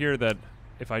sure here that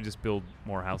if I just build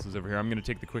more houses over here, I'm going to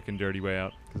take the quick and dirty way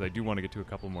out because I do want to get to a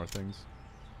couple more things.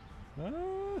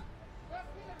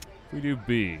 We do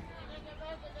B.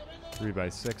 3 by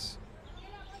 6.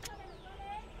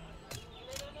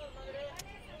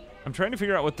 I'm trying to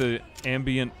figure out what the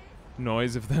ambient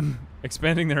noise of them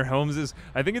expanding their homes is.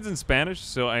 I think it's in Spanish,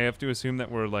 so I have to assume that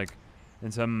we're like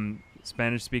in some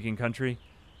Spanish-speaking country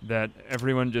that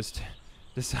everyone just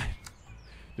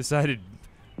decided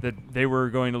that they were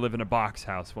going to live in a box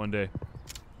house one day.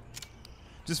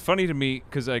 Just funny to me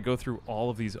because I go through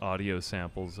all of these audio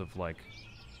samples of like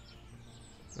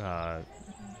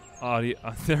audio.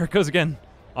 There it goes again.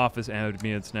 Office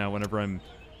ambience now whenever I'm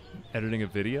editing a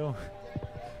video.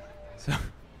 So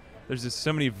there's just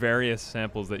so many various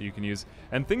samples that you can use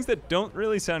and things that don't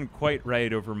really sound quite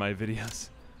right over my videos.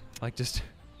 Like just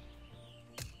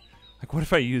like what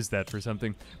if I use that for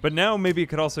something? But now maybe it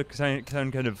could also sound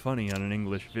kind of funny on an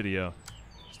English video.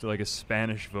 Just like a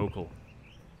Spanish vocal.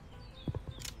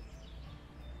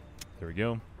 There we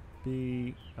go.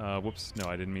 B. Whoops. No,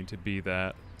 I didn't mean to be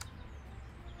that.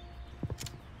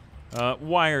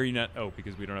 Why are you not? Oh,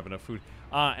 because we don't have enough food.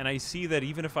 And I see that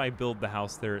even if I build the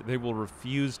house there, they will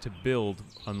refuse to build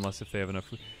unless if they have enough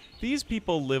food. These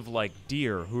people live like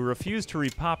deer who refuse to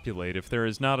repopulate if there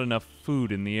is not enough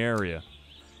food in the area.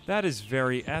 That is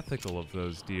very ethical of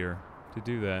those deer to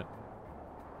do that.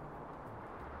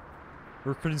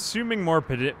 We're consuming more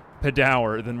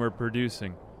power than we're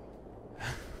producing.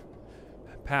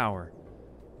 Power.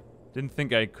 Didn't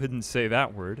think I couldn't say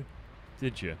that word,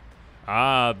 did you?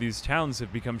 Ah, these towns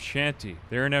have become shanty.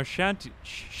 They are now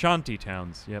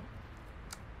ShantyTowns. Yep.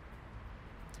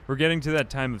 We're getting to that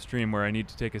time of stream where I need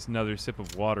to take another sip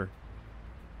of water.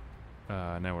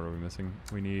 Now what are we missing?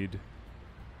 We needed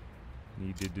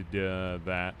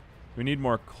that. We need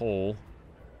more coal.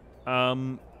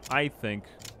 I think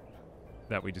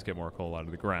that we just get more coal out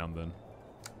of the ground then.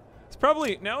 It's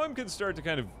probably, now I'm going to start to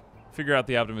kind of figure out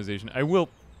the optimization. I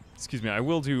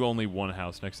will do only one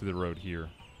house next to the road here.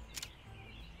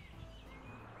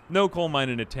 No coal mine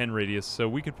in a 10 radius, so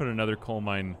we could put another coal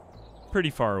mine pretty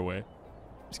far away.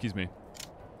 Excuse me.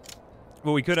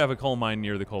 Well, we could have a coal mine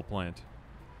near the coal plant.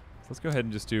 So let's go ahead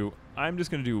and just do, I'm just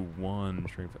going to do one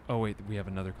string. Oh, wait, we have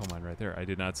another coal mine right there. I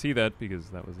did not see that because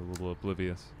that was a little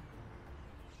oblivious.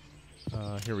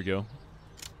 Here we go.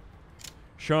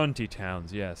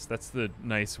 ShantyTowns, yes, that's the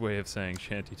nice way of saying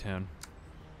shantytown.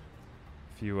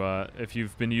 If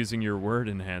you've been using your word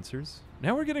enhancers.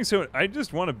 Now we're getting so, I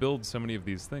just want to build so many of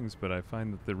these things, but I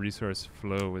find that the resource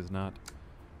flow is not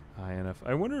high enough.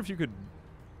 I wonder if you could,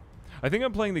 I think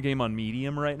I'm playing the game on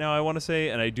medium right now, I want to say,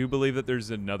 and I do believe that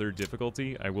there's another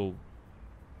difficulty. I will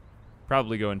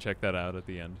probably go and check that out at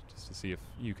the end, just to see if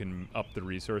you can up the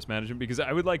resource management, because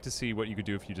I would like to see what you could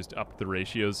do if you just upped the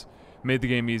ratios, made the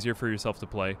game easier for yourself to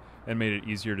play, and made it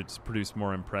easier to just produce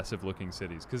more impressive looking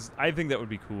cities, because I think that would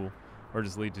be cool, or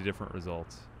just lead to different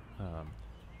results.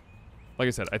 Like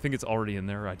I said, I think it's already in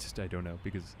there, I don't know,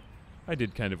 because I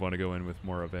did kind of want to go in with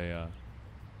more of a,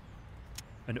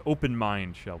 an open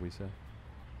mind, shall we say.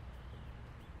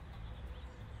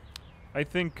 I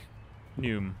think,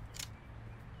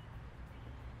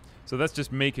 so that's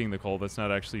just making the coal, that's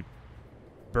not actually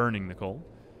burning the coal.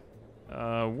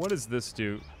 What does this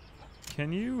do?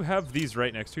 Can you have these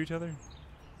right next to each other?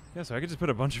 Yeah, so I could just put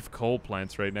a bunch of coal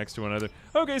plants right next to one another.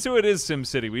 Okay, so it is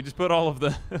SimCity. We just put all of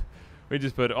the we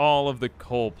just put all of the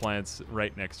coal plants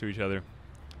right next to each other.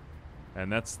 And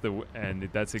that's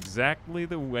exactly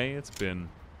the way it's been.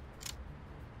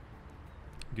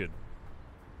 Good.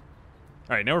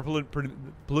 All right, now we're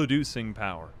producing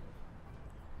power.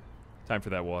 Time for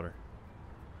that water.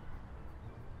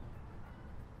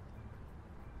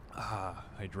 Ah,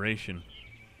 hydration.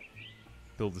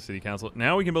 build the city council.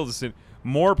 Now we can build a city.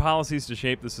 More policies to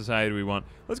shape the society we want.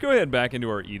 Let's go ahead back into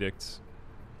our edicts.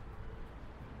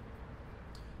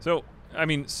 So, I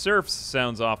mean, serfs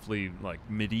sounds awfully, like,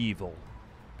 medieval.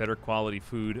 Better quality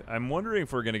food. I'm wondering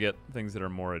if we're going to get things that are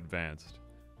more advanced.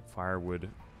 Firewood,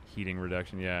 heating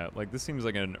reduction. Yeah, like, this seems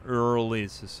like an early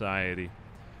society.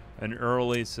 An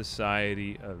early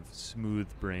society of smooth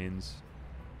brains.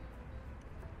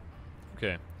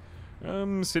 Okay.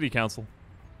 City council.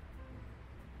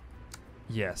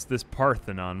 Yes, this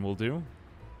Parthenon will do.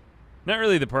 Not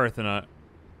really the Parthenon.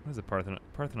 What is the Parthenon?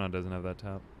 Parthenon doesn't have that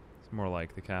top. It's more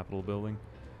like the Capitol building.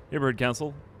 Neighborhood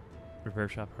council. Repair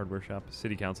shop, hardware shop,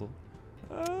 city council.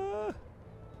 I don't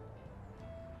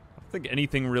think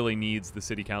anything really needs the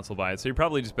city council by it, so you're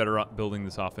probably just better off building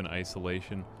this off in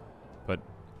isolation. But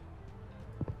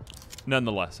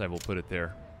nonetheless, I will put it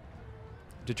there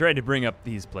to try to bring up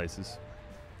these places.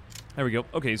 There we go.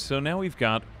 Okay, so now we've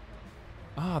got...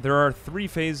 there are 3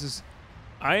 phases.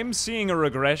 I'm seeing a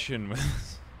regression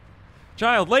with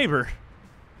child labor.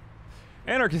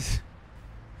 Anarchist.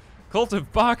 Cult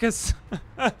of Bacchus.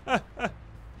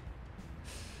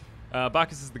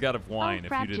 Bacchus is the god of wine,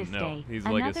 if you didn't know. He's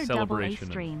like a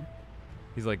celebration.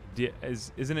 He's like,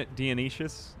 isn't it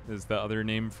Dionysius is the other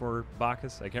name for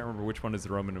Bacchus? I can't remember which one is the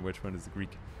Roman and which one is the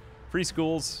Greek. Free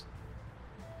schools.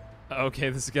 Okay,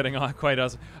 this is getting quite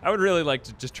awesome. I would really like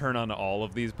to just turn on all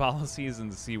of these policies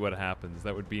and see what happens.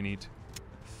 That would be neat.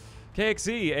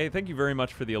 KXE, hey, thank you very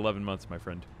much for the 11 months, my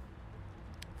friend.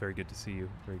 Very good to see you.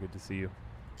 Very good to see you.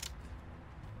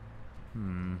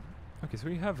 Okay, so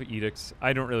we have edicts.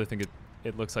 I don't really think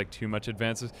it looks like too much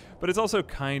advances, but it's also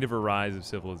kind of a rise of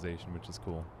civilization, which is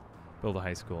cool. Build a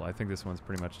high school. I think this one's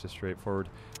pretty much just straightforward.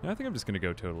 No, I think I'm just going to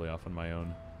go totally off on my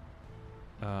own.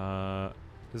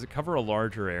 Does it cover a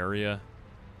larger area?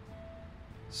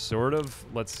 Sort of.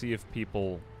 Let's see if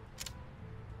people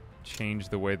change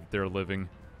the way that they're living.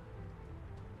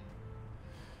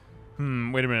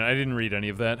 Wait a minute. I didn't read any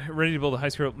of that. Ready to build a high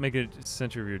school. Make it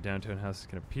center of your downtown house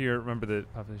can appear. Remember the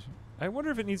population. I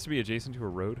wonder if it needs to be adjacent to a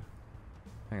road.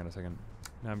 Hang on a second.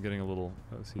 Now I'm getting a little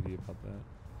OCD about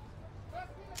that.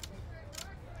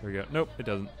 There we go. Nope, it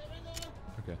doesn't.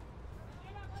 Okay.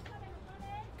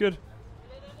 Good.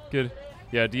 Good.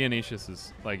 Yeah, Dionysius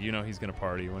is, like, you know he's going to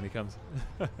party when he comes.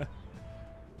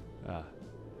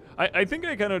 I think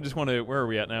I kind of just want to... Where are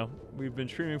we at now? We've been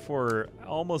streaming for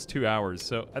almost 2 hours,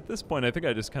 so at this point I think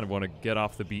I just kind of want to get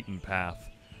off the beaten path.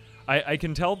 I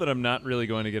can tell that I'm not really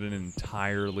going to get an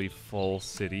entirely full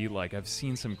city. Like, I've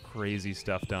seen some crazy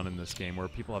stuff done in this game where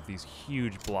people have these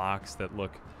huge blocks that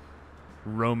look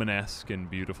Romanesque and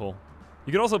beautiful.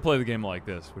 You could also play the game like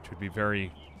this, which would be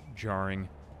very jarring.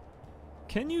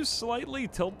 Can you slightly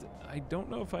tilt? I don't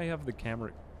know if I have the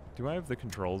camera. Do I have the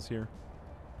controls here?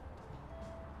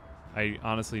 I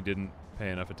honestly didn't pay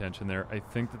enough attention there. I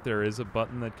think that there is a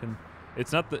button that can...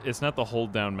 It's not the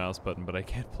hold down mouse button, but I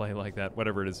can't play like that.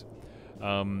 Whatever it is.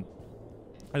 I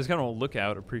just kind of want to look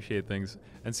out, appreciate things,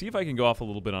 and see if I can go off a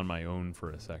little bit on my own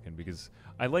for a second, because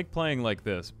I like playing like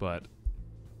this, but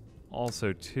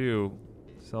also, too,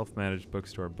 self-managed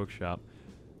bookstore, bookshop.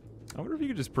 I wonder if you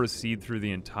could just proceed through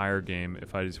the entire game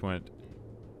if I just went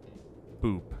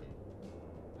boop.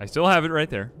 I still have it right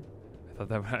there.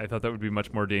 I thought that would be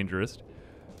much more dangerous.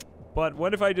 But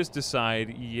what if I just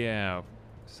decide, yeah,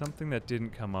 something that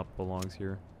didn't come up belongs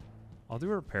here. I'll do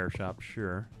a repair shop,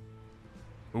 sure.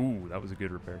 Ooh, that was a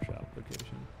good repair shop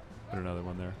location. Put another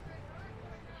one there.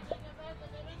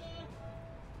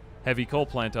 Heavy coal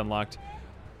plant unlocked.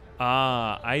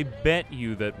 I bet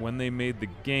you that when they made the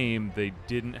game, they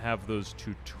didn't have those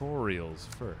tutorials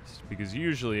first. Because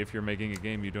usually, if you're making a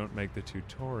game, you don't make the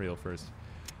tutorial first.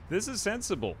 This is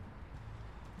sensible.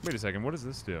 Wait a second, what does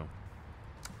this do?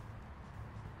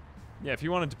 Yeah, if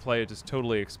you wanted to play it just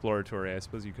totally exploratory, I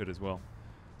suppose you could as well.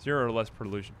 0 or less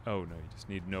pollution. Oh, no, you just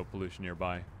need no pollution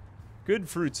nearby. Good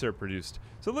fruits are produced.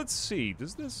 So let's see,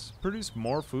 does this produce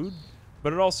more food?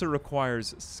 But it also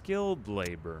requires skilled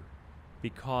labor.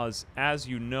 Because, as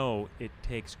you know, it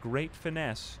takes great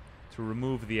finesse to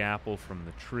remove the apple from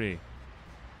the tree.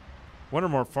 1 or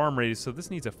more farm radius, so this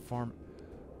needs a farm...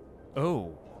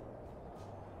 Oh.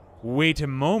 Wait a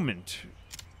moment,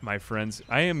 my friends.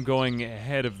 I am going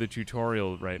ahead of the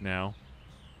tutorial right now.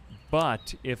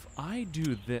 But if I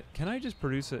do that... Can I just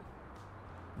produce it?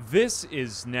 This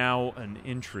is now an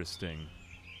interesting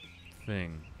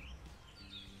thing.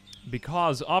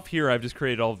 Because off here, I've just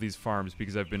created all of these farms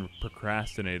because I've been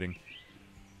procrastinating.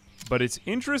 But it's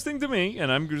interesting to me,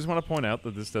 and I just want to point out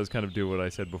that this does kind of do what I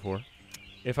said before.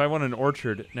 if I want an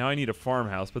orchard, now I need a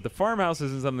farmhouse. But the farmhouse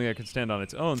isn't something that can stand on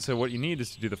its own. So what you need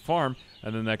is to do the farm,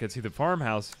 and then that gets you the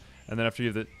farmhouse. And then after you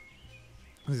have the...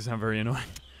 This is sound very annoying.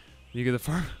 You get the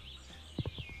farm...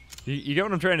 You get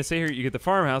what I'm trying to say here? You get the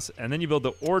farmhouse, and then you build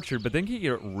the orchard, but then can you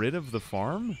get rid of the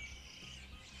farm?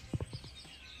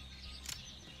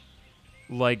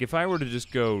 Like, if I were to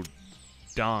just go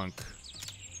donk...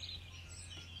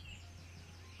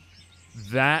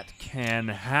 That can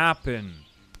happen.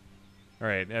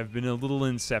 Alright, I've been a little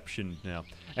inceptioned now.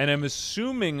 And I'm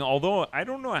assuming, although I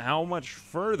don't know how much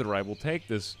further I will take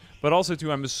this, but also,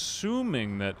 too, I'm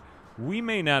assuming that we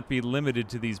may not be limited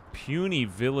to these puny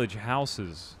village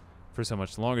houses for so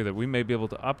much longer, that we may be able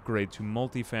to upgrade to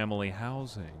multifamily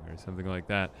housing or something like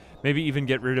that. Maybe even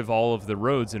get rid of all of the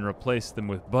roads and replace them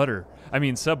with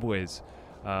subways.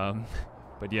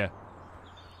 But yeah.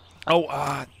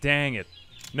 Oh, dang it.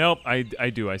 Nope, I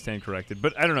do. I stand corrected.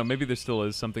 But I don't know. Maybe there still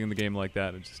is something in the game like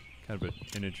that. It's just kind of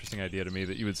an interesting idea to me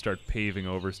that you would start paving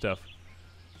over stuff.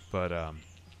 But,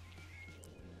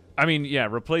 I mean, yeah,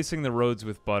 replacing the roads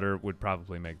with butter would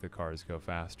probably make the cars go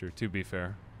faster, to be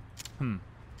fair.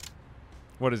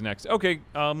 What is next? Okay,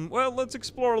 well, let's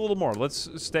explore a little more. Let's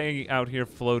stay out here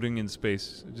floating in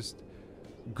space. Just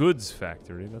goods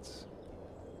factory. That's...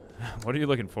 What are you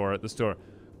looking for at the store?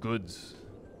 Goods.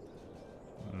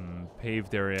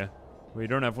 Paved area. We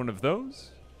don't have one of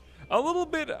those? A little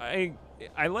bit.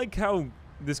 I like how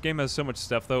this game has so much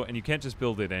stuff, though, and you can't just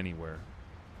build it anywhere.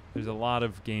 There's a lot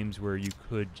of games where you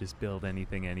could just build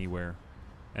anything anywhere,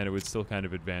 and it would still kind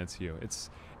of advance you.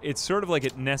 It's sort of like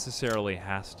it necessarily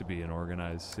has to be an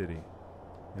organized city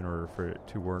in order for it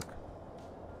to work.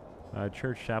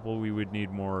 Church, chapel, we would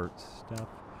need more stuff.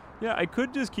 Yeah, I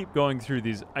could just keep going through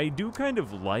these. I do kind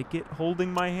of like it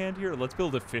holding my hand here. Let's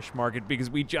build a fish market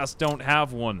because we just don't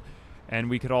have one.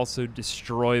 And we could also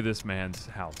destroy this man's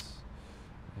house.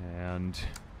 And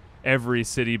every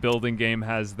city building game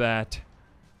has that.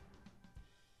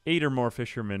 8 or more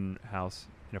fisherman house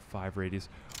in a 5 radius.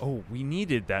 Oh, we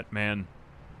needed that, man.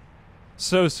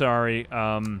 So sorry.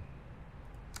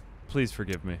 Please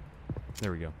forgive me.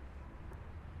 There we go.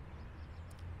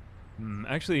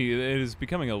 Actually, it is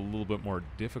becoming a little bit more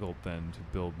difficult then to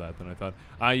build that than I thought.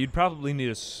 You'd probably need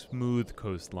a smooth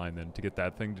coastline then to get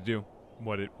that thing to do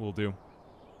what it will do.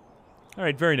 All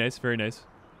right, very nice, very nice.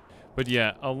 But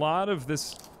yeah, a lot of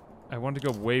this, I wanted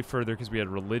to go way further because we had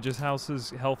religious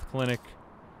houses, health clinic,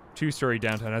 2-story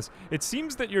downtown house. It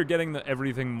seems that you're getting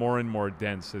everything more and more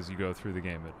dense as you go through the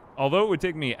game. Although it would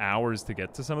take me hours to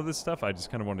get to some of this stuff, I just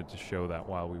kind of wanted to show that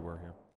while we were here.